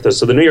out there,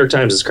 so the New York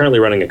Times is currently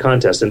running a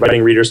contest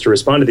inviting readers to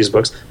respond to these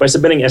books by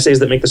submitting essays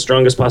that make the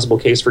strongest possible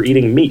case for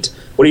eating meat.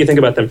 What do you think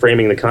about them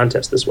framing the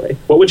contest this way?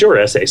 What would your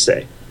essay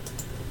say?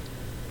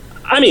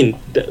 I mean,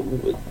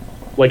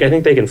 I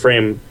think they can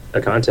frame a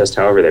contest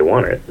however they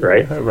want it,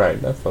 right? Right,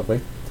 that's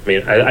lovely. I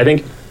mean, I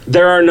think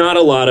there are not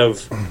a lot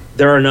of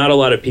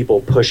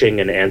people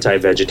pushing an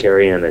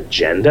anti-vegetarian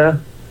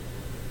agenda.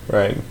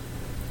 Right.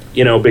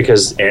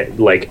 Because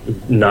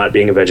not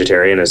being a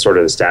vegetarian is sort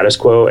of the status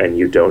quo, and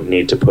you don't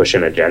need to push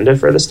an agenda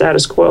for the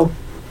status quo.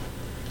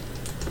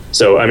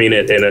 So, I mean,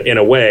 in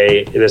a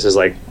way, this is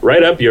like,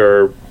 write up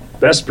your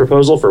best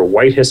proposal for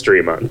White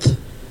History Month.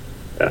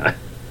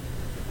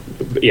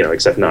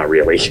 Except not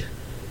really,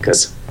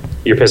 because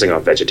you're pissing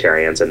off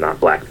vegetarians and not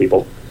black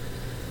people.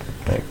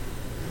 Right.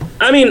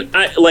 I mean,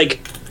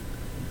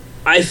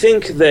 I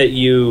think that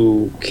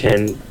you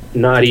can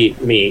not eat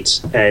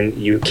meat, and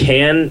you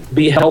can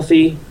be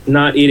healthy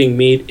not eating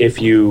meat if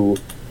you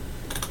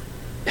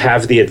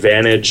have the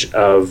advantage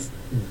of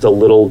the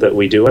little that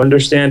we do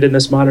understand in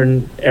this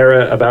modern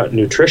era about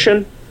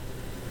nutrition.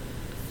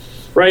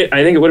 Right?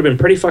 I think it would have been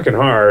pretty fucking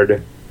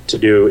hard to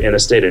do in a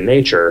state of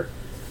nature.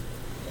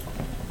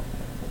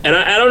 And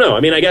I don't know.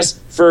 I mean, I guess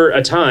for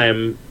a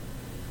time,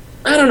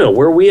 I don't know,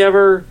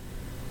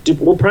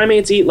 will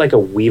primates eat like a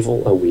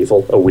weasel?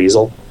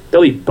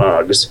 They'll eat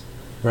bugs.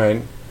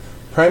 Right.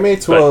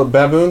 Baboons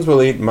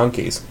will eat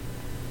monkeys.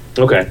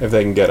 Okay. If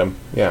they can get them,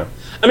 yeah.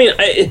 I mean,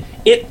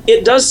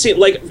 it does seem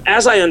like,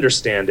 as I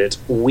understand it,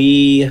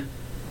 there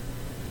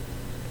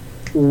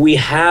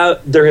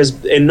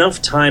has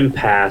enough time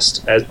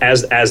passed,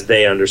 as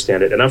they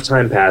understand it, enough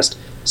time passed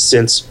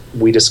since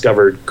we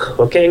discovered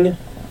cooking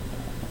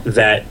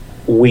that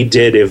we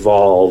did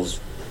evolve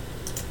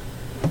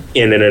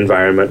in an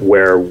environment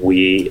where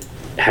we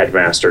had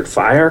mastered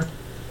fire,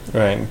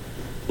 Right.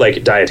 like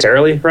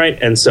dietarily, right?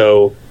 And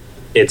so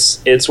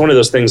it's one of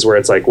those things where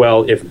it's like,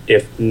 well,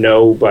 if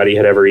nobody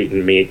had ever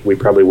eaten meat, we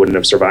probably wouldn't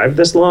have survived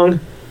this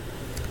long.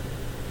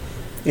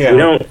 Yeah. We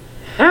don't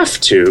have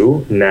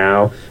to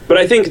now, but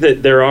I think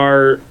that there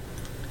are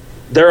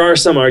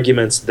some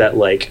arguments that,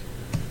 like,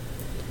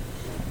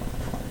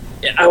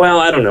 well,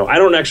 I don't know. I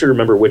don't actually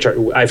remember which.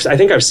 I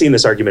think I've seen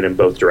this argument in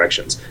both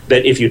directions.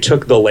 That if you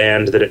took the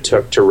land that it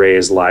took to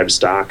raise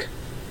livestock,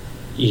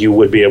 you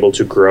would be able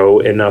to grow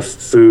enough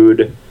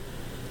food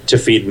to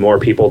feed more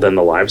people than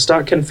the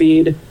livestock can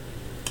feed.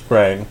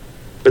 Right.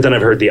 But then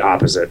I've heard the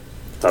opposite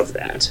of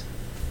that.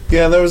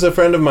 Yeah, there was a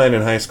friend of mine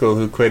in high school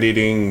who quit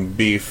eating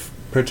beef,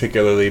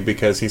 particularly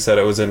because he said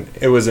it was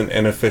an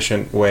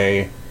inefficient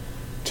way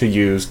to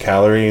use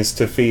calories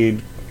to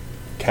feed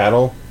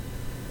cattle.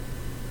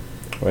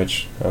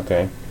 Which,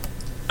 okay.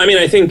 I mean,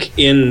 I think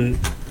in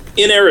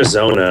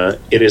Arizona,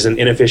 it is an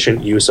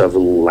inefficient use of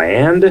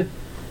land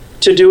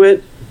to do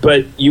it,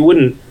 but you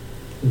wouldn't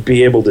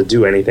be able to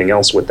do anything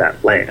else with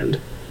that land,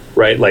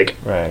 right? Like,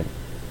 Right.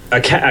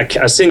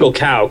 a single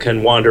cow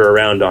can wander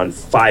around on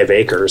 5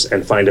 acres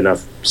and find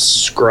enough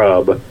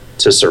scrub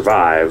to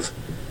survive,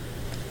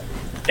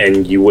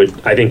 and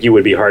I think you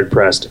would be hard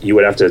pressed. You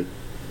would have to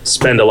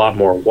spend a lot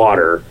more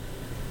water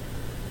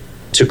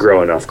to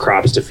grow enough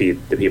crops to feed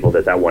the people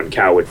that one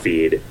cow would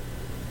feed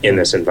in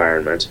this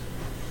environment,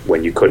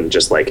 when you couldn't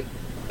just, like,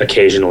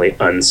 occasionally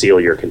unseal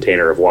your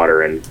container of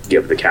water and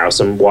give the cow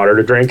some water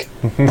to drink.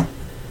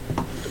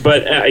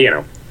 But I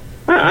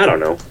don't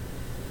know.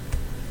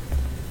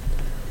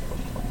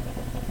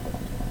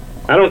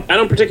 I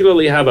don't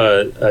particularly have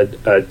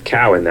a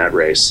cow in that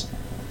race.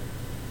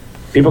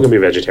 People can be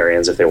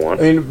vegetarians if they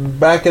want. I mean,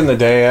 back in the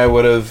day, I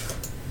would have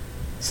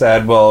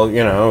said, well,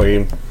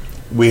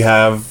 we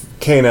have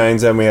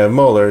canines and we have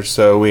molars,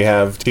 so we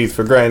have teeth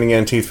for grinding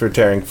and teeth for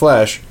tearing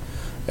flesh,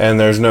 and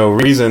there's no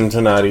reason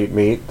to not eat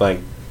meat. Like,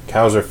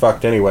 cows are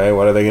fucked anyway.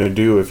 What are they going to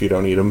do if you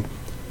don't eat them?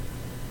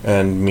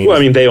 And meat. Well,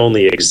 I mean, they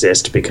only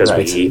exist because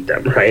Right. we eat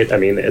them, right? I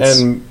mean,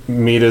 and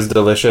meat is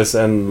delicious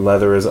and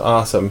leather is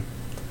awesome.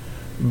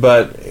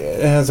 But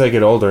as I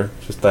get older,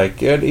 just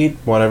like, eat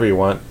whatever you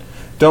want.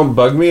 Don't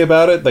bug me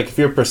about it. Like, if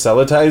you're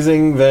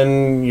proselytizing,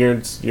 then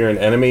you're an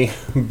enemy.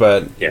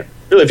 But yeah,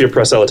 really, if you're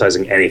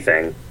proselytizing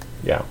anything.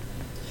 yeah.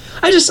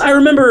 I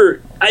remember,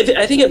 I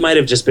think it might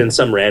have just been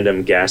some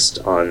random guest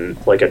on,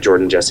 like, a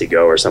Jordan Jesse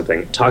Go or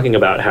something, talking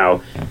about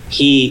how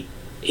he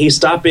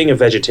stopped being a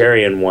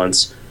vegetarian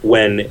once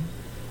when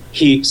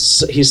he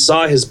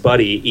saw his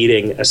buddy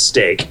eating a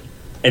steak,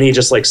 and he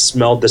just, like,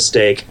 smelled the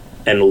steak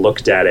and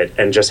looked at it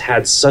and just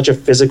had such a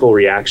physical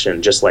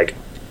reaction, just, like,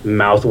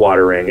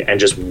 mouth-watering, and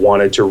just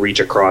wanted to reach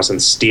across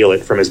and steal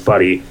it from his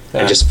buddy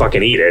and just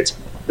fucking eat it,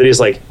 that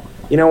he's like,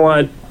 you know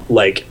what,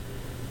 like,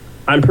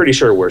 I'm pretty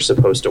sure we're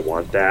supposed to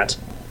want that.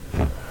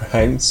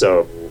 Right.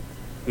 So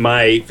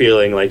my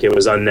feeling like it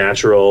was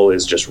unnatural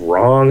is just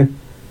wrong.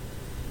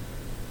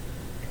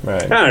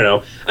 Right. I don't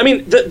know. I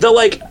mean, the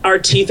like, our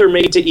teeth are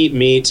made to eat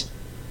meat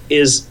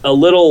is a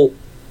little...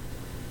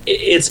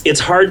 It's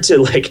hard to,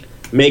 like,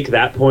 make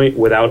that point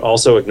without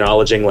also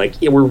acknowledging, like,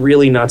 yeah, we're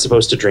really not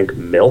supposed to drink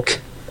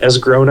milk as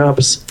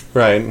grown-ups.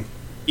 Right.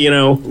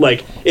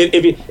 Like,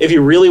 if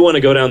you really want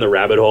to go down the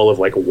rabbit hole of,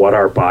 like, what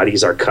our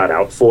bodies are cut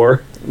out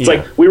for, it's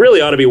like, we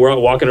really ought to be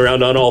walking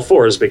around on all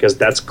fours, because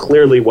that's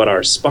clearly what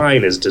our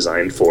spine is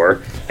designed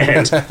for,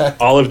 and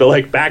all of the,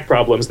 like, back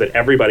problems that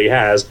everybody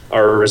has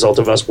are a result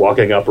of us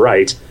walking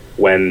upright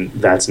when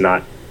that's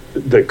not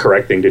the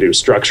correct thing to do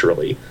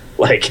structurally.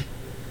 Like,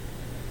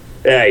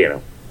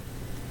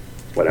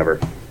 whatever.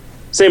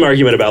 Same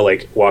argument about,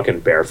 like, walking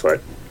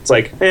barefoot. It's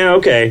like,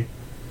 okay,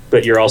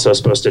 but you're also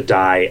supposed to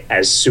die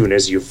as soon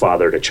as you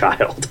fathered a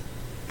child.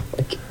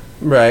 Like,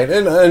 Right.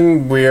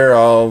 And we're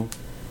all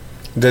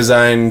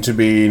designed to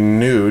be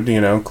nude,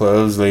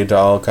 clothes lead to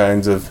all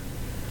kinds of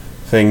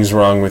things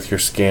wrong with your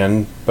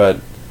skin, but...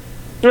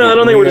 No, I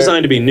don't think we're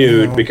designed to be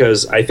nude,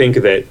 because I think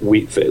that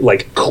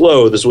like,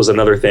 clothes was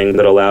another thing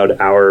that allowed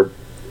our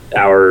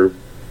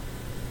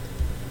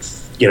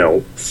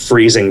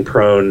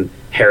freezing-prone,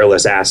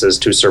 hairless asses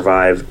to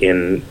survive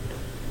in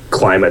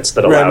climates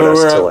that allowed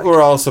us to, like...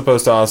 We're all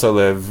supposed to also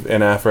live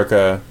in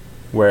Africa,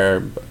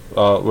 where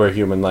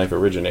human life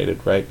originated,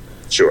 right?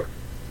 Sure.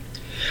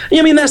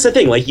 I mean, that's the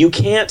thing. Like, you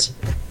cannot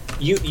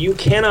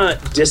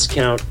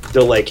discount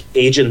the, like,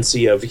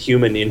 agency of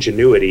human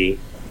ingenuity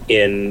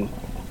in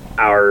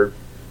our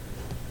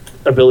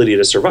ability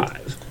to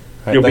survive.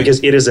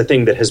 Because it is a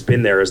thing that has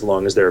been there as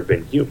long as there have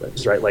been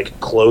humans, right? Like,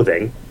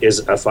 clothing is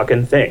a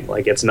fucking thing.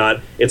 Like, it's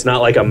not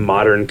like a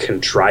modern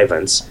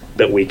contrivance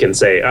that we can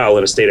say, oh,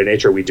 in a state of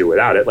nature we do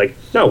without it. Like,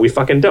 no, we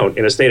fucking don't.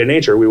 In a state of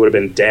nature, we would have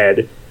been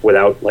dead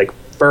without, like,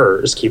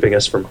 furs keeping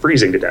us from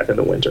freezing to death in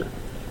the winter.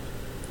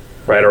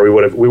 Right? Or we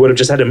would have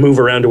just had to move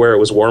around to where it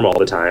was warm all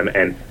the time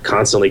and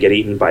constantly get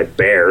eaten by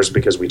bears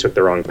because we took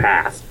the wrong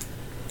path.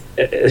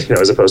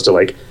 As opposed to,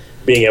 like,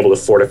 being able to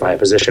fortify a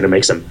position and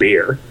make some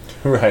beer.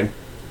 Right.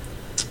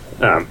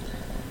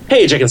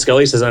 Hey, Chicken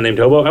Scully, says Unnamed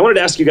Hobo. I wanted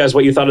to ask you guys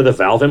what you thought of the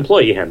Valve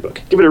Employee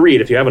Handbook. Give it a read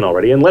if you haven't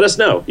already, and let us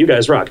know. You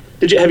guys rock.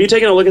 Have you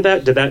taken a look at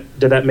that? Did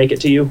that make it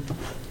to you?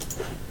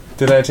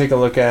 Did I take a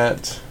look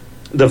at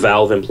the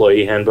Valve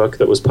Employee Handbook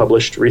that was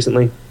published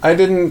recently? I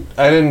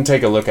didn't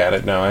take a look at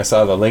it. No, I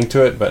saw the link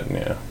to it, but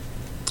yeah.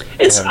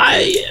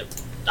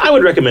 I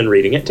would recommend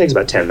reading it. It takes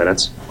about 10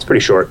 minutes. It's pretty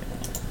short.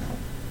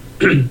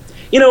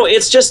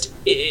 It's just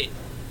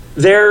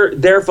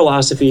their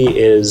philosophy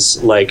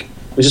is like,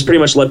 we just pretty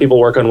much let people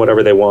work on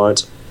whatever they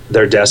want.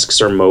 Their desks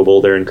are mobile.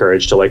 They're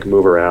encouraged to like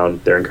move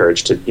around. They're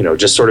encouraged to,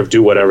 just sort of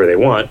do whatever they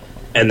want.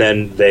 And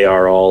then they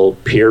are all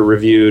peer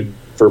reviewed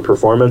for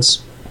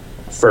performance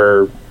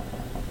for,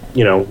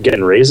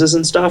 getting raises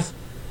and stuff.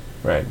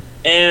 Right.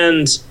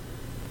 And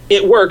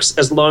it works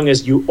as long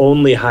as you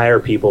only hire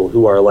people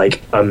who are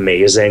like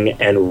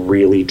amazing and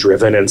really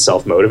driven and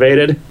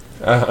self-motivated.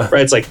 Uh-huh.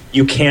 Right? It's like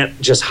you can't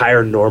just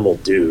hire normal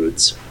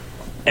dudes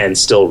and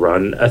still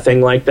run a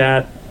thing like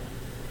that.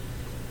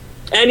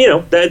 And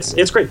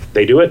it's great.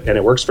 They do it and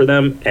it works for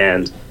them,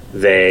 and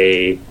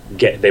they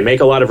make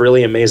a lot of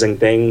really amazing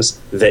things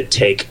that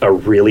take a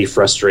really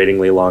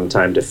frustratingly long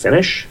time to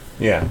finish.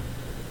 Yeah.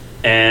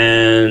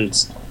 And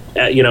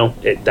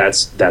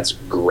that's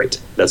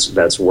great.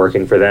 That's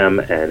working for them,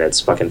 and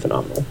it's fucking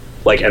phenomenal.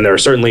 Like, and there are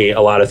certainly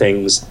a lot of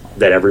things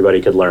that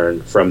everybody could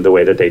learn from the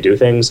way that they do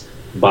things,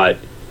 but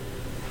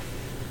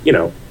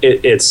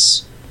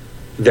it's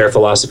their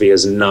philosophy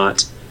is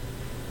not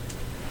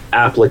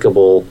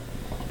applicable.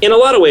 In a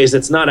lot of ways,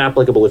 it's not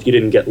applicable if you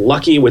didn't get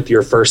lucky with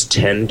your first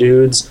 10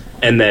 dudes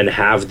and then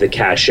have the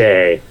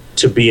cachet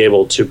to be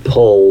able to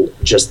pull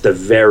just the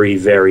very,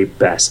 very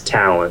best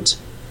talent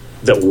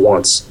that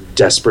wants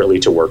desperately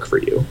to work for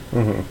you.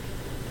 Mm-hmm.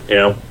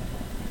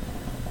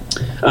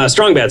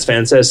 Strong Bads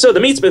fan says, so the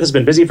Meatsmith has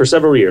been busy for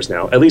several years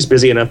now, at least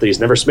busy enough that he's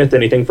never smithed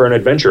anything for an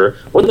adventurer.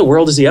 What in the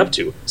world is he up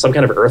to? Some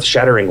kind of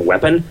earth-shattering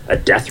weapon? A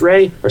death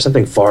ray? Or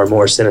something far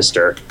more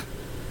sinister?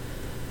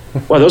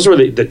 Well, those were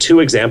the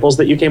two examples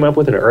that you came up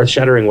with, an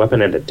earth-shattering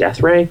weapon and a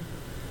death ray?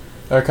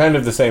 Are kind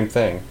of the same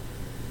thing.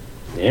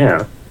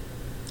 Yeah.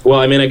 Well,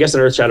 I mean, I guess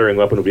an earth-shattering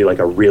weapon would be like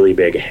a really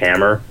big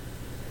hammer,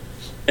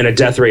 and a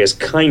death ray is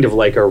kind of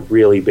like a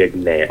really big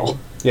nail.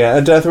 Yeah,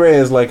 a death ray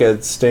is like a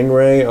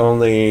stingray,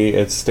 only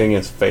its sting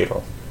is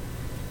fatal.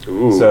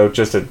 Ooh. So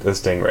just a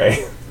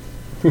stingray.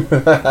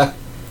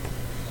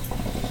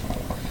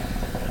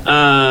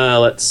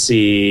 Let's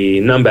see.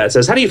 Numbat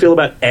says, how do you feel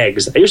about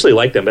eggs? I usually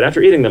like them, but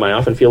after eating them, I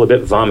often feel a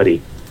bit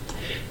vomity.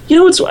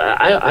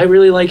 I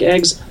really like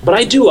eggs, but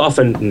I do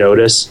often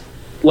notice,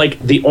 like,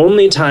 the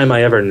only time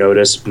I ever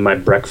notice my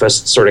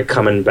breakfast sort of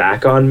coming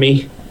back on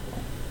me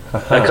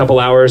a couple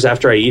hours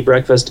after I eat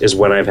breakfast is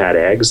when I've had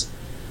eggs.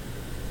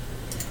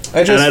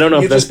 And I don't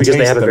know if that's because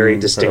they have a very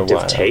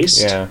distinctive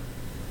taste. Yeah.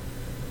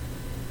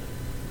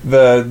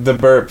 The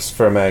burps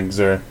from eggs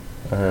are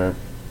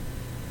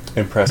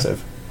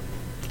impressive.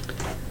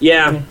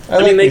 Yeah,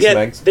 I mean they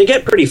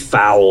get pretty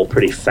foul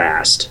pretty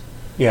fast.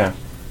 Yeah.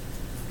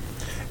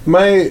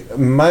 My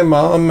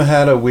mom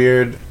had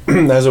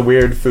has a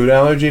weird food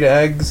allergy to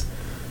eggs,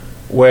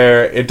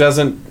 where it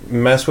doesn't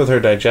mess with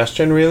her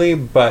digestion really,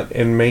 but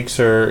it makes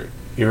her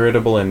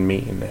irritable and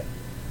mean.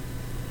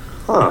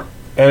 Huh.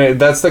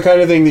 And that's the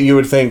kind of thing that you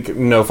would think,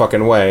 no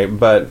fucking way,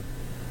 but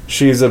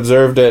she's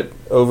observed it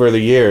over the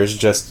years.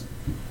 Just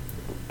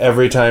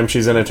every time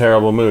she's in a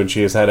terrible mood,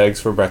 she has had eggs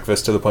for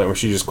breakfast to the point where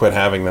she just quit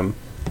having them.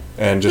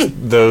 And just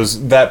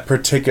that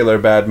particular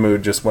bad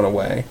mood just went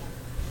away.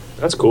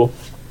 That's cool.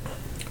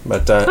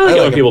 But I like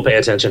it when people pay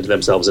attention to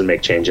themselves and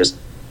make changes.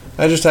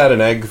 I just had an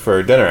egg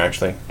for dinner,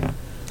 actually.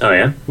 Oh,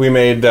 yeah? We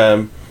made...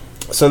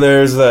 so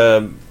there's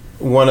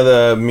one of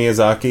the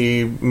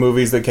Miyazaki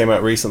movies that came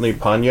out recently,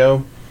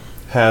 Ponyo,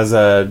 has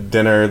a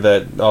dinner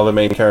that all the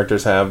main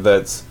characters have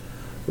that's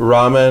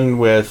ramen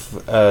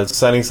with a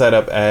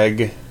sunny-side-up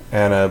egg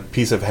and a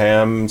piece of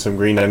ham, some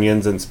green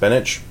onions, and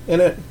spinach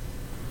in it.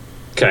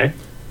 Okay.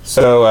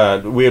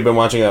 So we had been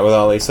watching that with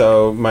Ollie,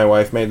 so my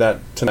wife made that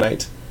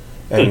tonight.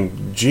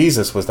 And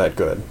Jesus, was that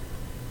good.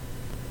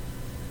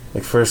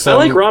 Like for some, I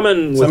like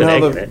ramen with an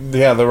egg in it.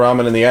 Yeah, the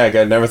ramen and the egg.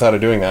 I'd never thought of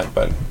doing that,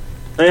 but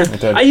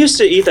I used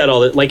to eat that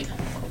all the... Like,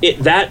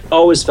 that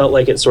always felt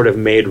like it sort of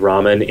made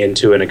ramen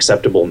into an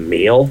acceptable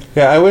meal.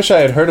 Yeah, I wish I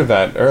had heard of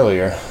that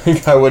earlier.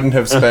 I wouldn't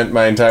have spent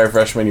my entire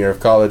freshman year of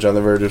college on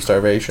the verge of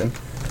starvation.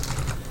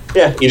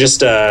 Yeah, you just,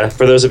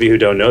 for those of you who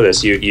don't know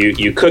this,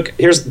 you cook...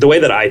 Here's the way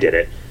that I did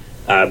it.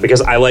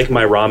 Because I like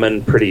my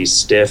ramen pretty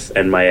stiff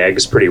and my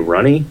eggs pretty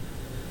runny.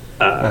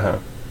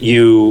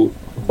 You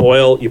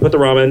put the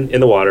ramen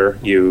in the water,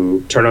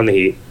 you turn on the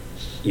heat,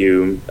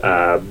 you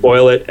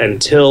boil it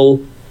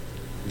until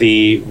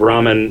the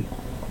ramen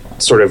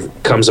sort of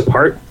comes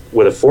apart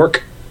with a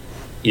fork.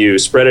 You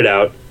spread it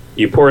out,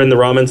 you pour in the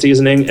ramen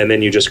seasoning, and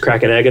then you just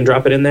crack an egg and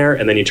drop it in there,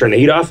 and then you turn the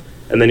heat off,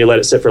 and then you let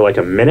it sit for like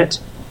a minute,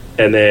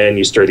 and then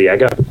you stir the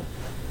egg up.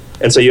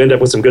 And so you end up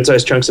with some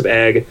good-sized chunks of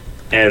egg,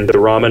 and the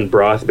ramen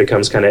broth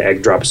becomes kind of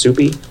egg drop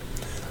soupy.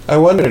 I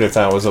wondered if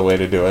that was a way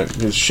to do it.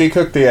 'Cause she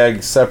cooked the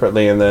eggs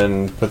separately and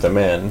then put them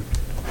in.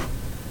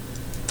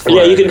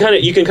 Yeah, you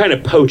can kind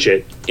of poach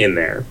it in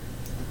there.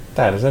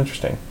 That is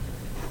interesting.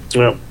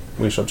 Well,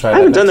 we shall try. I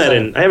haven't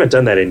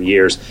done that in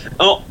years.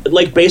 Oh,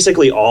 like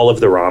basically all of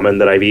the ramen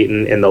that I've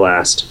eaten in the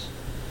last,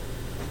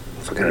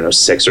 I don't know,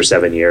 6 or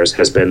 7 years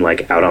has been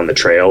like out on the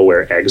trail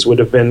where eggs would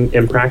have been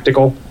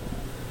impractical.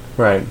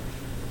 Right.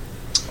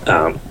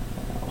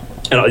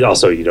 And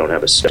also, you don't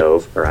have a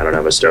stove, or I don't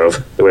have a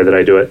stove the way that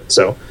I do it,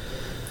 so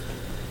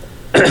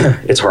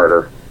it's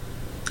harder.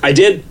 I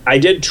did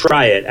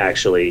try it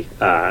actually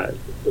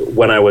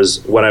when I was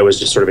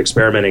just sort of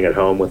experimenting at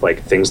home with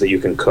like things that you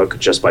can cook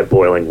just by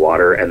boiling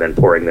water and then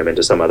pouring them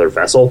into some other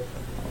vessel.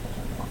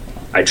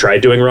 I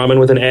tried doing ramen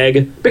with an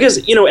egg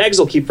because eggs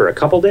will keep for a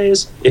couple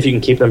days if you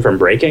can keep them from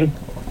breaking,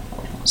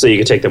 so you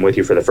could take them with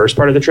you for the first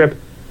part of the trip,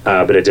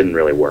 but it didn't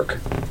really work.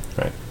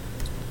 Right.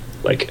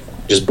 Like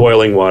just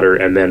boiling water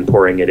and then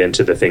pouring it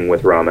into the thing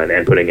with ramen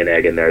and putting an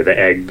egg in there. The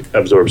egg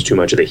absorbs too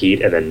much of the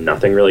heat and then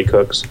nothing really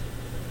cooks.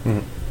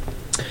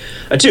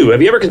 Mm-hmm. 2,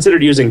 have you ever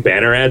considered using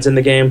banner ads in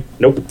the game?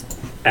 Nope.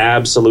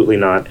 Absolutely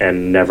not,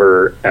 and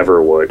never,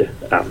 ever would.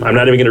 I'm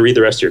not even going to read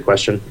the rest of your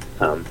question.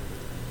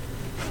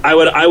 I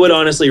would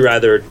honestly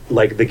rather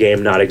like the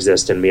game not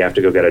exist and me have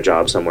to go get a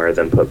job somewhere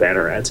than put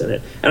banner ads in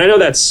it. And I know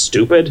that's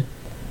stupid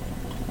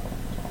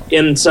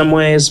in some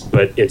ways,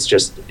 but it's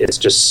just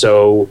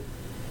so...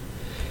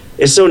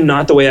 It's so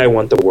not the way I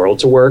want the world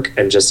to work,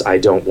 and just I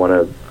don't want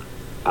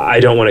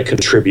to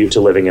contribute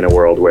to living in a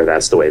world where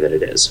that's the way that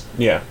it is.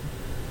 Yeah.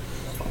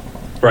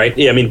 Right?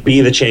 Yeah, I mean,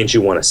 be the change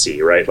you want to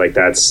see, right? Like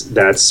that's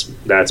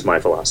my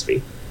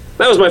philosophy.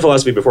 That was my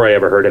philosophy before I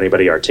ever heard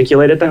anybody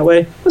articulate it that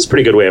way. That's a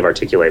pretty good way of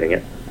articulating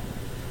it.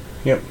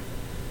 Yep.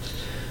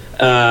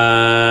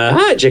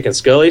 Hi, Chicken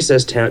Scully,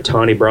 says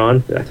Tawny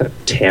Braun. I thought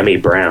Tammy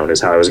Brown is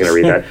how I was going to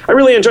read that. I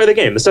really enjoy the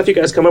game. The stuff you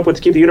guys come up with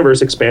to keep the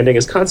universe expanding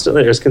is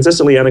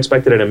consistently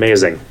unexpected and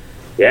amazing.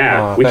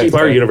 Yeah, we keep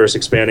our universe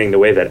expanding the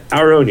way that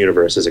our own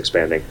universe is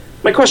expanding.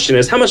 My question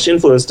is, how much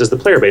influence does the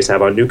player base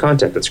have on new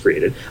content that's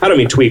created? I don't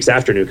mean tweaks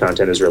after new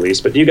content is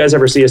released, but do you guys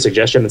ever see a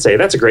suggestion and say,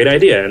 that's a great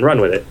idea, and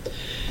run with it?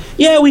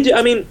 Yeah, we do.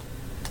 I mean,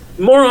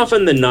 more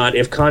often than not,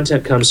 if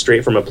content comes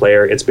straight from a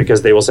player, it's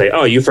because they will say,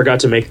 oh, you forgot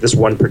to make this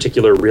one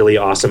particular really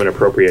awesome and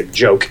appropriate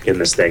joke in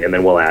this thing, and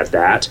then we'll add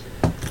that.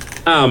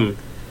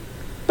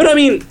 But I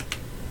mean,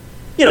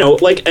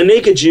 like a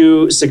Naked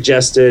Jew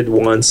suggested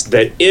once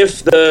that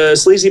if the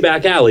Sleazy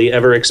Back Alley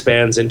ever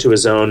expands into a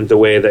zone the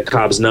way that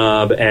Cobb's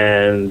Knob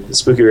and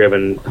Spooky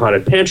Raven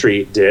Haunted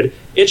Pantry did,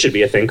 it should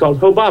be a thing called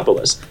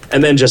Hobopolis.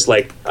 And then just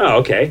like, oh,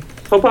 okay,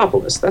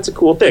 Hobopolis, that's a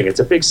cool thing. It's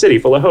a big city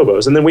full of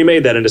hobos. And then we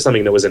made that into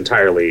something that was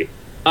entirely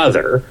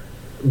other.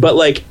 But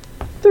like,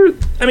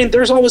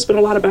 there's always been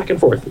a lot of back and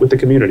forth with the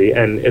community,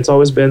 and it's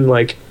always been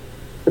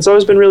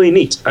really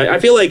neat. I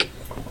feel like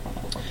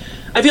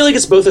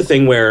it's both a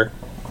thing where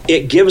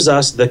it gives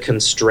us the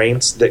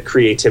constraints that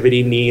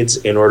creativity needs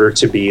in order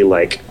to be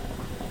like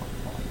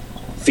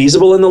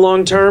feasible in the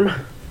long term,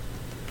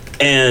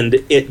 and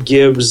it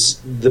gives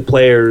the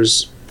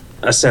players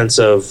a sense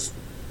of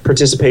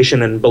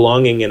participation and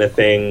belonging in a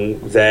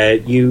thing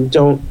that you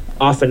don't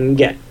often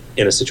get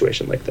in a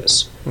situation like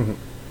this.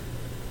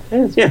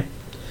 Mm-hmm. Yeah.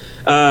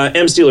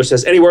 M. Steeler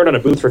says, any word on a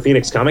booth for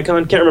Phoenix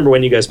Comic-Con? Can't remember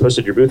when you guys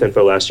posted your booth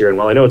info last year, and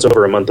while I know it's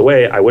over a month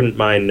away, I wouldn't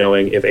mind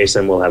knowing if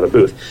ASIM will have a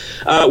booth.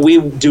 We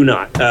do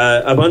not.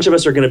 A bunch of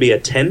us are going to be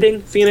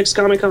attending Phoenix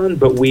Comic-Con,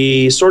 but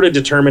we sort of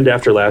determined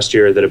after last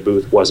year that a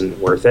booth wasn't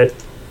worth it.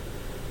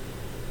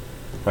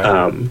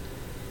 Right.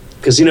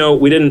 Because,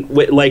 we didn't...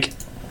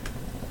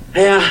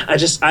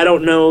 I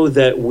don't know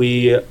that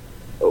we...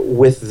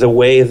 with the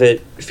way that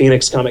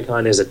Phoenix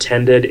Comic-Con is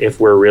attended, if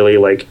we're really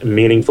like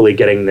meaningfully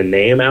getting the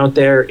name out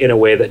there in a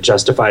way that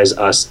justifies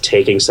us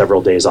taking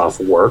several days off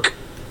work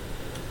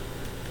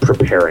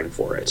preparing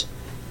for it.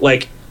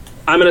 Like,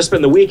 I'm going to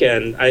spend the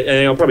weekend,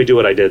 and I'll probably do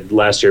what I did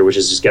last year, which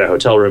is just get a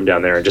hotel room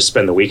down there and just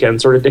spend the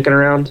weekend sort of dicking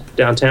around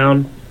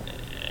downtown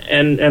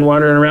and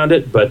wandering around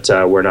it, but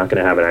we're not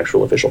going to have an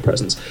actual official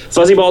presence.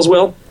 Fuzzy Balls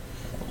will.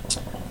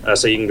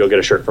 So you can go get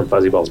a shirt from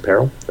Fuzzy Balls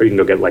Apparel, or you can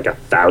go get like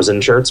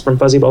 1,000 shirts from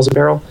Fuzzy Balls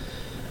Apparel.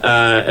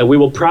 And we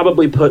will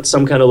probably put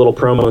some kind of little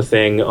promo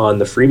thing on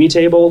the freebie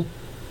table,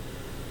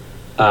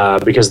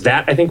 because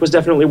that I think was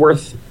definitely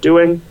worth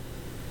doing.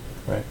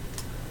 Right.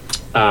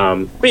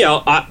 But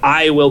yeah,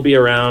 I will be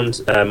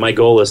around. My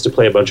goal is to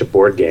play a bunch of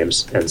board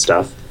games and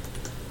stuff.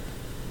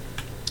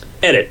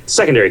 Edit.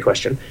 Secondary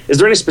question. Is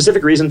there any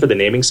specific reason for the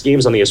naming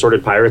schemes on the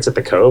assorted pirates at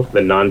the Cove?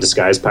 The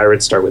non-disguised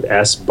pirates start with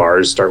S,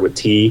 bars start with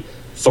T,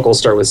 Fuckles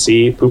start with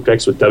C, poop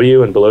decks with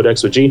W, and below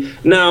decks with G.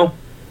 No.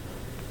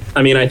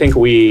 I mean, I think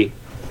we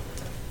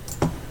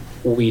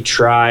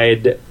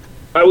tried...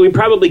 we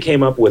probably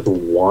came up with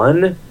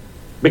one,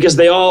 because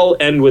they all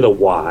end with a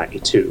Y,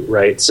 too,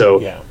 right? So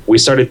yeah. We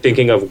started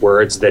thinking of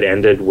words that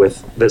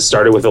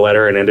started with a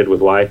letter and ended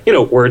with Y.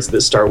 Words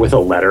that start with a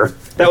letter.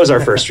 That was our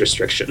first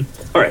restriction.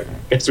 All right,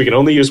 guess we can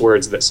only use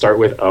words that start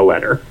with a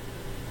letter.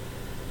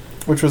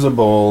 Which was a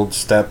bold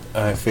step,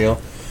 I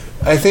feel.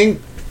 I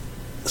think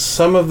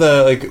some of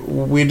the, like,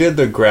 we did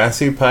the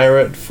Grassy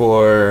Pirate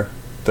for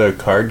the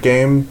card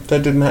game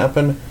that didn't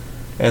happen,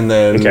 and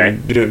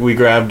then we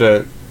grabbed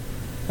a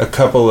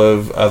couple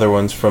of other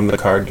ones from the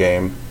card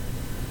game,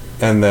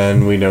 and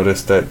then we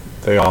noticed that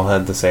they all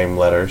had the same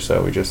letter,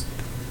 so we just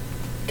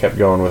kept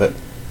going with it.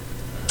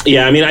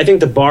 Yeah, I mean, I think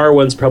the bar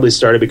ones probably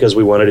started because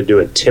we wanted to do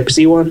a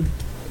tipsy one.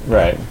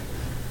 Right.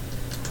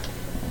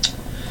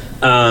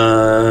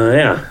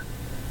 Yeah.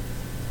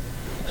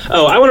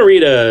 Oh, I want to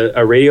read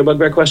a radio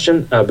bugbear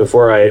question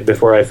before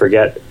I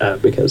forget,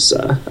 because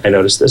I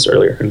noticed this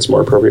earlier and it's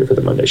more appropriate for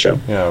the Monday show.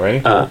 Yeah,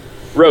 ready?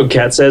 Rogue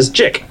Cat says,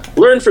 Jick,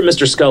 learn from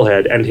Mr.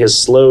 Skullhead and his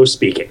slow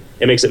speaking.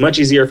 It makes it much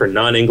easier for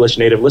non-English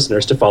native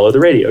listeners to follow the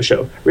radio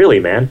show. Really,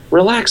 man,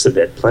 relax a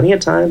bit. Plenty of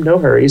time, no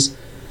hurries.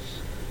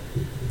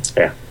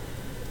 Yeah.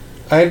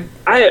 I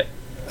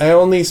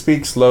only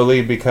speak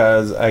slowly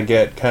because I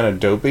get kind of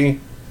dopey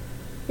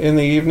in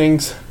the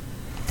evenings.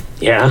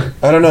 Yeah.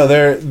 I don't know.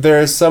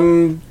 There's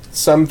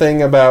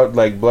something about,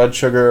 like, blood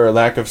sugar or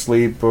lack of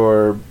sleep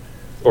or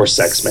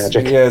sex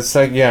magic.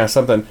 Yeah,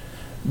 something.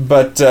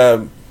 But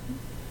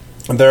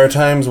there are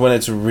times when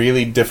it's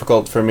really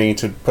difficult for me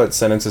to put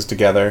sentences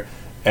together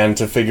and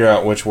to figure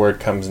out which word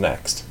comes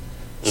next.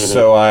 Mm-hmm.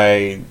 So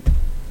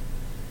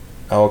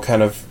I'll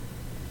kind of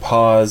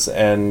pause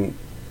and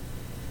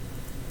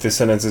the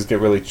sentences get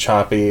really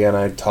choppy and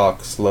I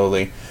talk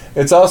slowly.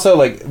 It's also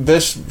like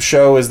this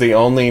show is the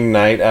only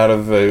night out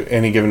of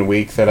any given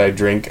week that I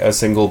drink a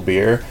single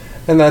beer,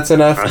 and that's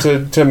enough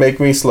to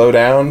make me slow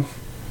down.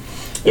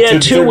 Yeah,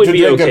 two would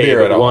be okay,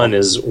 but one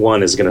is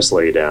going to slow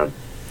you down.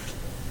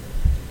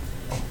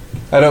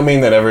 I don't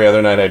mean that every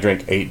other night I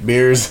drink 8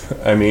 beers.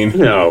 I mean,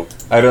 no,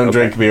 I don't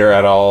drink beer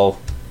at all,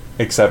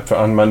 except for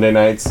on Monday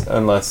nights,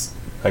 unless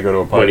I go to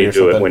a party or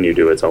something. When you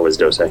do, it's always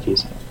Dos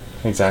Equis.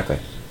 Exactly.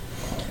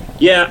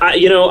 Yeah,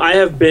 I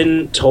have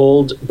been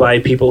told by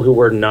people who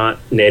were not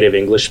native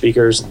English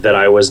speakers that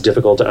I was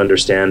difficult to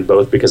understand,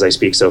 both because I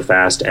speak so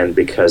fast and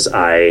because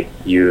I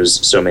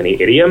use so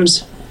many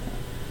idioms.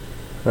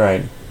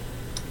 Right.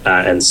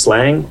 And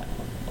slang.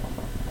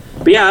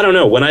 But yeah, I don't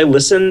know. When I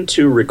listen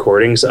to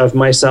recordings of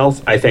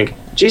myself, I think,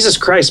 Jesus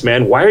Christ,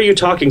 man, why are you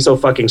talking so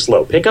fucking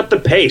slow? Pick up the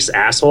pace,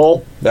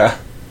 asshole. Yeah.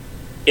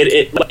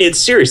 It's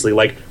seriously,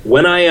 like,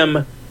 when I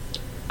am...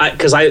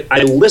 Because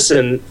I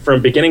listen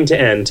from beginning to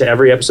end to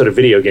every episode of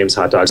Video Games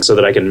Hot Dogs so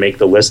that I can make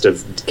the list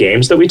of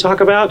games that we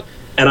talk about,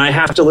 and I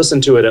have to listen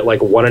to it at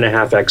like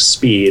 1.5x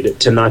speed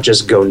to not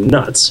just go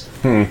nuts,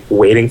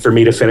 waiting for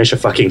me to finish a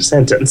fucking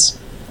sentence.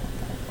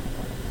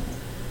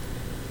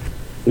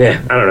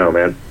 Yeah, I don't know,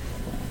 man.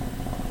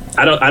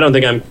 I don't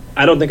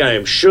think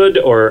I should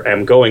or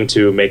am going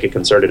to make a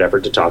concerted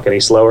effort to talk any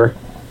slower.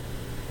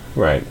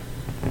 Right.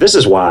 This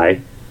is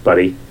why,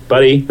 buddy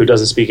who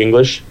doesn't speak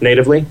English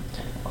natively.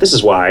 This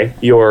is why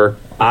your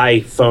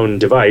iPhone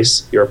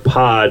device, your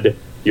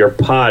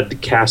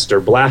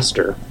podcaster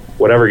blaster,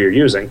 whatever you're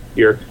using, if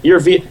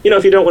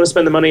you don't want to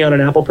spend the money on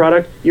an Apple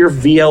product, your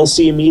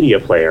VLC media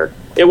player.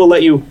 It will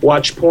let you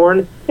watch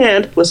porn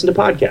and listen to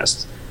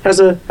podcasts. Has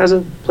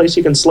a place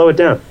you can slow it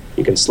down.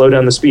 You can slow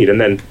down the speed, and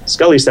then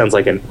Scully sounds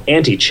like an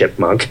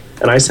anti-chipmunk,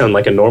 and I sound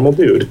like a normal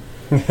dude.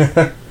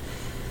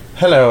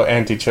 Hello,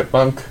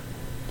 anti-chipmunk.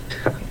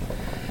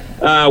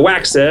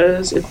 Wax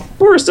says, if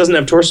Boris doesn't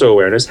have torso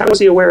awareness, how is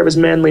he aware of his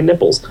manly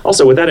nipples?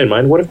 Also, with that in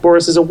mind, what if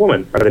Boris is a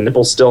woman? Are the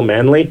nipples still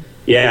manly?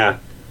 Yeah,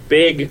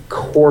 big,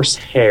 coarse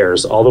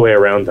hairs all the way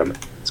around them.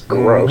 It's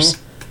gross.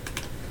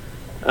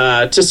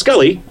 Mm-hmm. To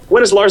Scully,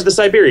 when is Lars the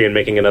Siberian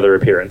making another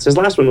appearance? His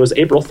last one was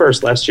April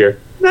 1st last year.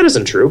 That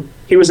isn't true.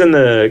 He was in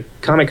the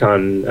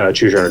Comic-Con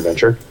Choose Your Own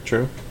Adventure.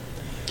 True.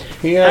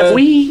 Have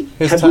we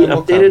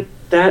updated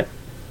that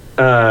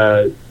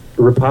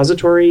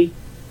repository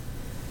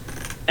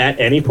at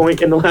any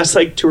point in the last,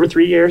 2 or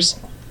 3 years?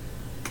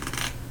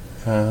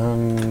 I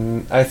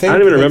think I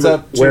don't even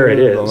remember where it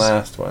is. The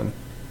last one.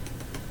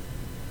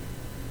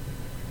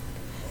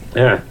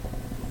 Yeah.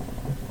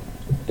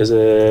 Is it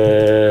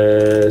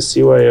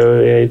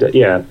CYOA?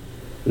 Yeah.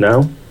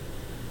 No?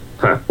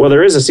 Huh. Well,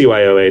 there is a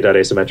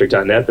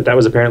CYOA.asymmetric.net, but that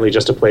was apparently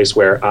just a place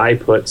where I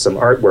put some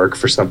artwork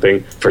for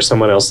something for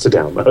someone else to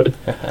download.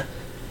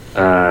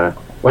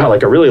 Wow,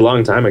 like a really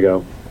long time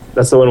ago.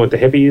 That's the one with the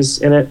hippies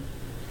in it.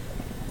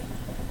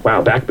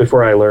 Wow, back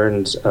before I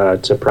learned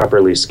to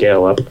properly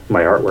scale up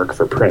my artwork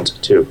for print,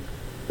 too.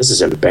 This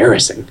is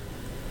embarrassing.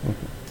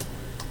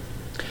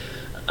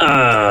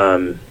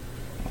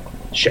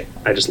 Shit,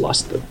 I just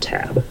lost the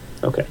tab.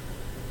 Okay.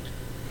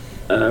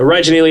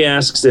 Rajanili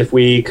asks if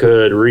we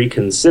could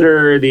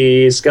reconsider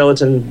the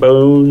Skeleton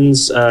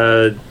Bones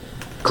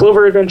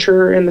Clover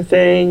adventure in the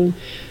thing.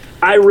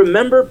 I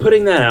remember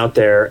putting that out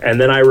there,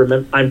 and then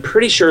I'm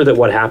pretty sure that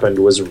what happened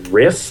was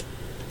Riff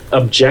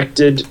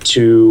objected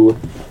to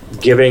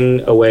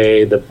giving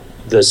away the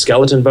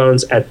Skeleton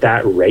Bones at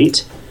that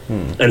rate,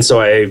 and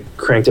so I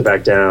cranked it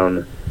back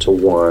down to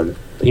 1.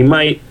 He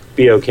might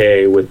be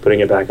okay with putting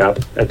it back up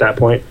at that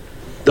point.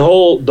 The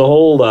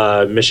whole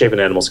misshapen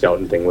animal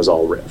skeleton thing was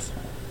all Riff.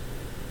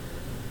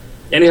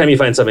 Anytime you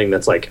find something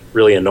that's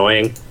really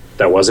annoying,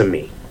 that wasn't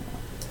me.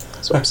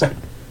 That's what I'm saying.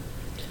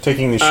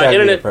 Taking the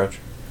shaggy approach.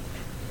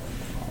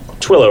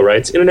 Twillo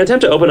writes, in an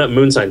attempt to open up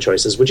moonsign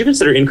choices, would you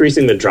consider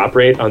increasing the drop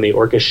rate on the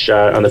orcish,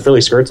 on the frilly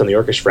skirts on the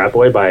orcish frat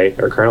boy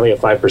are currently at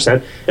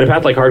 5%? In a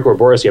path like Hardcore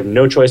Boris, you have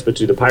no choice but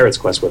to do the pirate's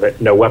quest with it,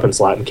 no weapon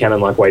slot, and can't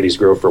unlock Whitey's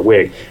Grove for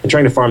wig, and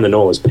trying to farm the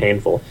knoll is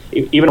painful.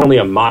 Even only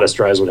a modest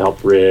rise would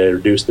help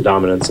reduce the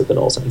dominance that the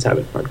knoll signs have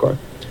in Hardcore.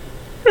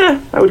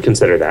 I would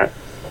consider that.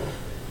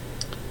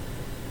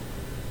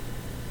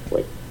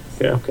 Wait,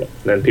 yeah, okay.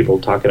 And then people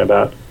talking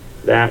about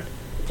that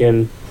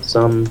in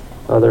some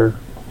other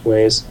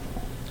ways.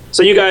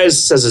 So you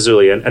guys, says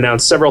Azulian,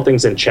 announced several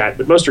things in chat,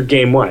 but most are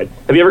game-wide.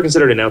 Have you ever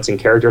considered announcing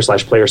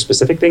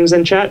character/player-specific things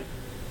in chat?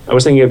 I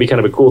was thinking it'd be kind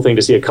of a cool thing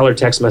to see a colored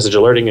text message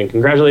alerting and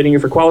congratulating you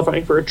for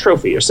qualifying for a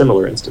trophy or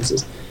similar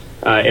instances.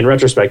 In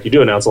retrospect, you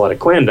do announce a lot of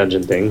clan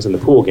dungeon things in the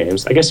pool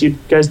games. I guess you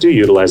guys do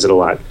utilize it a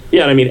lot.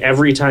 Yeah, and I mean,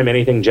 every time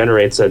anything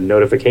generates a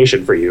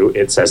notification for you,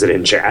 it says it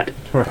in chat.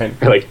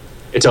 Right. Like,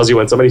 it tells you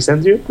when somebody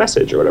sends you a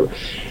message or whatever.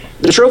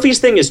 The trophies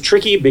thing is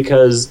tricky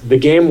because the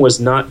game was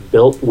not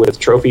built with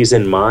trophies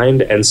in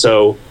mind, and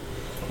so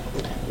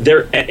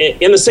there,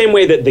 in the same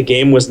way that the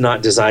game was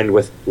not designed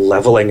with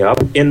leveling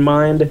up in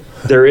mind,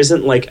 there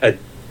isn't like a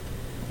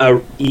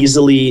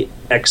easily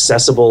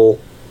accessible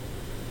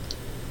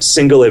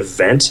single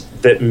event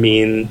that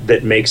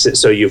makes it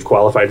so you've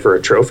qualified for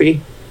a trophy.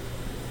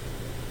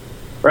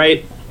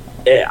 Right?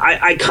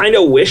 I kind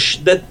of wish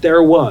that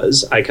there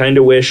was. I kind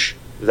of wish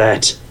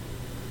that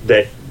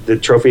the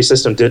trophy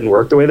system didn't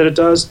work the way that it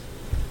does.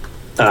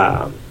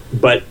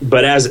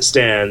 But as it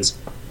stands,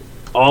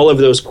 all of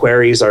those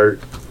queries are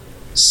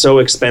so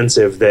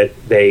expensive that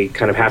they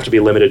kind of have to be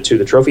limited to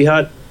the trophy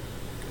hut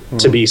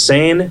to be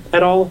sane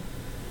at all.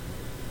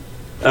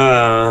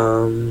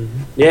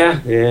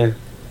 Yeah.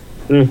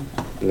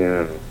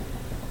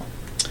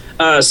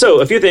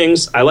 So, a few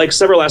things. I like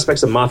several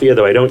aspects of Mafia,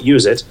 though I don't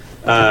use it.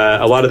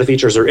 A lot of the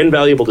features are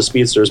invaluable to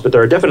speedsters, but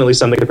there are definitely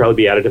some that could probably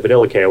be added to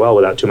vanilla KoL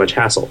without too much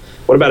hassle.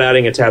 What about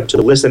adding a tab to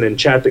listen in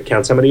chat that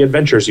counts how many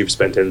adventures you've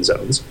spent in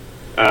zones?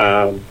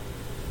 And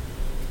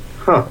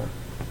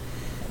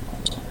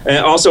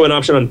also, an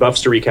option on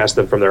buffs to recast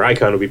them from their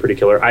icon would be pretty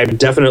killer. I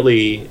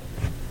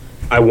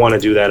want to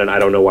do that, and I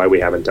don't know why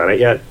we haven't done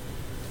it yet.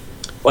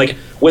 Like,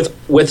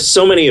 with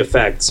so many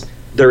effects,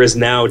 there is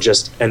now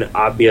just an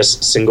obvious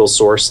single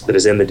source that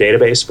is in the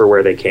database for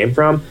where they came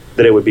from,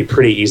 that it would be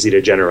pretty easy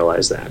to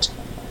generalize that.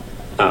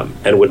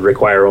 And would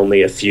require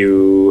only a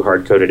few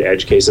hard-coded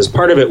edge cases.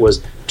 Part of it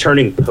was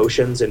turning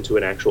potions into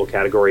an actual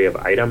category of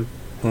item,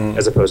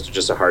 as opposed to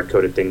just a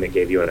hard-coded thing that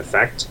gave you an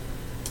effect.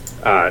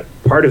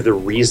 Part of the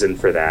reason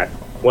for that,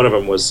 one of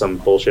them was some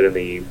bullshit in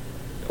the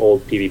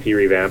old PvP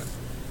revamp.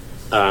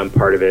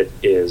 Part of it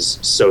is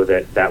so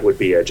that would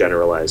be a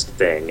generalized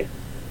thing.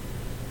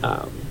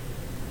 I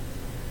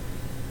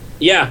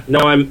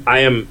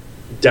am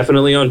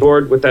definitely on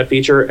board with that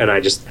feature, and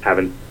I just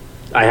haven't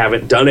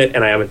done it,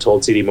 and I haven't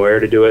told CD Moyer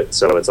to do it.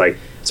 So it's like,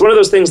 it's one of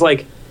those things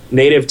like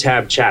native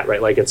tab chat,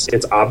 right? Like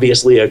it's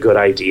obviously a good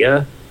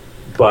idea,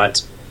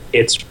 but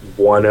it's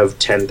one of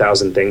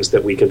 10,000 things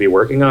that we could be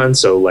working on.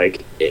 So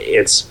like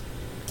it's,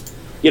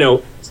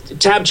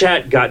 tab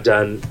chat got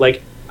done.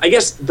 Like, I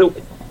guess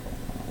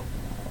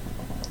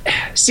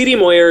CD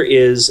Moyer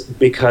is,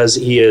 because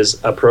he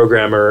is a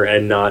programmer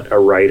and not a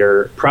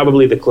writer,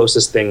 probably the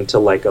closest thing to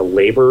like a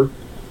labor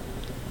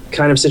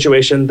kind of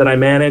situation that I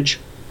manage.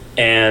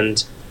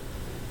 And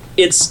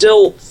it's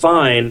still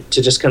fine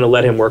to just kind of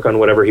let him work on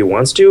whatever he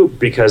wants to,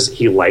 because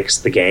he likes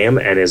the game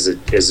and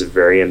is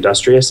very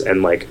industrious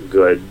and like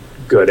good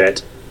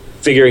at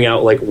figuring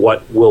out like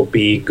what will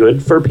be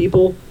good for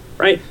people.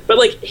 Right? But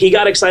like, he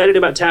got excited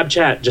about Tab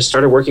Chat, just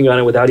started working on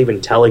it without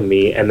even telling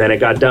me, and then it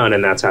got done,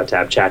 and that's how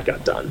Tab Chat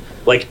got done.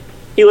 Like,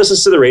 he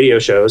listens to the radio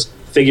shows,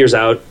 figures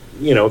out,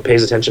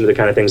 pays attention to the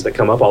kind of things that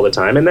come up all the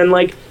time, and then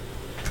like,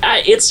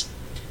 it's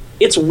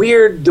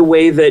weird the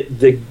way that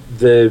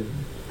the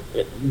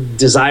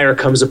desire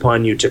comes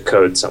upon you to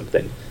code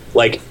something.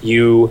 Like,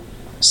 you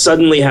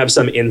suddenly have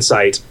some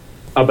insight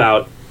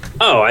about,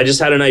 oh, I just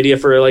had an idea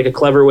for like a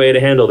clever way to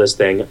handle this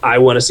thing. I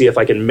want to see if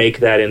I can make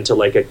that into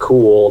like a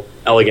cool,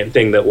 elegant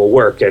thing that will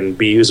work and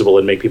be usable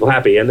and make people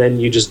happy. And then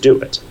you just do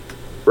it,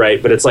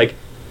 right? But it's like,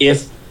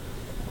 if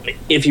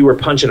you were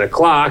punching a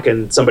clock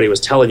and somebody was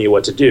telling you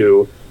what to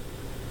do,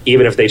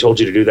 even if they told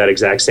you to do that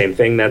exact same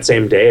thing that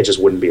same day, it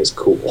just wouldn't be as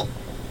cool.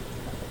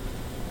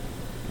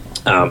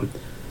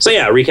 So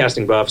yeah,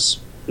 recasting buffs,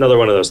 another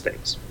one of those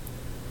things.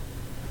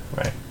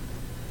 Right.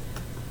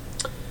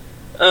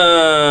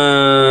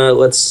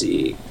 Let's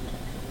see.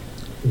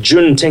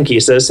 Jun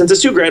Tenki says, since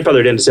it's too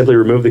grandfathered in to simply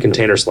remove the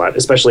container slot,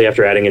 especially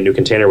after adding a new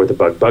container with the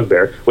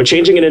bugbear, would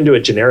changing it into a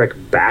generic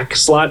back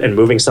slot and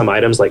moving some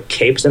items like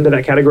capes into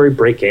that category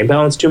break game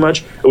balance too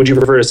much? Or would you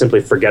prefer to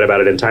simply forget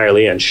about it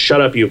entirely and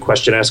shut up, you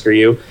question asker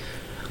you?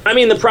 I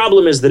mean, the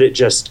problem is that it's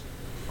just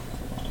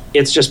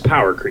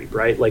power creep,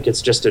 right? Like,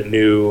 it's just a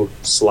new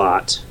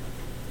slot.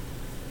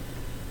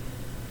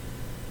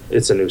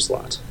 It's a new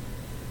slot.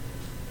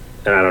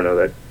 And I don't know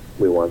that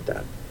we want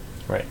that.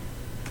 Right.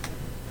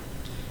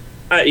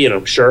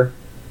 Sure.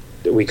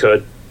 we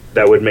could.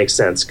 That would make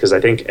sense, because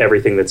I think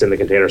everything that's in the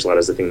container slot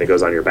is the thing that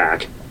goes on your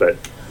back. But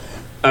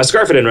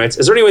Scarfidin writes,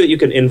 is there any way that you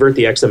can invert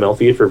the XML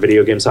feed for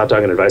Video Games Hot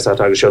Dog and Advice Hot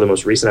Dog to show the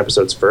most recent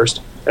episodes first?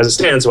 As it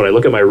stands, when I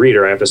look at my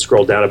reader, I have to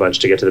scroll down a bunch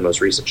to get to the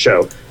most recent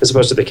show, as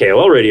opposed to the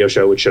KoL radio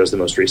show, which shows the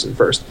most recent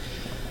first.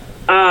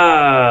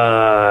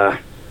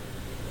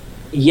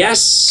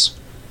 Yes.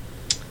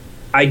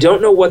 I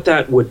don't know what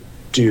that would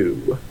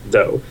do,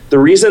 though. The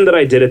reason that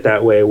I did it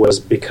that way was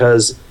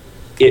because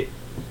it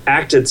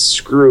acted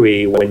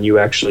screwy when you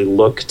actually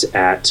looked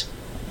at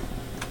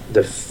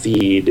the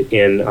feed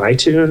in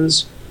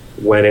iTunes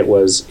when it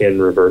was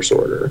in reverse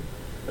order.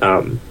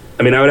 I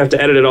mean, I would have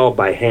to edit it all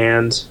by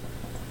hand,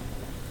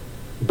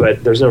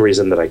 but there's no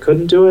reason that I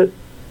couldn't do it.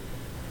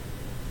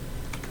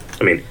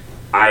 I mean,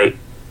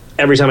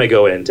 every time I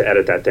go in to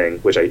edit that thing,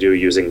 which I do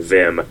using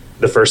Vim,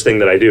 the first thing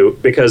that I do,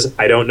 because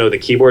I don't know the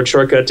keyboard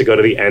shortcut to go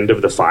to the end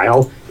of the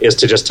file, is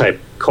to just type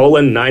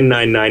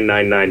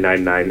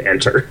 :9999999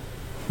 enter.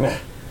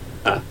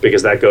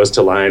 Because that goes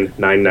to line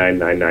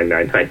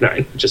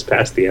 9999999, just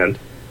past the end.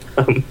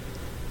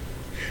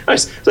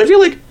 So I feel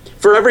like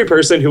for every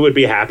person who would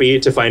be happy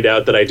to find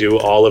out that I do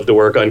all of the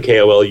work on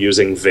KoL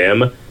using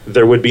Vim,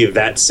 there would be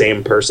that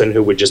same person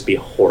who would just be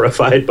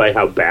horrified by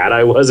how bad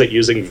I was at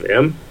using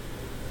Vim.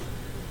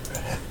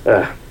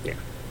 Yeah.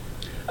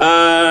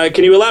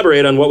 Can you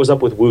elaborate on what was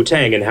up with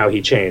Wu-Tang and how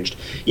he changed?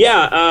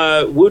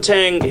 Yeah,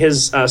 Wu-Tang,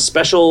 his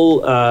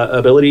special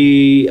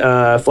ability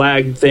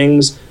flag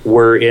things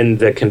were in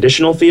the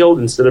conditional field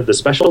instead of the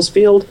specials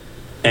field,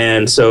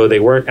 and so they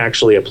weren't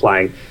actually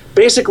applying.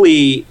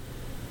 Basically,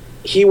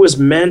 he was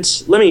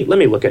meant... Let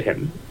me look at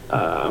him.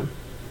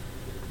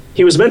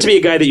 He was meant to be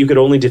a guy that you could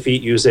only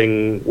defeat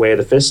using Way of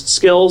the Fist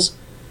skills,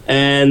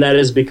 and that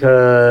is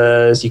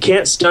because you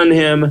can't stun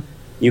him,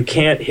 you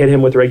can't hit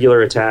him with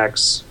regular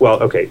attacks.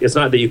 Well, okay, it's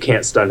not that you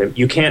can't stun him.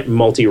 You can't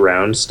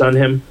multi-round stun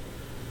him.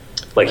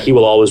 Like, he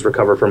will always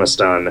recover from a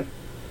stun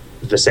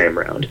the same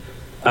round.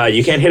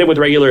 You can't hit him with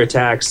regular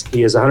attacks.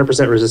 He is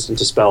 100% resistant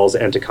to spells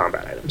and to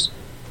combat items.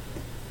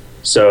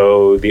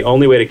 So the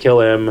only way to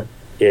kill him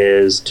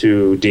is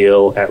to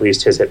deal at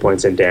least his hit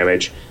points and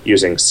damage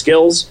using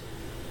skills,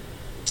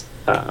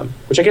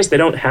 which I guess they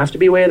don't have to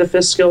be Way of the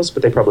Fist skills,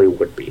 but they probably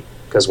would be,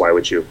 because why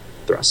would you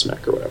thrust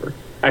mech or whatever?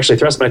 Actually,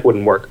 thrust mech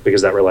wouldn't work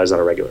because that relies on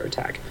a regular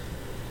attack,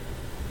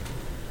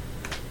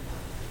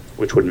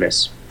 which would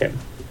miss him.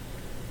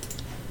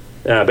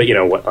 But you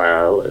know what?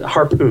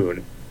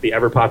 Harpoon, the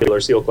ever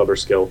popular Seal Clubber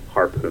skill,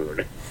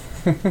 Harpoon,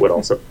 would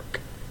also work.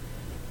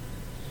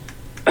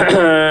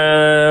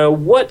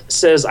 What,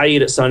 says I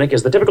Eat It Sonic,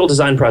 is the typical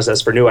design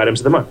process for new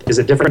items of the month? Is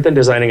it different than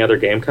designing other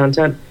game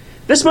content?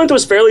 This month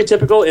was fairly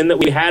typical in that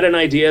we had an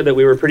idea that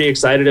we were pretty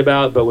excited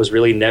about, but was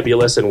really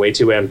nebulous and way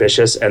too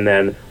ambitious. And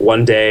then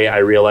one day I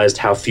realized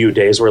how few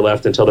days were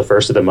left until the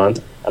first of the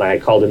month. And I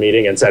called a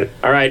meeting and said,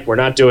 all right, we're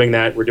not doing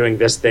that. We're doing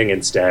this thing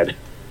instead.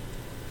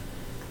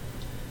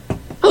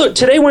 Although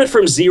today went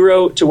from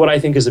 0 to what I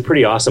think is a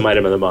pretty awesome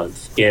item of the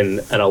month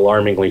in an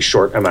alarmingly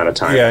short amount of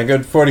time. Yeah, a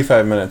good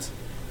 45 minutes.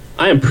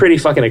 I am pretty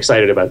fucking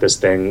excited about this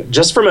thing.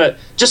 Just from a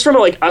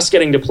like us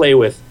getting to play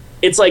with.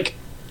 It's like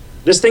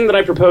this thing that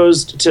I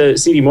proposed to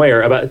CD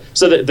Moyer about.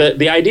 So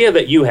the idea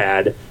that you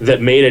had that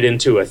made it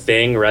into a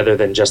thing rather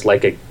than just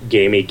like a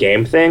gamey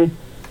game thing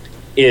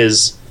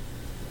is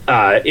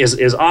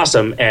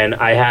awesome. And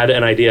I had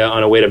an idea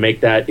on a way to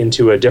make that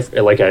into a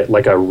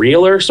like a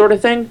reeler sort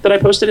of thing that I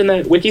posted in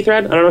that wiki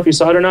thread. I don't know if you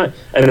saw it or not.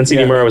 And then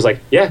CD Moyer was like,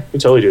 "Yeah, we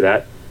totally do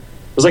that."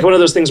 It was like one of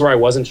those things where I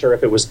wasn't sure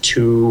if it was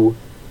too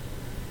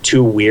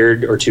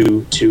weird or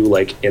too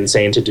like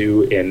insane to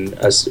do in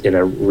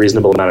a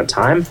reasonable amount of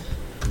time,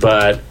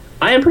 but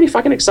I am pretty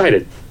fucking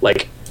excited.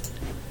 Like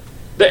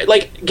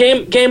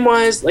game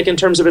wise, like in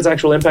terms of its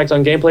actual impact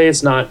on gameplay,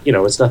 it's not,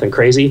 it's nothing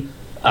crazy,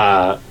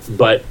 but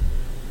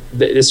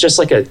it's just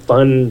like a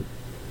fun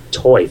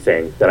toy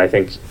thing that I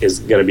think is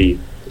gonna be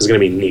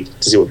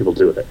neat to see what people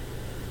do with it.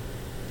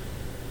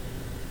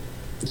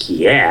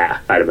 Yeah,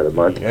 item of the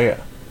month. Yeah.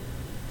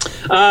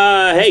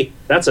 Hey,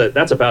 that's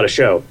about a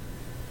show.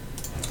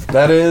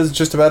 That is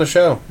just about a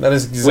show. That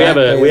is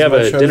exactly we have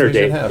a dinner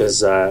date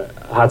because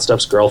Hot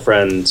Stuff's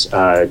girlfriend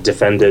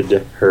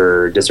defended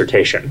her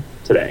dissertation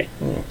today.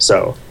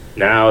 So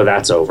now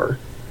that's over,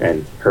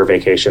 and her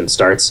vacation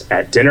starts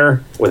at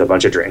dinner with a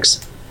bunch of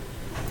drinks.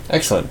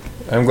 Excellent.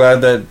 I'm glad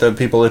that the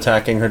people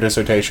attacking her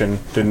dissertation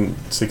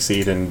didn't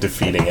succeed in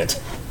defeating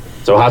it.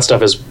 So Hot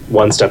Stuff is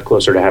one step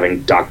closer to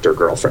having Dr.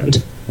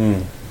 Girlfriend.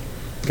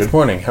 Good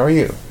morning. How are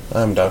you?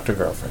 I'm Dr.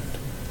 Girlfriend.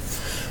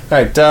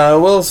 All right,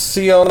 we'll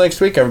see you all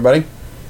next week, everybody.